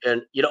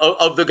 And, you know,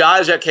 of the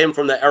guys that came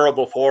from the era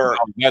before.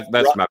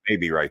 That's my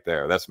baby right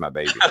there. That's my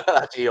baby.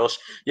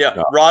 Yeah.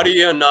 No.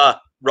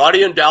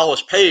 Roddy and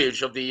Dallas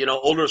Page of the, you know,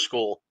 older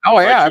school. Oh,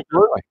 yeah,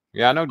 absolutely.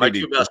 Yeah, I know my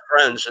two best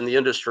friends in the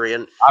industry.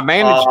 And I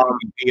managed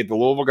DDP at the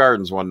Louisville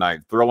Gardens one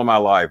night. Thrill of my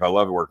life. I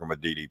love working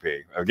with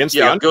DDP against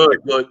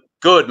the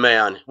good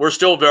man. We're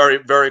still very,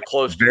 very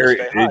close.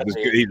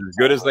 He's as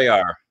good as they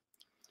are.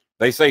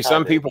 They say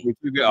some people be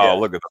too good. Oh,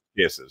 look at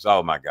the kisses.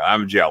 Oh my God,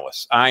 I'm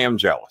jealous. I am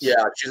jealous.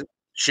 Yeah,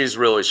 she's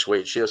really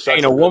sweet. She is.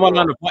 Ain't a woman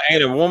on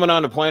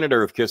the planet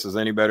Earth kisses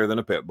any better than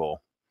a pit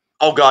bull.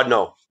 Oh God,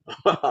 no.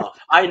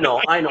 I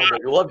know. But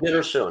we'll have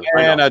dinner soon.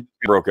 And I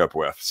broke up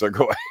with. So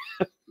go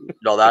ahead.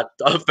 No, that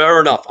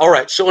fair enough. All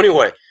right. So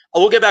anyway,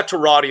 we'll get back to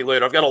Roddy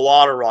later. I've got a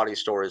lot of Roddy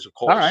stories, of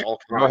course. All right.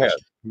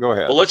 Go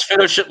ahead. But let's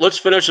finish it. Let's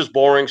finish this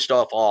boring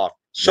stuff off.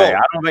 So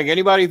I don't think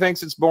anybody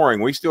thinks it's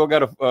boring. We still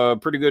got a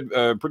pretty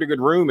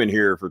good room in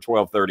here for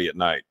 12:30 at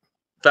night.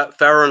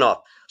 Fair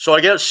enough. So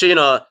I get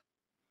Cena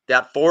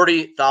that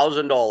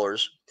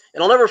 $40,000,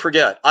 and I'll never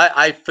forget.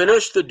 I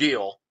finished the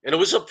deal, and it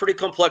was a pretty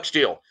complex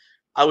deal.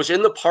 I was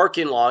in the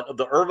parking lot of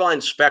the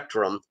Irvine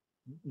Spectrum,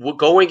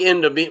 going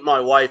in to meet my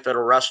wife at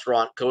a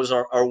restaurant because it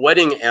was our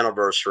wedding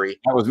anniversary.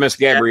 That was Miss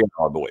Gabrielle,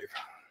 I believe.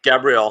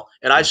 Gabrielle.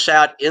 And I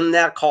sat in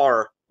that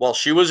car while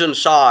she was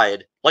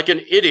inside, like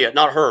an idiot,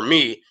 not her,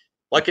 me,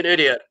 like an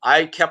idiot.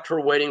 I kept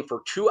her waiting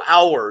for 2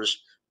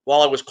 hours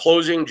while I was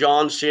closing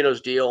John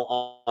Cena's deal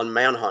on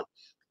Manhunt.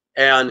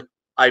 And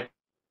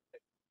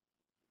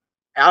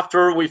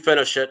after we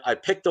finished it, I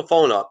picked the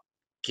phone up.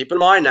 Keep in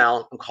mind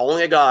now, I'm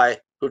calling a guy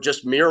who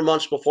just mere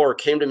months before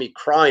came to me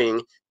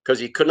crying because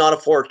he could not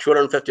afford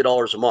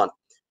 $250 a month.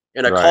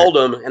 And I called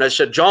him and I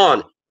said,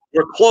 John,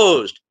 we're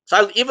closed.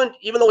 So even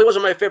though he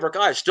wasn't my favorite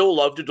guy, I still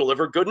love to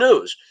deliver good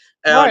news.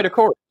 And right, of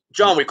course.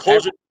 John, we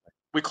closed it.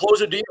 We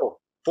closed a deal,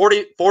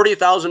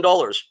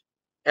 $40,000.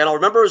 And I'll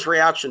remember his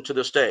reaction to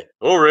this day.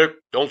 Oh, Rick,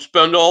 don't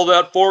spend all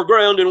that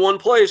 $4,000 in one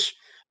place.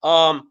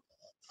 I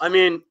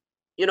mean,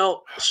 you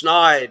know,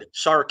 snide,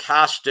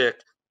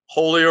 sarcastic,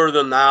 holier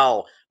than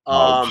thou.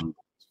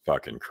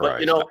 Fucking Christ. But,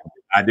 you know,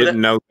 I didn't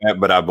know that,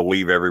 but I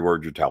believe every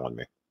word you're telling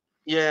me.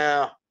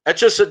 Yeah.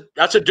 That's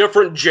a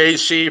different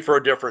JC for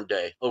a different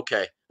day.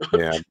 Okay.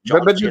 Yeah.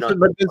 but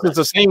this is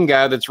the same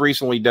guy that's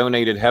recently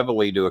donated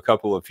heavily to a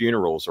couple of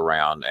funerals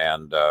around.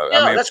 And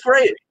I mean, that's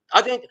great.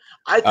 I think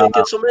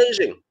it's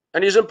amazing.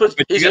 And he's in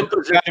position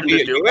to do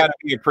it. You got to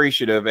be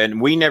appreciative.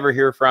 And we never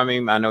hear from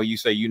him. I know you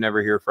say you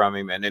never hear from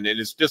him, and it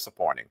is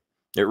disappointing.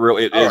 It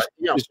really it is.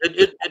 Right.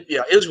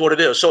 Yeah, it is what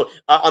it is. So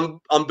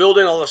I'm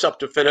building all this up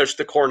to finish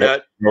the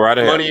Cornette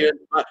money in,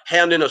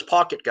 hand in his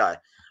pocket guy,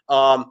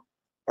 or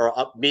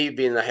me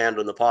being the hand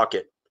in the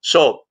pocket.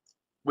 So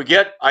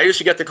I used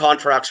to get the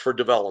contracts for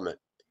development.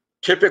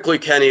 Typically,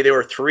 Kenny, they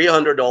were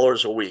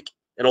 $300 a week,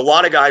 and a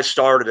lot of guys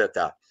started at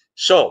that.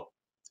 So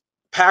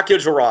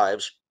package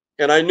arrives,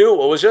 and I knew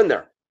what was in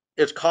there.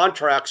 It's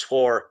contracts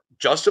for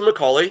Justin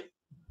McCauley,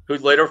 who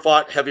later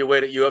fought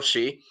heavyweight at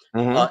UFC.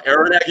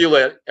 Aaron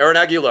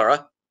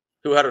Aguilera,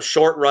 who had a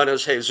short run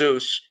as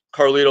Jesus,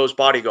 Carlito's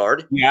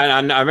bodyguard. Yeah,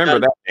 I remember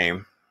that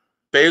name.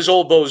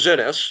 Basil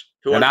Bozinis,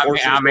 who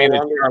unfortunately I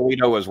managed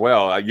Carlito as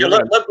well.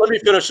 Let me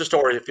finish the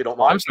story if you don't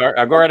mind. I'm sorry.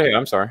 I'll go right ahead.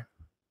 I'm sorry.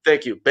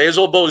 Thank you.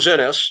 Basil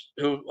Bozinis,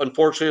 who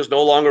unfortunately is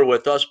no longer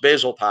with us.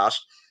 Basil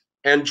passed.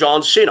 And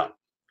John Cena.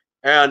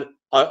 And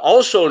I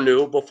also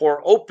knew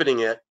before opening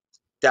it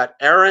that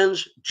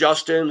Aaron's,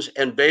 Justin's,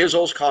 and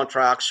Basil's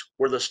contracts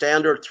were the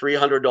standard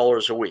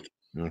 $300 a week.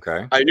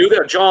 Okay. I knew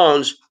that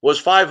John's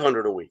was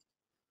 $500 a week.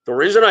 The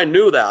reason I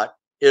knew that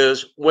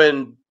is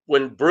when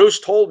Bruce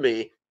told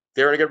me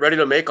they're going to get ready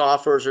to make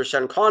offers or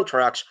send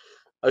contracts,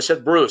 I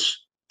said,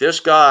 Bruce, this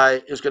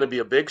guy is going to be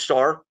a big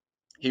star.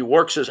 He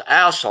works his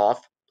ass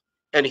off,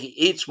 and he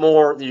eats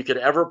more than you could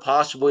ever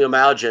possibly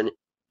imagine.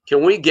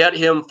 Can we get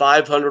him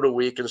 $500 a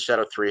week instead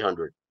of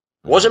 $300?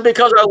 Wasn't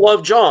because I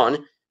love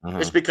John.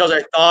 It's because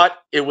I thought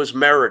it was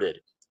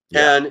merited.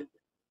 Yeah. And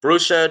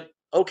Bruce said,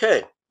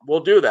 okay, we'll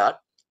do that.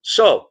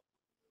 So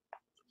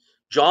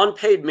John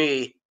paid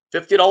me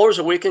 $50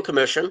 a week in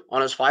commission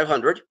on his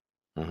 $500.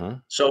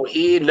 So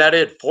he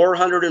netted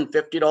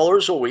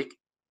 $450 a week.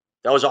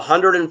 That was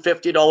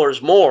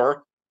 $150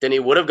 more than he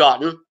would have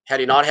gotten had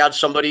he not had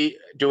somebody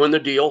doing the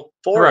deal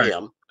for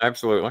him.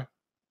 Absolutely.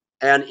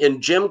 And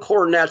in Jim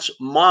Cornette's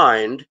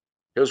mind,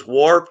 his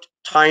warped,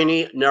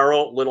 tiny,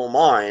 narrow little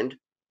mind,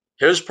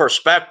 his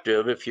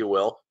perspective, if you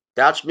will,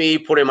 that's me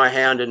putting my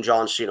hand in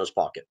John Cena's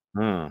pocket.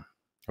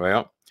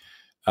 Well,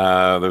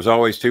 there's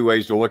always two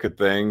ways to look at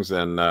things,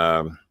 and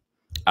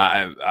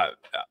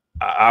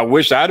I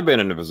wish I'd have been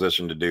in a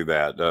position to do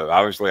that.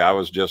 Obviously, I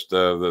was just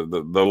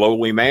the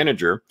lowly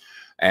manager,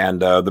 and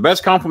the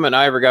best compliment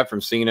I ever got from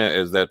Cena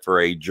is that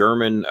for a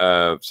German,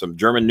 some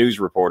German news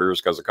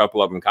reporters, because a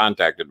couple of them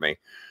contacted me,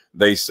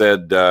 they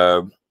said,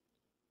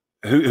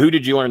 who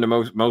did you learn the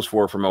most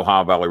from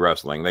Ohio Valley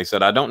Wrestling? They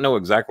said, I don't know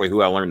exactly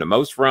who I learned the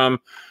most from,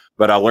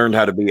 but I learned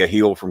how to be a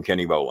heel from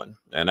Kenny Bolin.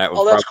 And that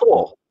was that's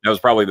cool. That was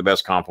probably the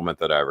best compliment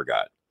that I ever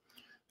got.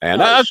 And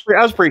nice.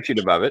 I was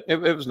appreciative of it. It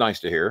was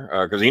nice to hear,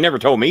 because he never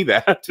told me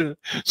that.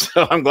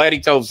 So I'm glad he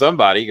told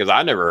somebody, because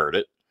I never heard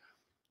it.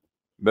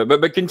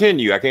 But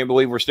continue. I can't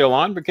believe we're still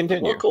on, but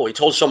continue. Well, cool. He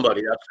told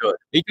somebody. That's good.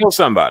 He told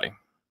somebody.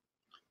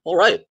 All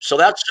right. So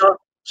that's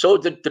so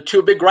the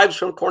two big gripes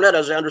from Cornette,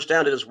 as I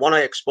understand it, is one,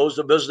 I exposed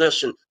the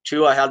business, and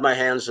two, I had my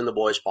hands in the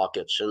boys'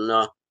 pockets. And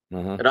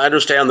and I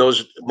understand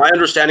those. My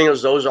understanding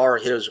is those are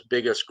his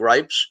biggest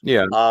gripes.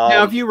 Yeah.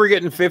 Now, if you were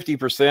getting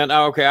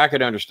 50%, okay, I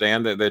could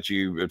understand that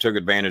you took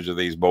advantage of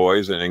these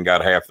boys and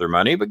got half their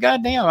money. But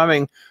goddamn, I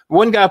mean,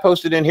 one guy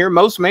posted in here,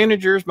 most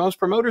managers, most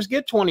promoters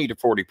get 20 to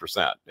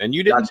 40%, and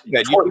you didn't do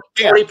that.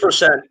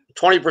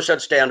 20%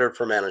 standard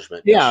for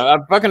management. Yeah, a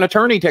fucking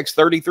attorney takes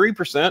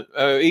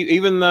 33%.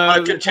 Even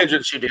the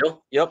contingency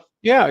deal. Yep.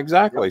 Yeah,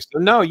 exactly. Yep. So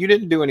no, you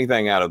didn't do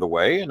anything out of the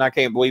way, and I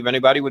can't believe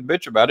anybody would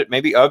bitch about it.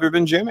 Maybe other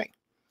than Jimmy.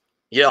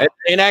 Yeah.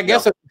 And I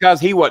guess it's because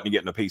he wasn't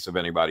getting a piece of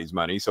anybody's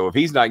money. So if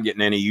he's not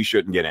getting any, you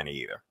shouldn't get any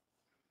either.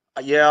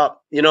 Yeah.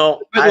 You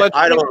know,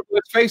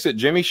 let's face it.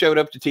 Jimmy showed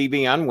up to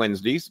TV on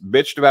Wednesdays,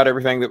 bitched about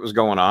everything that was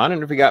going on.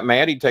 And if he got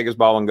mad, he'd take his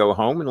ball and go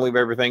home and leave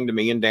everything to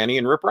me and Danny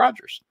and Rip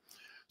Rogers.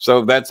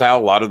 So that's how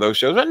a lot of those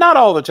shows, not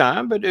all the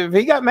time, but if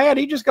he got mad,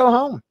 he'd just go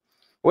home.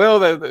 Well,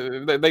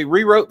 they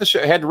rewrote the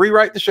show, had to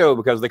rewrite the show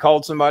because they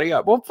called somebody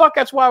up. Well, fuck,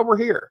 that's why we're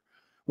here.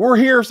 We're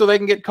here so they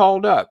can get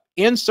called up.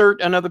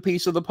 Insert another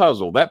piece of the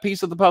puzzle. That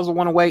piece of the puzzle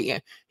went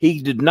away.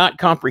 He did not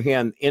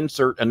comprehend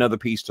insert another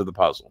piece to the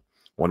puzzle.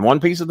 When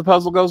one piece of the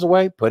puzzle goes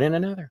away, put in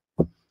another.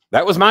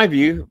 That was my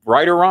view,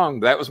 right or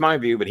wrong. That was my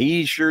view, but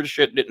he sure as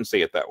shit didn't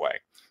see it that way.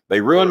 They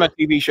ruined my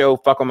TV show.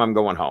 Fuck them, I'm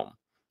going home.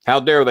 How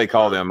dare they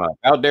call them up?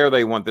 How dare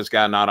they want this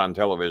guy not on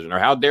television? Or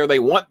how dare they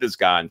want this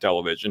guy on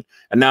television?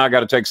 And now I got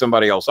to take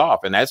somebody else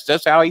off. And that's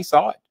just how he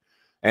saw it.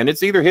 And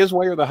it's either his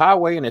way or the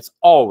highway, and it's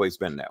always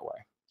been that way.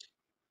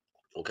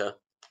 Okay.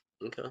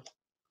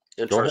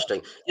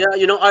 Interesting. Yeah,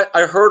 you know,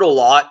 I heard a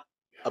lot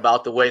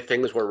about the way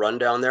things were run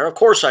down there. Of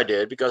course I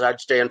did, because I'd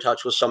stay in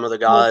touch with some of the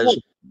guys.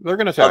 They're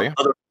going to tell you.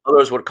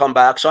 Others would come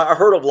back. So I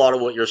heard a lot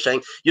of what you're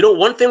saying. You know,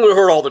 one thing we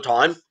heard all the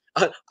time,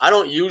 I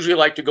don't usually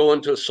like to go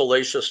into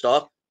salacious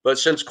stuff, but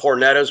since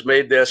Cornette has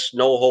made this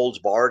no holds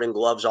barred and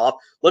gloves off,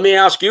 let me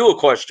ask you a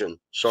question,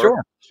 sir.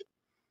 Sure.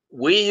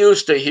 We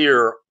used to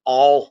hear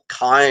all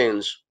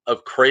kinds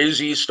of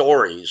crazy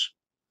stories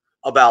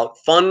about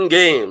fun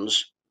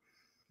games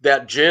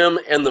that Jim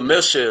and the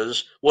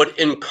missus would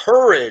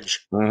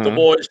encourage the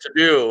boys to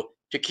do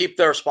to keep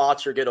their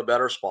spots or get a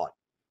better spot.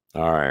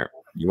 All right.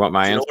 You want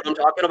my answer? You know what I'm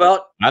talking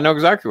about? I know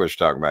exactly what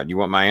you're talking about. You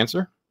want my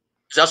answer?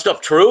 Is that stuff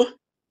true?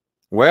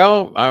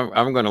 Well,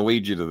 I'm going to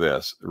lead you to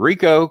this.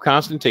 Rico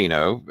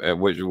Constantino,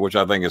 which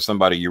I think is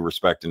somebody you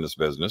respect in this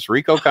business.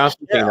 Rico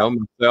Constantino,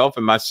 myself,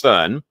 and my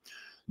son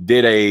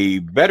did a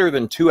better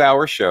than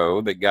 2-hour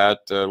show that got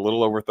a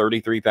little over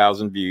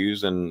 33,000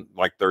 views in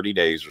like 30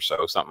 days or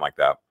so, something like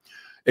that,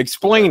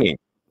 explaining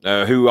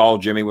who all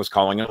Jimmy was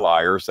calling a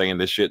liar, saying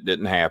this shit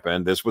didn't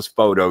happen. This was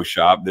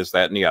Photoshop, this,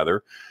 that, and the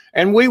other.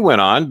 And we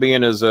went on,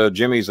 being as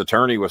Jimmy's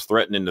attorney was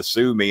threatening to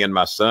sue me and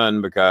my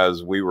son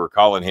because we were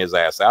calling his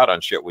ass out on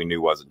shit we knew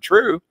wasn't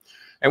true.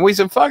 And we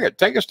said, fuck it,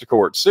 take us to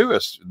court, sue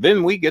us.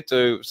 Then we get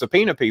to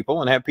subpoena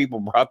people and have people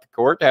brought to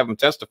court to have them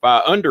testify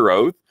under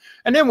oath.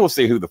 And then we'll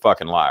see who the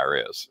fucking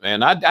liar is.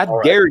 And I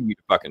dare you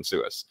to fucking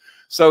sue us.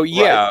 So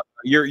yeah,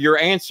 your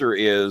answer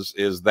is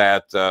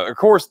that of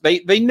course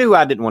they knew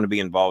I didn't want to be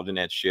involved in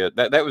that shit.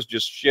 That was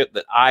just shit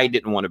that I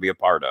didn't want to be a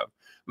part of.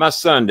 My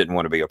son didn't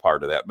want to be a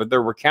part of that. But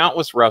there were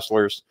countless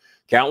wrestlers,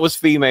 countless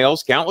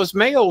females, countless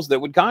males that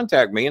would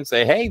contact me and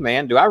say, hey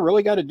man, do I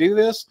really got to do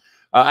this?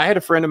 I had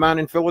a friend of mine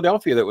in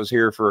Philadelphia that was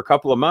here for a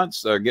couple of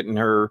months getting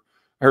her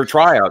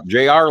tryout.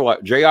 JR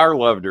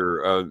loved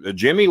her.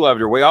 Jimmy loved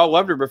her. We all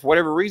loved her, but for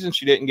whatever reason,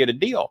 she didn't get a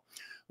deal.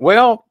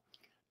 Well,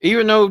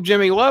 even though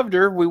Jimmy loved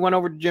her, we went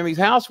over to Jimmy's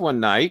house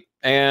one night,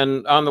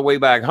 and on the way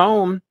back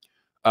home,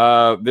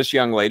 this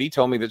young lady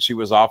told me that she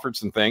was offered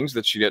some things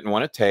that she didn't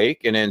want to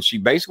take. And then she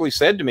basically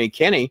said to me,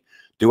 Kenny,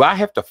 do I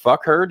have to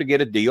fuck her to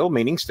get a deal?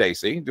 Meaning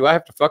Stacy, do I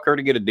have to fuck her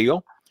to get a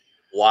deal?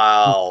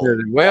 Wow. I said,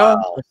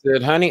 well, I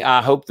said, honey,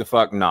 I hope the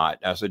fuck not.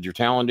 I said, you're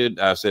talented.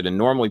 I said, and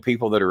normally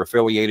people that are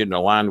affiliated and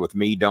aligned with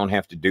me don't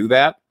have to do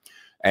that.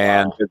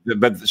 And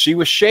but she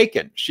was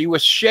shaken. She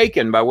was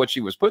shaken by what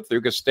she was put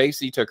through because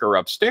Stacy took her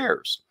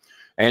upstairs.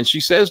 And she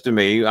says to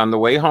me on the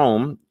way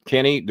home,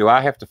 Kenny, do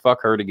I have to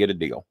fuck her to get a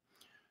deal?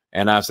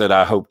 And I said,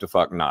 I hope the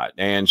fuck not.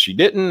 And she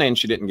didn't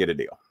get a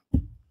deal.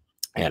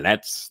 And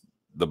that's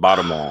the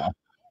bottom line.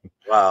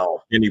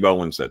 Wow. Kenny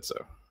Bolin said so.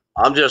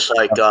 I'm just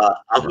like,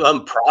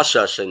 I'm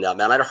processing that,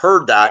 man. I'd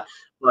heard that,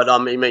 but I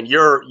mean,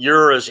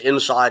 you're as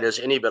inside as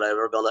anybody I've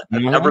ever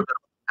been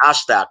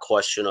asked that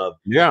question of.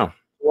 Yeah.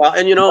 Well,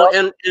 and you know,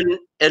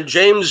 and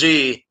James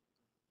Z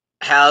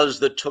has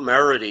the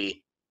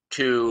temerity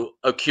to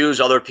accuse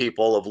other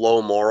people of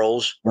low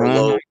morals or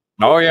low.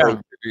 Oh yeah,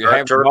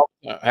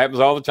 happens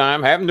all the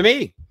time. Happened to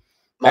me.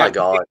 My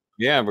God.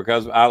 Yeah,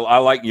 because I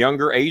like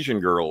younger Asian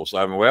girls.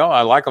 I mean, well,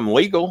 I like them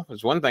legal.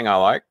 It's one thing I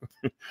like.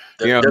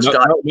 Kenny,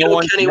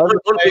 one thing,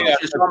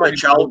 if you saw my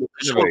challenge,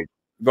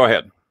 go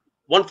ahead.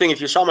 One thing, if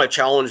you saw my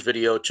challenge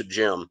video to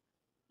Jim,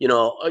 you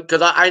know,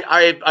 because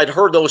I'd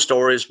heard those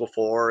stories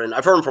before, and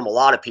I've heard them from a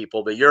lot of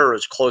people, but you're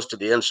as close to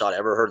the inside I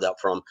ever heard that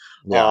from.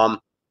 Yeah.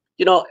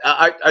 You know,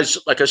 I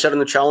like I said in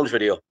the challenge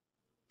video,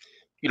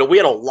 you know, we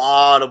had a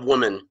lot of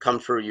women come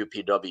through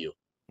UPW.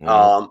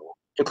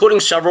 Including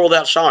several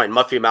that signed.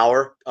 Muffy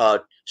Maurer,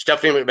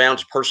 Stephanie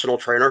McMahon's personal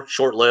trainer,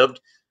 short-lived.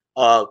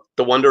 The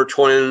Wonder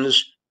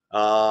Twins,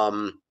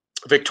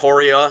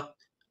 Victoria,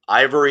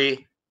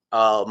 Ivory,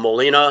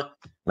 Molina.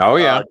 Oh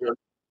yeah,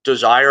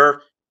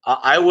 Desire.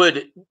 I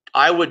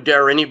would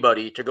dare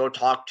anybody to go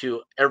talk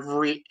to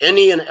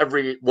any and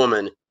every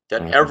woman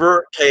that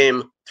ever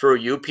came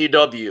through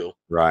UPW,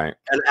 right,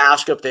 and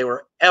ask if they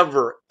were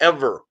ever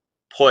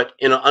put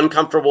in an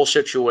uncomfortable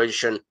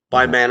situation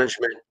by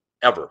management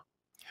ever.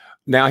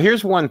 Now,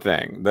 here's one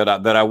thing that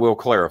I will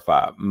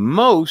clarify.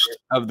 Most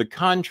of the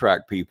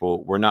contract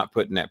people were not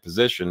put in that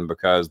position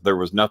because there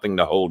was nothing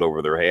to hold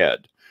over their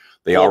head.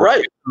 They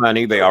already had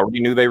money. They already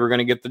knew they were going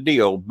to get the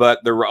deal,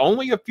 but there were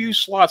only a few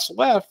slots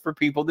left for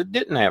people that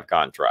didn't have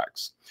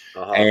contracts.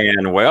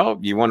 And, well,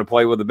 you want to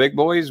play with the big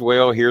boys?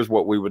 Well, here's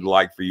what we would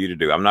like for you to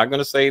do. I'm not going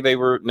to say they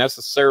were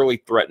necessarily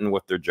threatened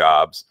with their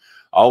jobs.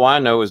 All I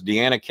know is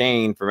Deanna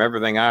Kane, from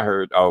everything I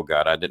heard, oh,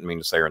 God, I didn't mean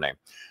to say her name.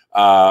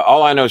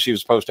 All I know, she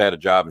was supposed to have a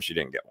job and she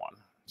didn't get one.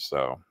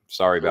 So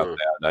sorry about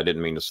that. I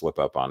didn't mean to slip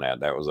up on that.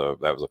 That was a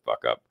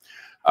fuck up.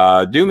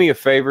 Do me a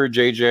favor,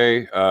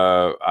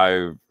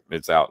 JJ.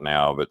 It's out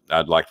now, but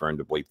I'd like for him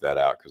to bleep that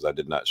out because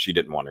she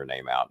didn't want her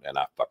name out and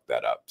I fucked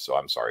that up. So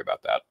I'm sorry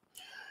about that.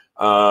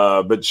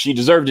 But she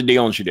deserved a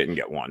deal and she didn't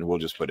get one. We'll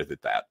just put it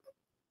at that.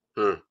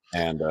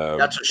 And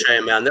that's a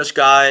shame, man. This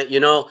guy, you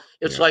know,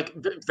 it's like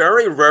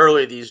very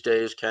rarely these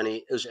days,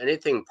 Kenny, is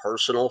anything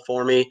personal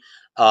for me.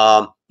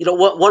 You know,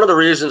 one of the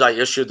reasons I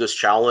issued this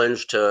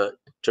challenge to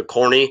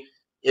Corny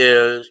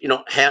is, you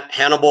know,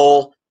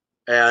 Hannibal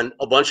and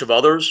a bunch of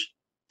others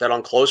that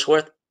I'm close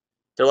with.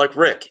 They're like,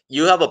 Rick,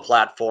 you have a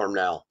platform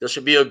now. This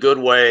would be a good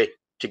way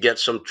to get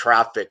some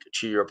traffic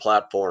to your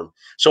platform.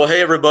 So,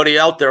 hey, everybody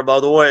out there, by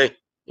the way,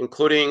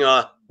 including,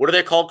 what do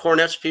they call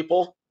Cornette's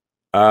people?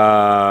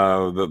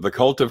 The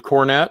Cult of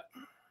Cornette.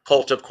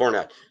 Cult of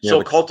Cornette. Yeah,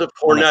 so Cult of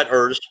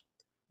Cornetters,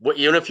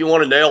 even if you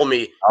want to nail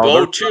me,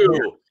 go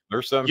to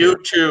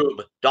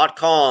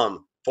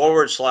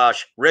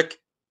youtube.com/Rick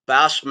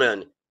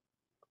Bassman.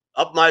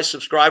 Up my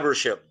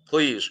subscribership,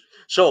 please.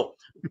 So,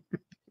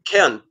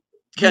 Kenny,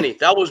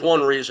 that was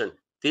one reason.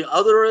 The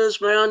other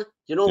is, man,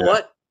 you know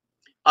what?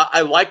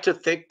 I like to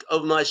think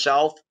of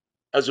myself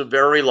as a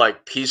very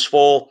like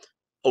peaceful,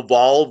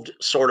 evolved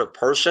sort of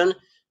person,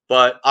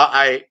 but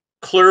I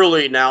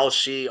clearly now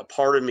see a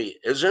part of me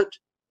isn't.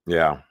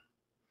 Yeah.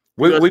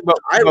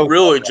 I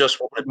really just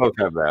want to both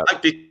have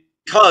that.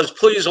 Because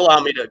please allow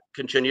me to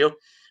continue.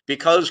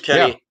 Because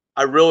Kenny, yeah.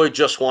 I really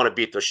just want to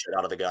beat the shit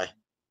out of the guy.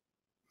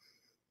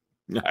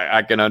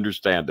 I can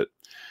understand it.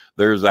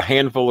 There's a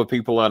handful of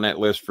people on that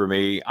list for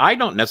me. I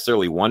don't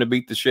necessarily want to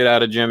beat the shit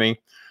out of Jimmy,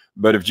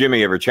 but if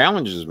Jimmy ever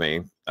challenges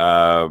me,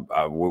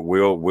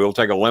 we'll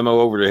take a limo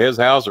over to his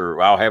house,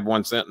 or I'll have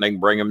one sent and they can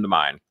bring him to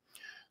mine.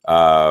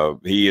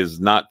 He is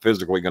not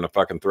physically going to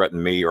fucking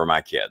threaten me or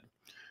my kid.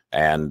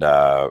 And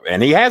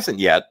he hasn't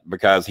yet,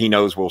 because he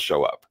knows we'll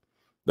show up.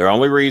 The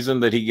only reason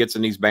that he gets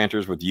in these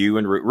banters with you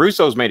and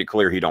Russo's made it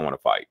clear he don't want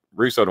to fight.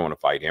 Russo don't want to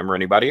fight him or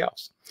anybody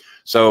else.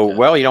 So,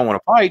 well, he don't want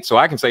to fight, so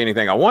I can say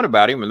anything I want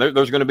about him, and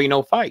there's going to be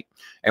no fight.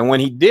 And when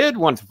he did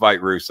want to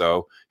fight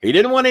Russo, he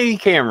didn't want any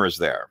cameras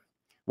there.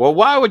 Well,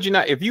 why would you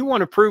not? If you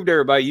want to prove to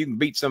everybody you can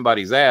beat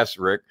somebody's ass,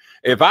 Rick,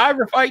 if I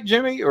ever fight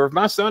Jimmy, or if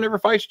my son ever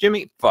fights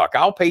Jimmy, fuck,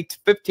 I'll pay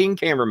 15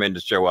 cameramen to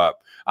show up.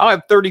 I'll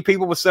have 30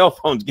 people with cell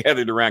phones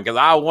gathered around, because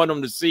I want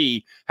them to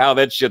see how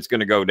that shit's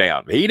going to go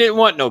down. He didn't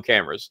want no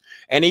cameras.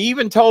 And he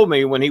even told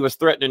me when he was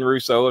threatening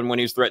Russo and when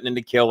he was threatening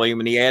to kill him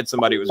and he had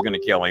somebody who was going to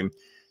kill him,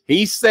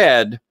 he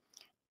said,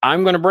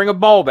 I'm going to bring a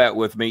ball bat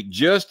with me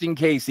just in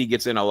case he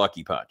gets in a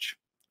lucky punch.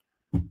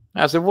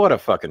 I said, what a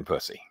fucking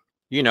pussy.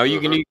 You know,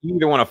 you can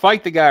either want to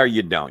fight the guy or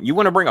you don't. You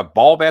want to bring a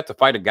ball bat to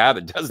fight a guy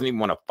that doesn't even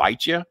want to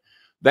fight you?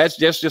 That's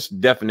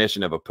just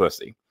definition of a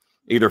pussy.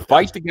 Either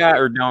fight the guy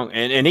or don't.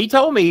 And he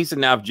told me, he said,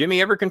 now, if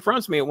Jimmy ever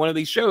confronts me at one of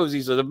these shows,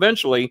 he says,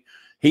 eventually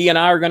he and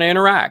I are going to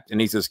interact. And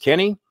he says,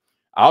 Kenny,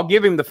 I'll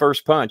give him the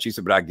first punch. He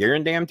said, but I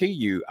guarantee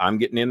you, I'm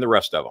getting in the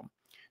rest of them.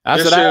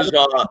 This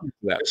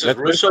is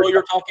Russo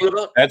you're talking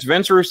about? That's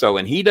Vince Russo,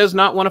 and he does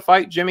not want to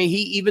fight Jimmy.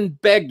 He even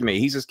begged me.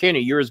 He says, Kenny,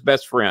 you're his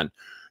best friend.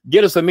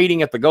 Get us a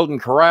meeting at the Golden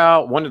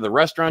Corral, one of the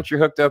restaurants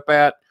you're hooked up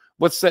at.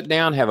 Let's sit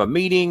down, have a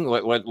meeting.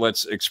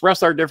 Let's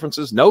express our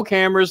differences. No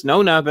cameras,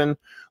 no nothing.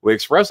 We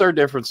express our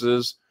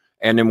differences,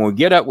 and then when we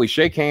get up, we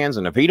shake hands,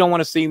 and if he don't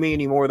want to see me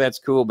anymore, that's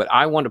cool, but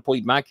I want to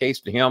plead my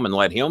case to him and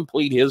let him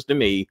plead his to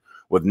me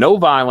with no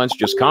violence,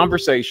 just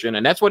conversation,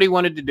 and that's what he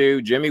wanted to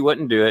do. Jimmy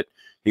wouldn't do it.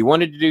 He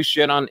wanted to do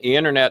shit on the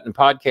internet and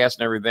podcasts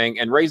and everything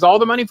and raise all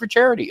the money for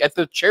charity at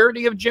the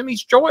charity of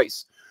Jimmy's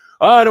choice.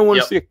 Oh, I don't want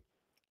to see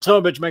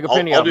some bitch make a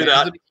penny. I'll do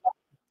that.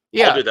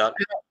 Yeah. I'll do that.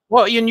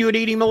 Well, and you would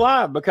eat him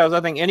alive, because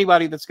I think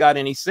anybody that's got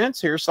any sense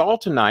here saw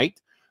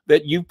tonight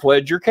that you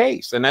pled your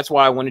case. And that's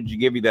why I wanted to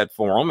give you that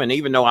forum. And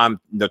even though I'm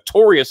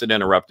notorious at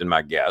interrupting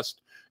my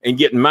guest and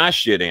getting my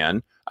shit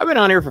in, I've been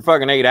on here for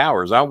fucking 8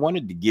 hours. I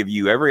wanted to give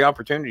you every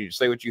opportunity to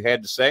say what you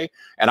had to say.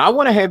 And I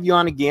want to have you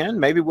on again.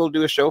 Maybe we'll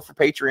do a show for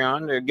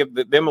Patreon to give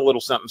them a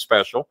little something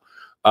special.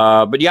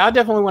 But yeah, I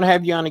definitely want to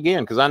have you on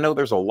again, because I know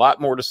there's a lot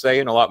more to say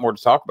and a lot more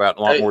to talk about.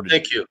 And a lot more to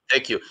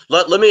Thank you.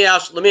 Let me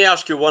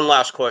ask you one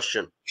last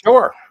question.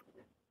 Sure.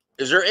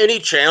 Is there any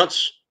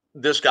chance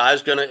this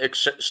guy's going to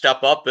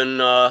step up and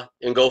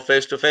go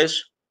face to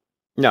face?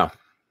 No.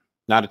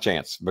 Not a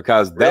chance,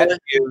 because Really?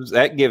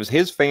 that gives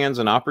his fans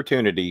an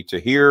opportunity to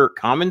hear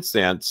common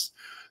sense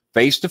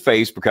face to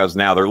face, because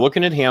now they're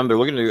looking at him. They're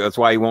looking at, that's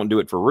why he won't do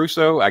it for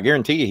Russo. I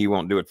guarantee you he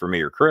won't do it for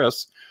me or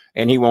Chris,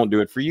 and he won't do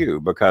it for you,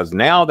 because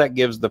now that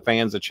gives the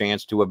fans a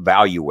chance to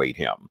evaluate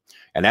him.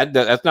 And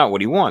that's not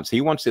what he wants.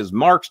 He wants his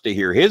marks to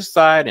hear his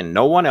side and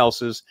no one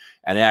else's.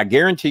 And I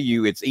guarantee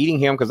you it's eating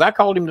him, because I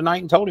called him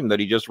tonight and told him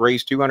that he just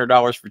raised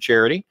 $200 for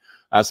charity.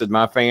 I said,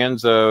 my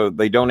fans,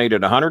 they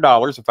donated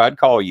 $100 if I'd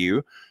call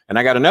you. And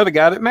I got another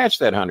guy that matched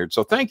that 100.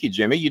 So thank you,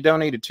 Jimmy. You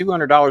donated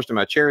 $200 to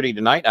my charity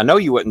tonight. I know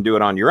you wouldn't do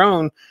it on your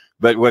own,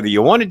 but whether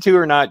you wanted to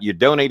or not, you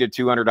donated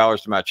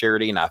 $200 to my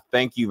charity. And I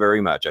thank you very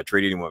much. I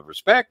treated him with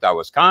respect. I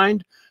was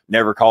kind,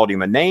 never called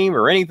him a name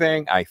or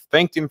anything. I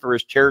thanked him for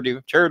his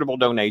charitable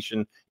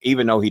donation,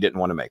 even though he didn't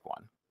want to make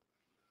one.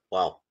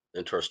 Wow.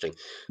 Interesting.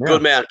 Yeah.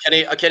 Good man.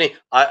 Kenny,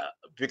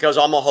 because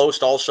I'm a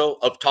host also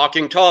of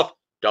Talking Tough.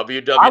 I want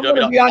to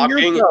be on your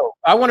show.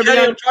 I want to be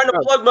on. I'm trying to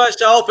plug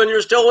myself, and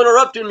you're still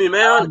interrupting me,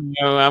 man.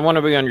 No, I want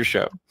to be on your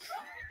show.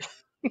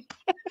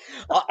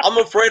 I'm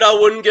afraid I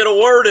wouldn't get a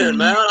word in,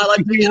 man. I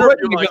like to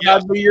interview my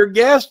guests. I'd be your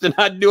guest, and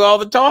I'd do all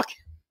the talking.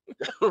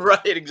 Right,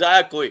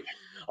 exactly.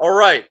 All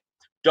right.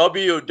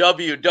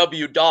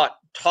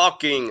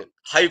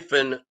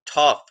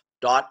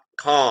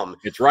 www.talking-tough.com.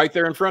 It's right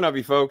there in front of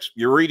you, folks.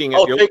 You're reading it.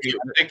 Oh, thank you.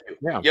 Thank you.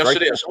 Yeah, yes,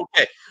 it is.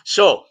 Okay.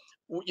 So,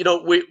 you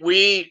know,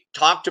 we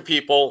talk to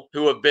people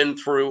who have been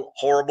through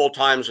horrible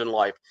times in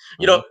life.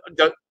 You know,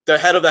 the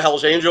head of the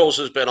Hells Angels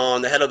has been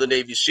on. The head of the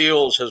Navy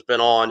SEALs has been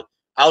on.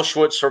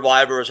 Auschwitz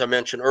survivor, as I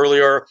mentioned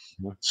earlier.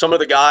 Some of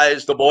the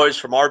guys, the boys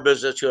from our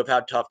business who have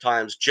had tough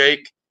times,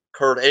 Jake,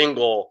 Kurt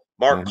Angle,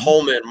 Mark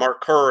Coleman,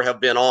 Mark Kerr have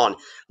been on.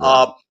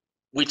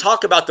 We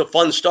talk about the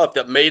fun stuff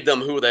that made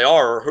them who they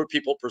are, or who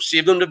people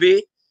perceive them to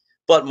be.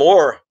 But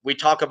more, we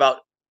talk about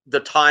the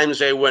times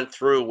they went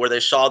through where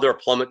they saw their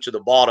plummet to the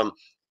bottom,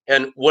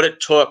 and what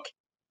it took,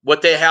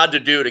 what they had to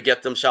do to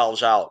get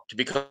themselves out, to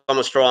become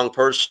a strong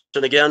person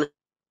again.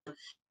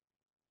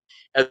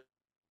 And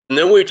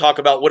then we talk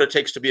about what it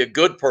takes to be a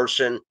good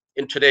person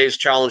in today's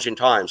challenging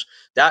times.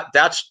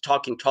 That's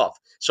talking tough.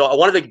 So I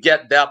wanted to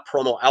get that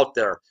promo out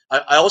there.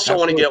 I also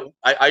want to get,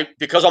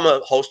 because I'm a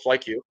host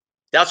like you,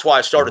 that's why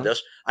I started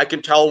this. I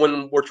can tell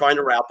when we're trying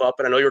to wrap up,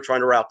 and I know you're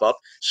trying to wrap up.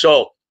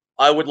 So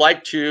I would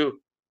like to,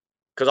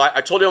 because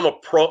I told you I'm a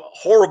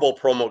horrible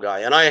promo guy,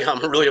 and I am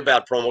really a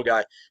bad promo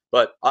guy,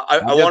 but I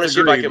want to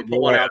see if I can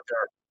put one out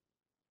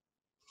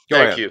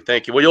there.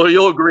 Thank you. Well,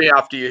 you'll agree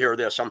after you hear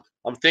this.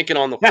 I'm thinking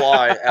on the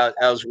fly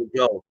as we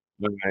go.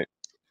 Okay.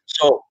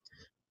 So,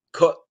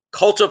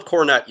 Cult of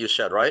Cornette, you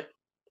said, right?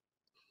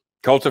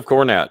 Cult of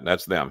Cornette,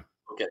 that's them.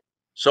 Okay.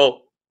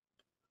 So,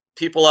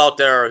 people out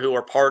there who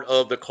are part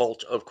of the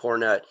Cult of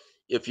Cornette,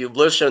 if you've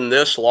listened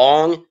this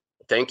long,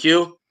 thank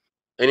you.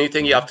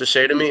 Anything you have to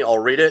say to me, I'll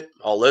read it.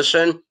 I'll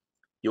listen.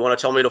 You want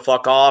to tell me to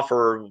fuck off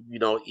or,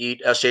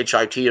 eat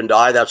SHIT and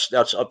die,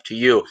 that's up to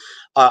you.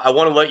 I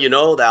want to let you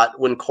know that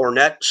when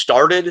Cornette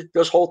started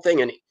this whole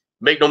thing, and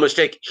make no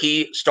mistake,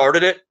 he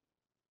started it.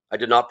 I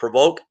did not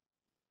provoke.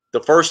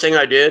 The first thing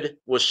I did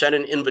was send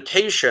an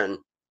invitation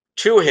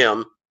to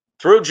him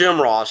through Jim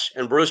Ross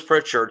and Bruce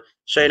Pritchard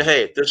saying,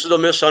 hey, this is a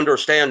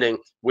misunderstanding.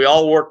 We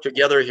all work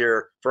together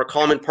here for a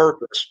common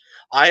purpose.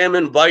 I am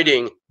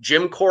inviting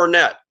Jim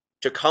Cornette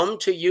to come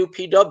to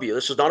UPW.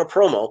 This is not a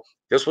promo.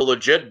 This was a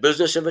legit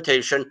business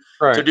invitation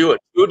to do a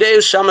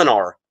 2-day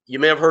seminar. You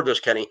may have heard this,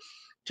 Kenny.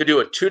 To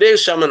do a 2-day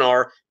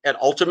seminar at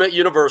Ultimate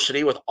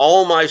University with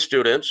all my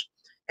students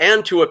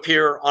and to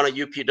appear on a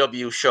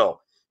UPW show.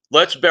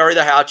 Let's bury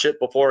the hatchet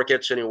before it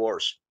gets any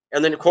worse.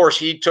 And then, of course,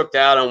 he took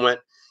that and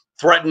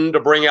threatened to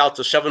bring out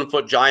the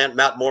 7-foot giant,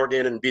 Matt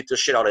Morgan, and beat the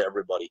shit out of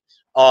everybody.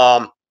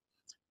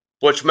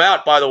 Which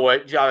Matt, by the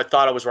way, I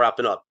thought I was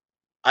wrapping up.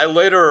 I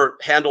later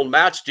handled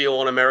Matt's deal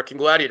on American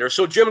Gladiator.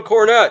 So Jim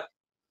Cornette,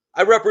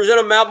 I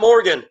represented Matt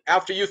Morgan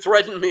after you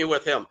threatened me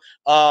with him.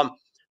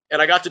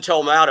 And I got to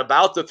tell Matt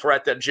about the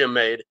threat that Jim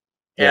made.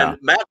 And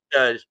Matt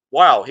said,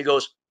 wow, he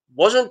goes,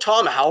 wasn't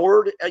Tom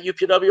Howard at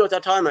UPW at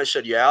that time? I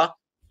said, yeah.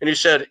 And he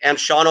said, and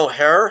Sean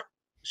O'Hare? I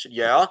said,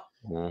 yeah.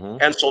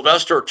 And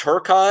Sylvester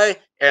Turkey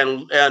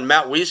and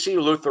Matt Weesey,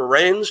 Luther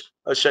Reigns?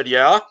 I said,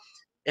 yeah.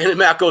 And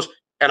Matt goes,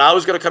 and I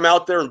was going to come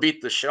out there and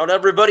beat the shit out of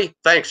everybody?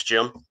 Thanks,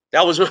 Jim.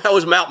 That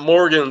was Matt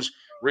Morgan's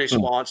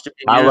response to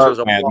being used as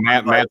a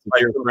Matt. Matt's a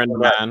dear friend of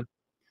mine.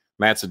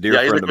 Matt's a dear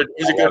friend of mine.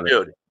 He's a good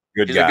dude.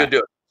 He's a good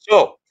dude.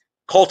 So,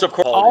 Cult of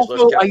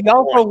Cornette. He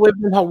also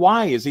lived in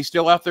Hawaii. Is he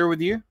still out there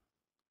with you?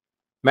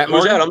 Matt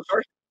Morgan? I'm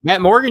sorry?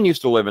 Matt Morgan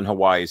used to live in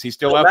Hawaii. Is he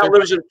still out there?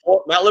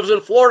 Matt lives in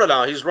Florida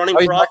now. He's running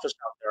for office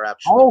out there,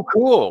 actually. Oh,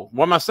 cool.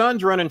 Well, my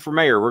son's running for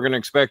mayor. We're going to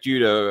expect you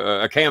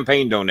to a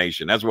campaign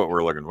donation. That's what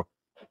we're looking for.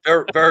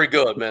 Very, very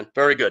good, man.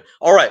 Very good.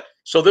 All right.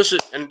 So this is,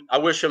 and I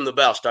wish him the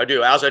best. I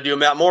do, as I do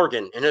Matt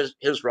Morgan in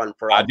his run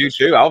for office. I do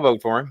too. I'll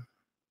vote for him.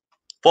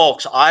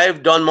 Folks,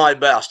 I've done my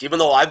best, even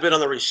though I've been on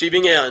the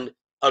receiving end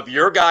of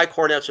your guy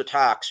Cornette's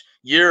attacks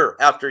year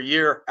after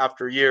year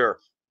after year.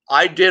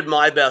 I did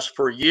my best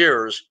for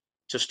years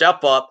to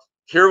step up,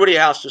 hear what he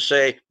has to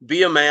say,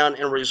 be a man,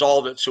 and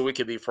resolve it so we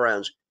could be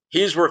friends.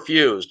 He's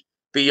refused.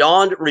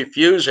 Beyond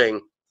refusing,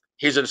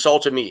 he's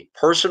insulted me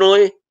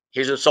personally.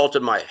 He's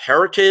insulted my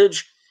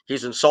heritage.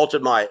 He's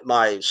insulted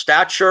my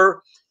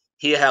stature.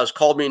 He has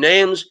called me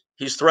names.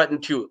 He's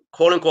threatened to,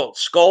 quote unquote,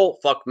 skull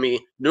fuck me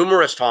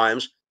numerous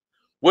times,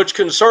 which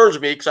concerns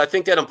me because I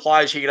think that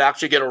implies he could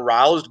actually get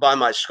aroused by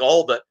my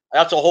skull, but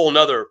that's a whole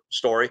nother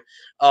story.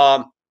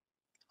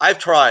 I've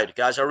tried,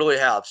 guys. I really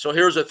have. So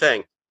here's the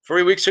thing.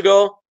 3 weeks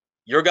ago,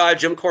 your guy,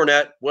 Jim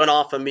Cornette, went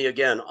off on me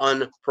again,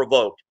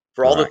 unprovoked,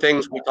 for all the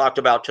things we talked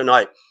about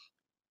tonight.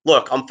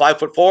 Look, I'm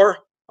 5'4".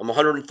 I'm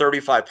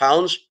 135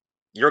 pounds.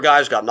 Your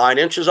guy's got 9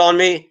 inches on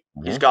me.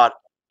 He's got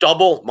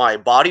double my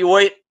body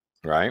weight.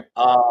 Right.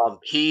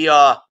 He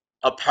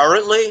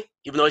apparently,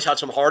 even though he's had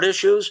some heart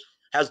issues,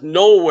 has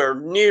nowhere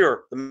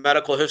near the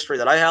medical history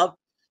that I have.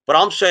 But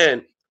I'm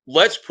saying,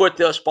 let's put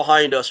this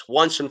behind us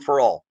once and for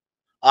all.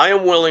 I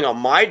am willing on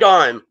my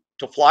dime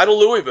to fly to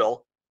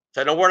Louisville.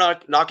 I know we're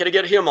not going to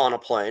get him on a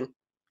plane.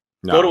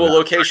 Go to a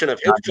location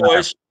of his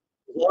choice.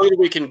 As long as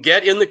we can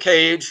get in the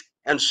cage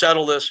and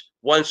settle this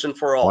once and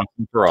for all. Once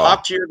and for all.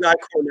 Talk to your guy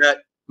Cornette.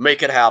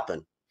 Make it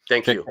happen.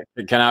 Thank you.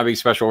 Can I be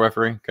special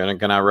referee?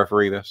 Can I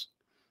referee this?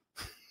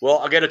 Well,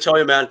 I got to tell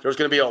you, man, there's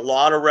going to be a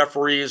lot of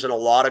referees and a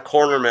lot of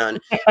cornermen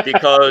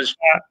because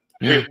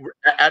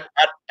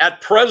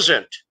at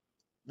present,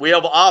 we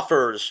have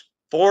offers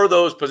for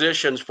those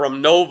positions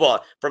from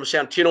Nova, from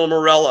Santino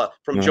Marella,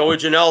 from Joey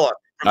Janela,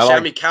 from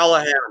Sammy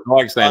Callahan. I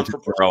like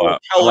Santino Marella.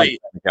 Kelly.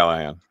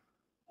 Callahan.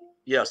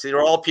 Yes, these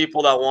are all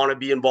people that want to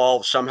be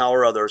involved somehow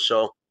or other.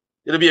 So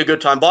it'll be a good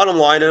time. Bottom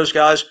line is,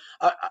 guys,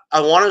 I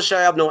want to say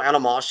I have no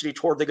animosity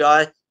toward the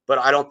guy, but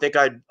I don't think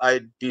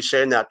I'd be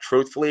saying that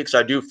truthfully because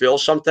I do feel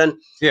something.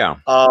 Yeah.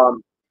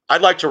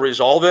 I'd like to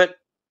resolve it.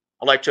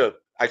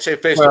 I'd say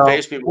face to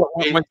face. Excuse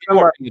me,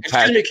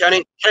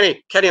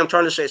 Kenny, I'm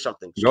trying to say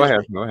something. Go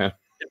ahead.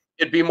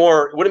 It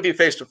wouldn't be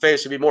face to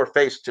face. It'd be more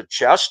face to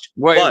chest.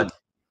 Wait. But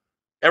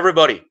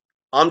everybody,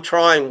 I'm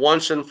trying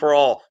once and for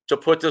all to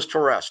put this to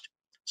rest.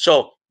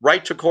 So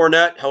write to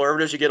Cornette, however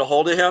it is you get a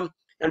hold of him,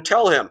 and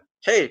tell him,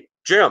 hey,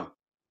 Jim,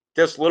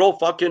 this little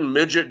fucking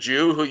midget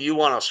Jew who you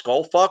want to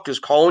skull fuck is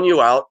calling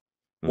you out.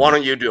 Why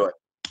don't you do it?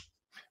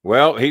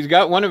 Well, he's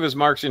got one of his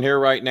marks in here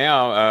right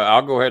now.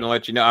 I'll go ahead and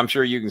let you know. I'm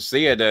sure you can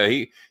see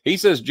it. He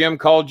says Jim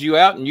called you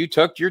out and you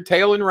tucked your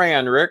tail and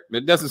ran, Rick.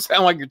 It doesn't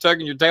sound like you're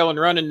tucking your tail and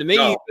running to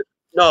me.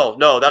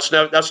 No, that's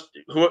no, that's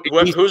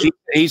who's.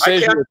 He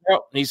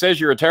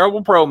says you're a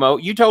terrible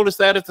promo. You told us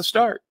that at the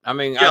start. I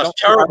mean, yes, I don't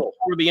terrible. know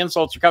where the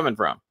insults are coming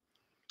from.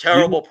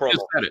 Terrible promo.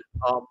 Said it.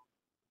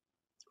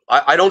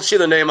 I don't see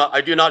the name.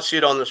 I do not see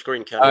it on the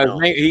screen, Ken. No.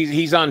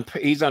 He's on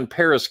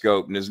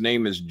Periscope, and his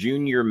name is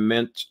Junior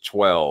Mint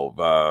 12.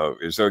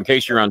 So in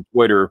case you're on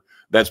Twitter,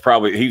 that's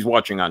probably he's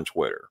watching on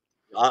Twitter.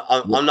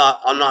 I'm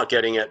not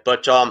getting it,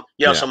 but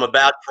yes, I'm a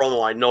bad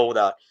promo. I know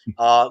that.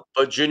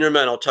 But Junior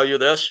Mint, I'll tell you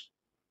this: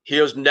 he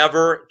has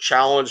never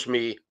challenged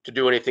me to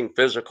do anything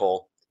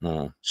physical.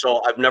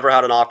 So I've never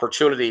had an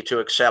opportunity to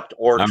accept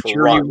or to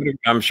run.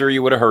 I'm sure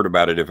you would have heard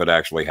about it if it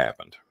actually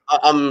happened.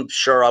 I'm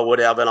sure I would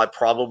have, and I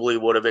probably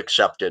would have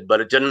accepted,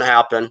 but it didn't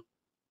happen.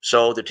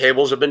 So the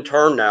tables have been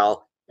turned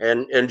now.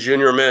 And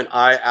Junior Mint,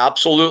 I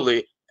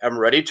absolutely am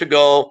ready to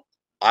go.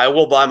 I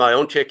will buy my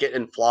own ticket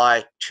and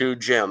fly to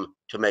Jim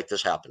to make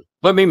this happen.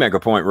 Let me make a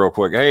point real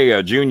quick.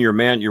 Hey, Junior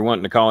Mint, you're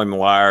wanting to call him a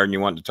liar and you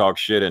want to talk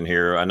shit in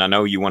here, and I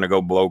know you want to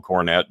go blow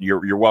Cornette.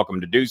 You're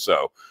welcome to do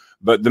so.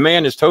 But the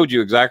man has told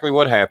you exactly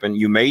what happened.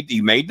 He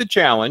made the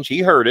challenge. He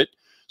heard it.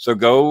 So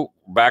go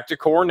back to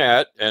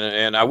Cornette,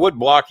 and I would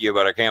block you,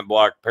 but I can't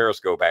block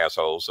Periscope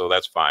assholes, so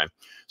that's fine.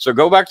 So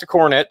go back to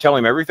Cornette, tell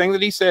him everything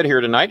that he said here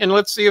tonight, and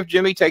let's see if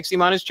Jimmy takes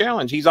him on his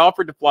challenge. He's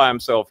offered to fly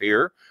himself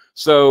here.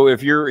 So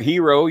if your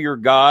hero, your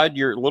god,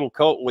 your little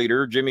cult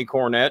leader, Jimmy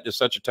Cornette, is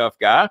such a tough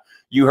guy,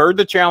 you heard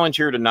the challenge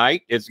here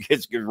tonight. It's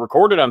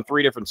recorded on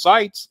 3 different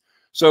sites.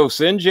 So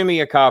send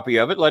Jimmy a copy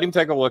of it. Let him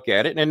take a look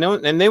at it, and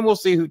then we'll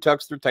see who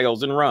tucks their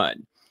tails and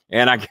run.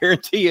 And I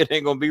guarantee it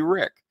ain't going to be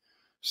Rick.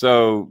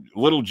 So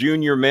little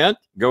Junior Mint,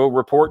 go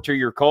report to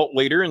your cult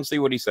leader and see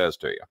what he says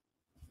to you.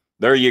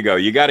 There you go.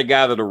 You got a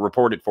guy that'll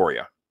report it for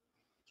you.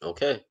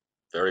 Okay.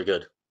 Very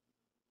good.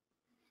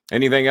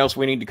 Anything else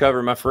we need to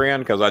cover, my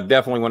friend? Because I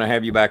definitely want to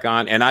have you back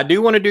on. And I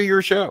do want to do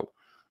your show.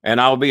 And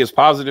I'll be as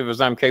positive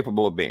as I'm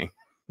capable of being.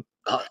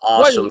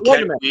 Awesome.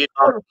 Wait a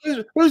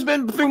minute. Who's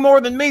been through more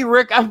than me,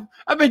 Rick?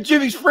 I've been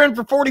Jimmy's friend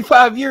for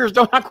 45 years.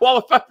 Don't I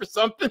qualify for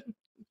something?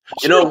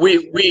 You know,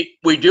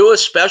 we do a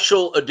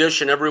special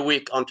edition every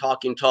week on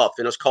Talking Tough,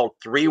 and it's called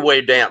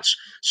 3-Way Dance.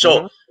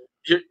 So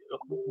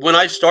when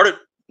I started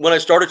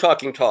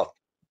Talking Tough,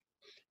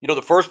 you know,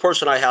 the first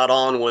person I had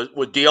on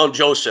was Dion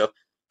Joseph,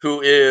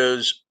 who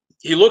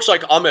he looks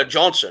like Ahmed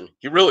Johnson.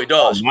 He really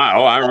does. Oh,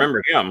 wow, I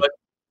remember him.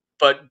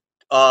 But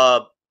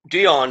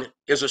Dion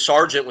is a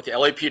sergeant with the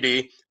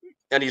LAPD,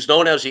 and he's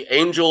known as the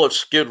Angel of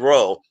Skid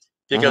Row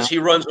because he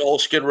runs the whole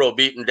Skid Row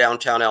beat in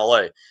downtown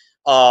LA.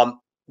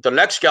 The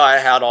next guy I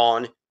had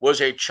on was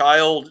a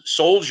child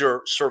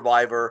soldier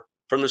survivor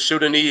from the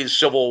Sudanese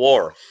Civil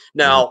War.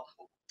 Now,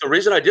 the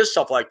reason I did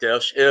stuff like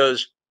this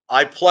is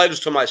I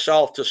pledged to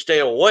myself to stay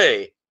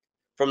away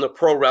from the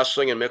pro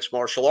wrestling and mixed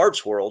martial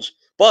arts worlds.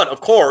 But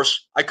of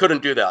course, I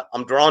couldn't do that.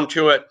 I'm drawn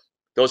to it.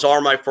 Those are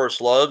my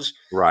first loves.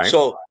 Right.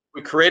 So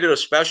we created a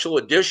special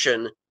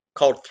edition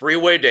called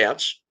 3-Way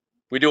Dance.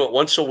 We do it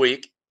once a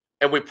week,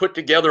 and we put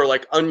together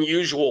like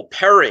unusual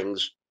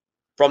pairings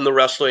from the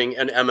wrestling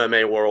and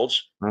MMA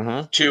worlds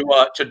to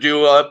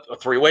do a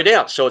 3-way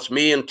dance. So it's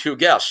me and 2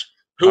 guests.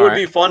 Who'd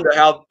be fun to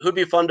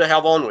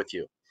have on with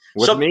you?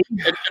 With me?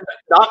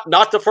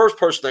 Not the first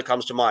person that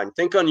comes to mind.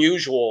 Think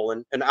unusual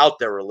and out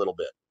there a little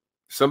bit.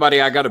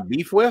 Somebody I got a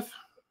beef with?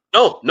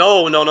 No.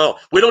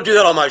 We don't do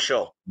that on my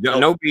show.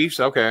 No beefs.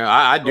 Okay.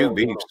 I do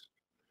beefs.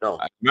 No.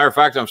 Matter of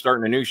fact, I'm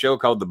starting a new show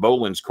called The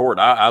Bolin's Court.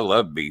 I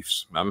love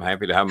beefs. I'm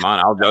happy to have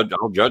mine. I'll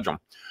judge them.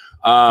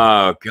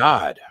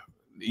 God.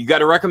 You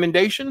got a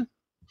recommendation?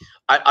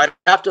 I'd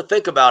have to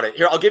think about it.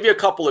 Here, I'll give you a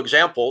couple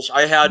examples.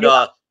 I had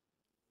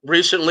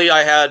recently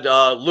I had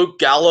Luke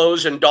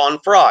Gallows and Don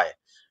Fry.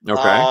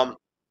 Okay.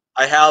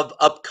 I have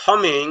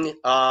upcoming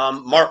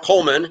Mark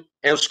Coleman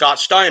and Scott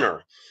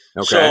Steiner.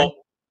 Okay. So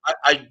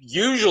I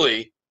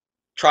usually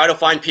try to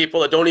find people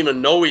that don't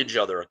even know each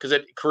other because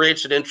it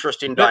creates an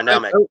interesting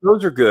dynamic.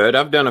 Those are good.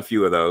 I've done a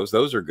few of those.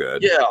 Those are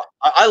good. Yeah,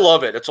 I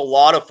love it. It's a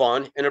lot of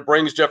fun, and it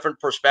brings different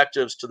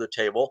perspectives to the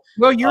table.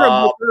 Well, you're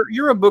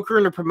a booker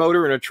and a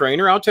promoter and a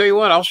trainer. I'll tell you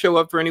what, I'll show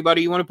up for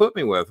anybody you want to put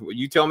me with.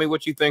 You tell me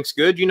what you think's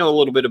good. You know a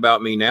little bit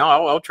about me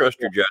now. I'll trust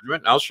your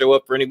judgment. I'll show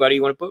up for anybody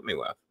you want to put me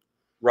with.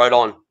 Right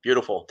on.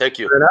 Beautiful. Thank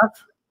you. Fair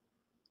enough.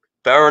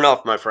 Fair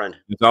enough, my friend.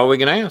 That's all we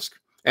can ask.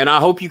 And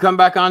I hope you come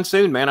back on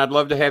soon, man. I'd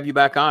love to have you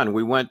back on.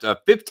 We went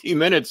 15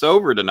 minutes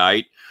over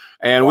tonight,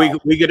 and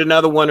we get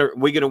another one.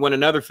 We get to win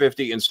another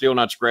 50 and still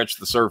not scratch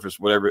the surface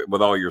with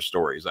all your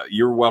stories.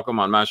 You're welcome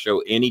on my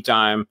show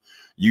anytime.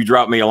 You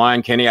drop me a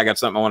line, Kenny. I got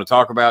something I want to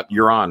talk about.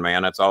 You're on,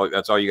 man. That's all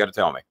you got to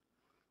tell me.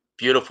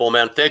 Beautiful,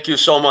 man. Thank you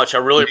so much. I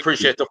really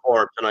appreciate the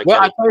forum tonight. Well,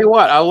 Kenny. I tell you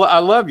what, I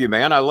love you,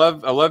 man. I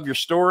love your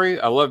story.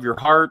 I love your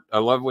heart. I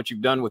love what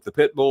you've done with the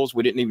pit bulls.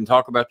 We didn't even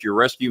talk about your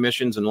rescue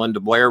missions in Linda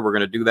Blair. We're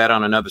going to do that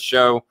on another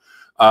show.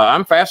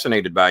 I'm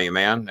fascinated by you,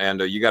 man. And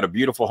you got a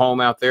beautiful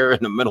home out there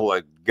in the middle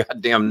of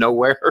goddamn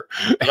nowhere.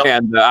 Yep.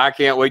 And I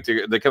can't wait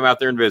to come out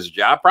there and visit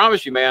you. I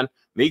promise you, man,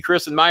 me,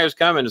 Chris, and Maya's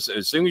coming.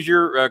 As soon as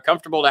you're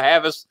comfortable to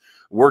have us,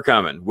 we're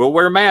coming. We'll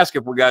wear a mask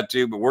if we got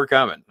to, but we're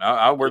coming.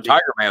 I'll wear a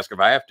tiger mask if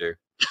I have to.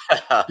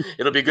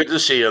 It'll be good to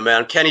see you,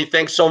 man. Kenny,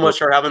 thanks so much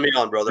for having me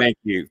on, brother.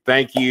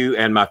 Thank you,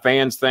 and my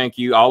fans, thank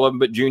you. All of them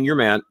but Junior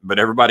meant, but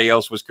everybody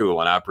else was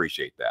cool, and I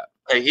appreciate that.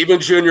 Hey, even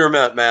Junior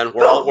meant, man.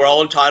 We're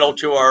all entitled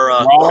to our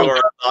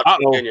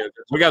opinions.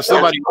 We got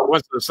somebody who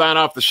wants to sign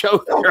off the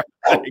show there.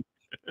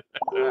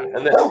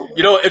 And then,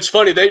 you know, it's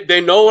funny. They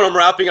know when I'm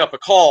wrapping up a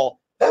call.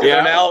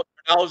 Yeah. Now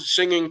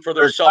singing for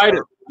their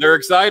supper. They're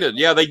excited.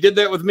 Yeah, they did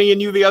that with me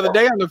and you the other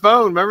day on the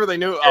phone. Remember, they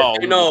knew. Oh,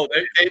 they know.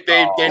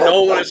 They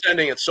know when it's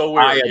ending. It's so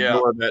weird.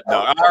 That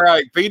dog. All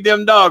right, feed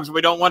them dogs.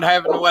 We don't want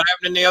what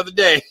happened the other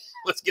day.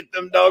 Let's get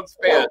them dogs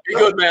fed. Be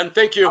good, man.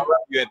 Thank you.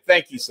 Good.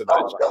 Thank you so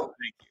much.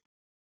 Thank you.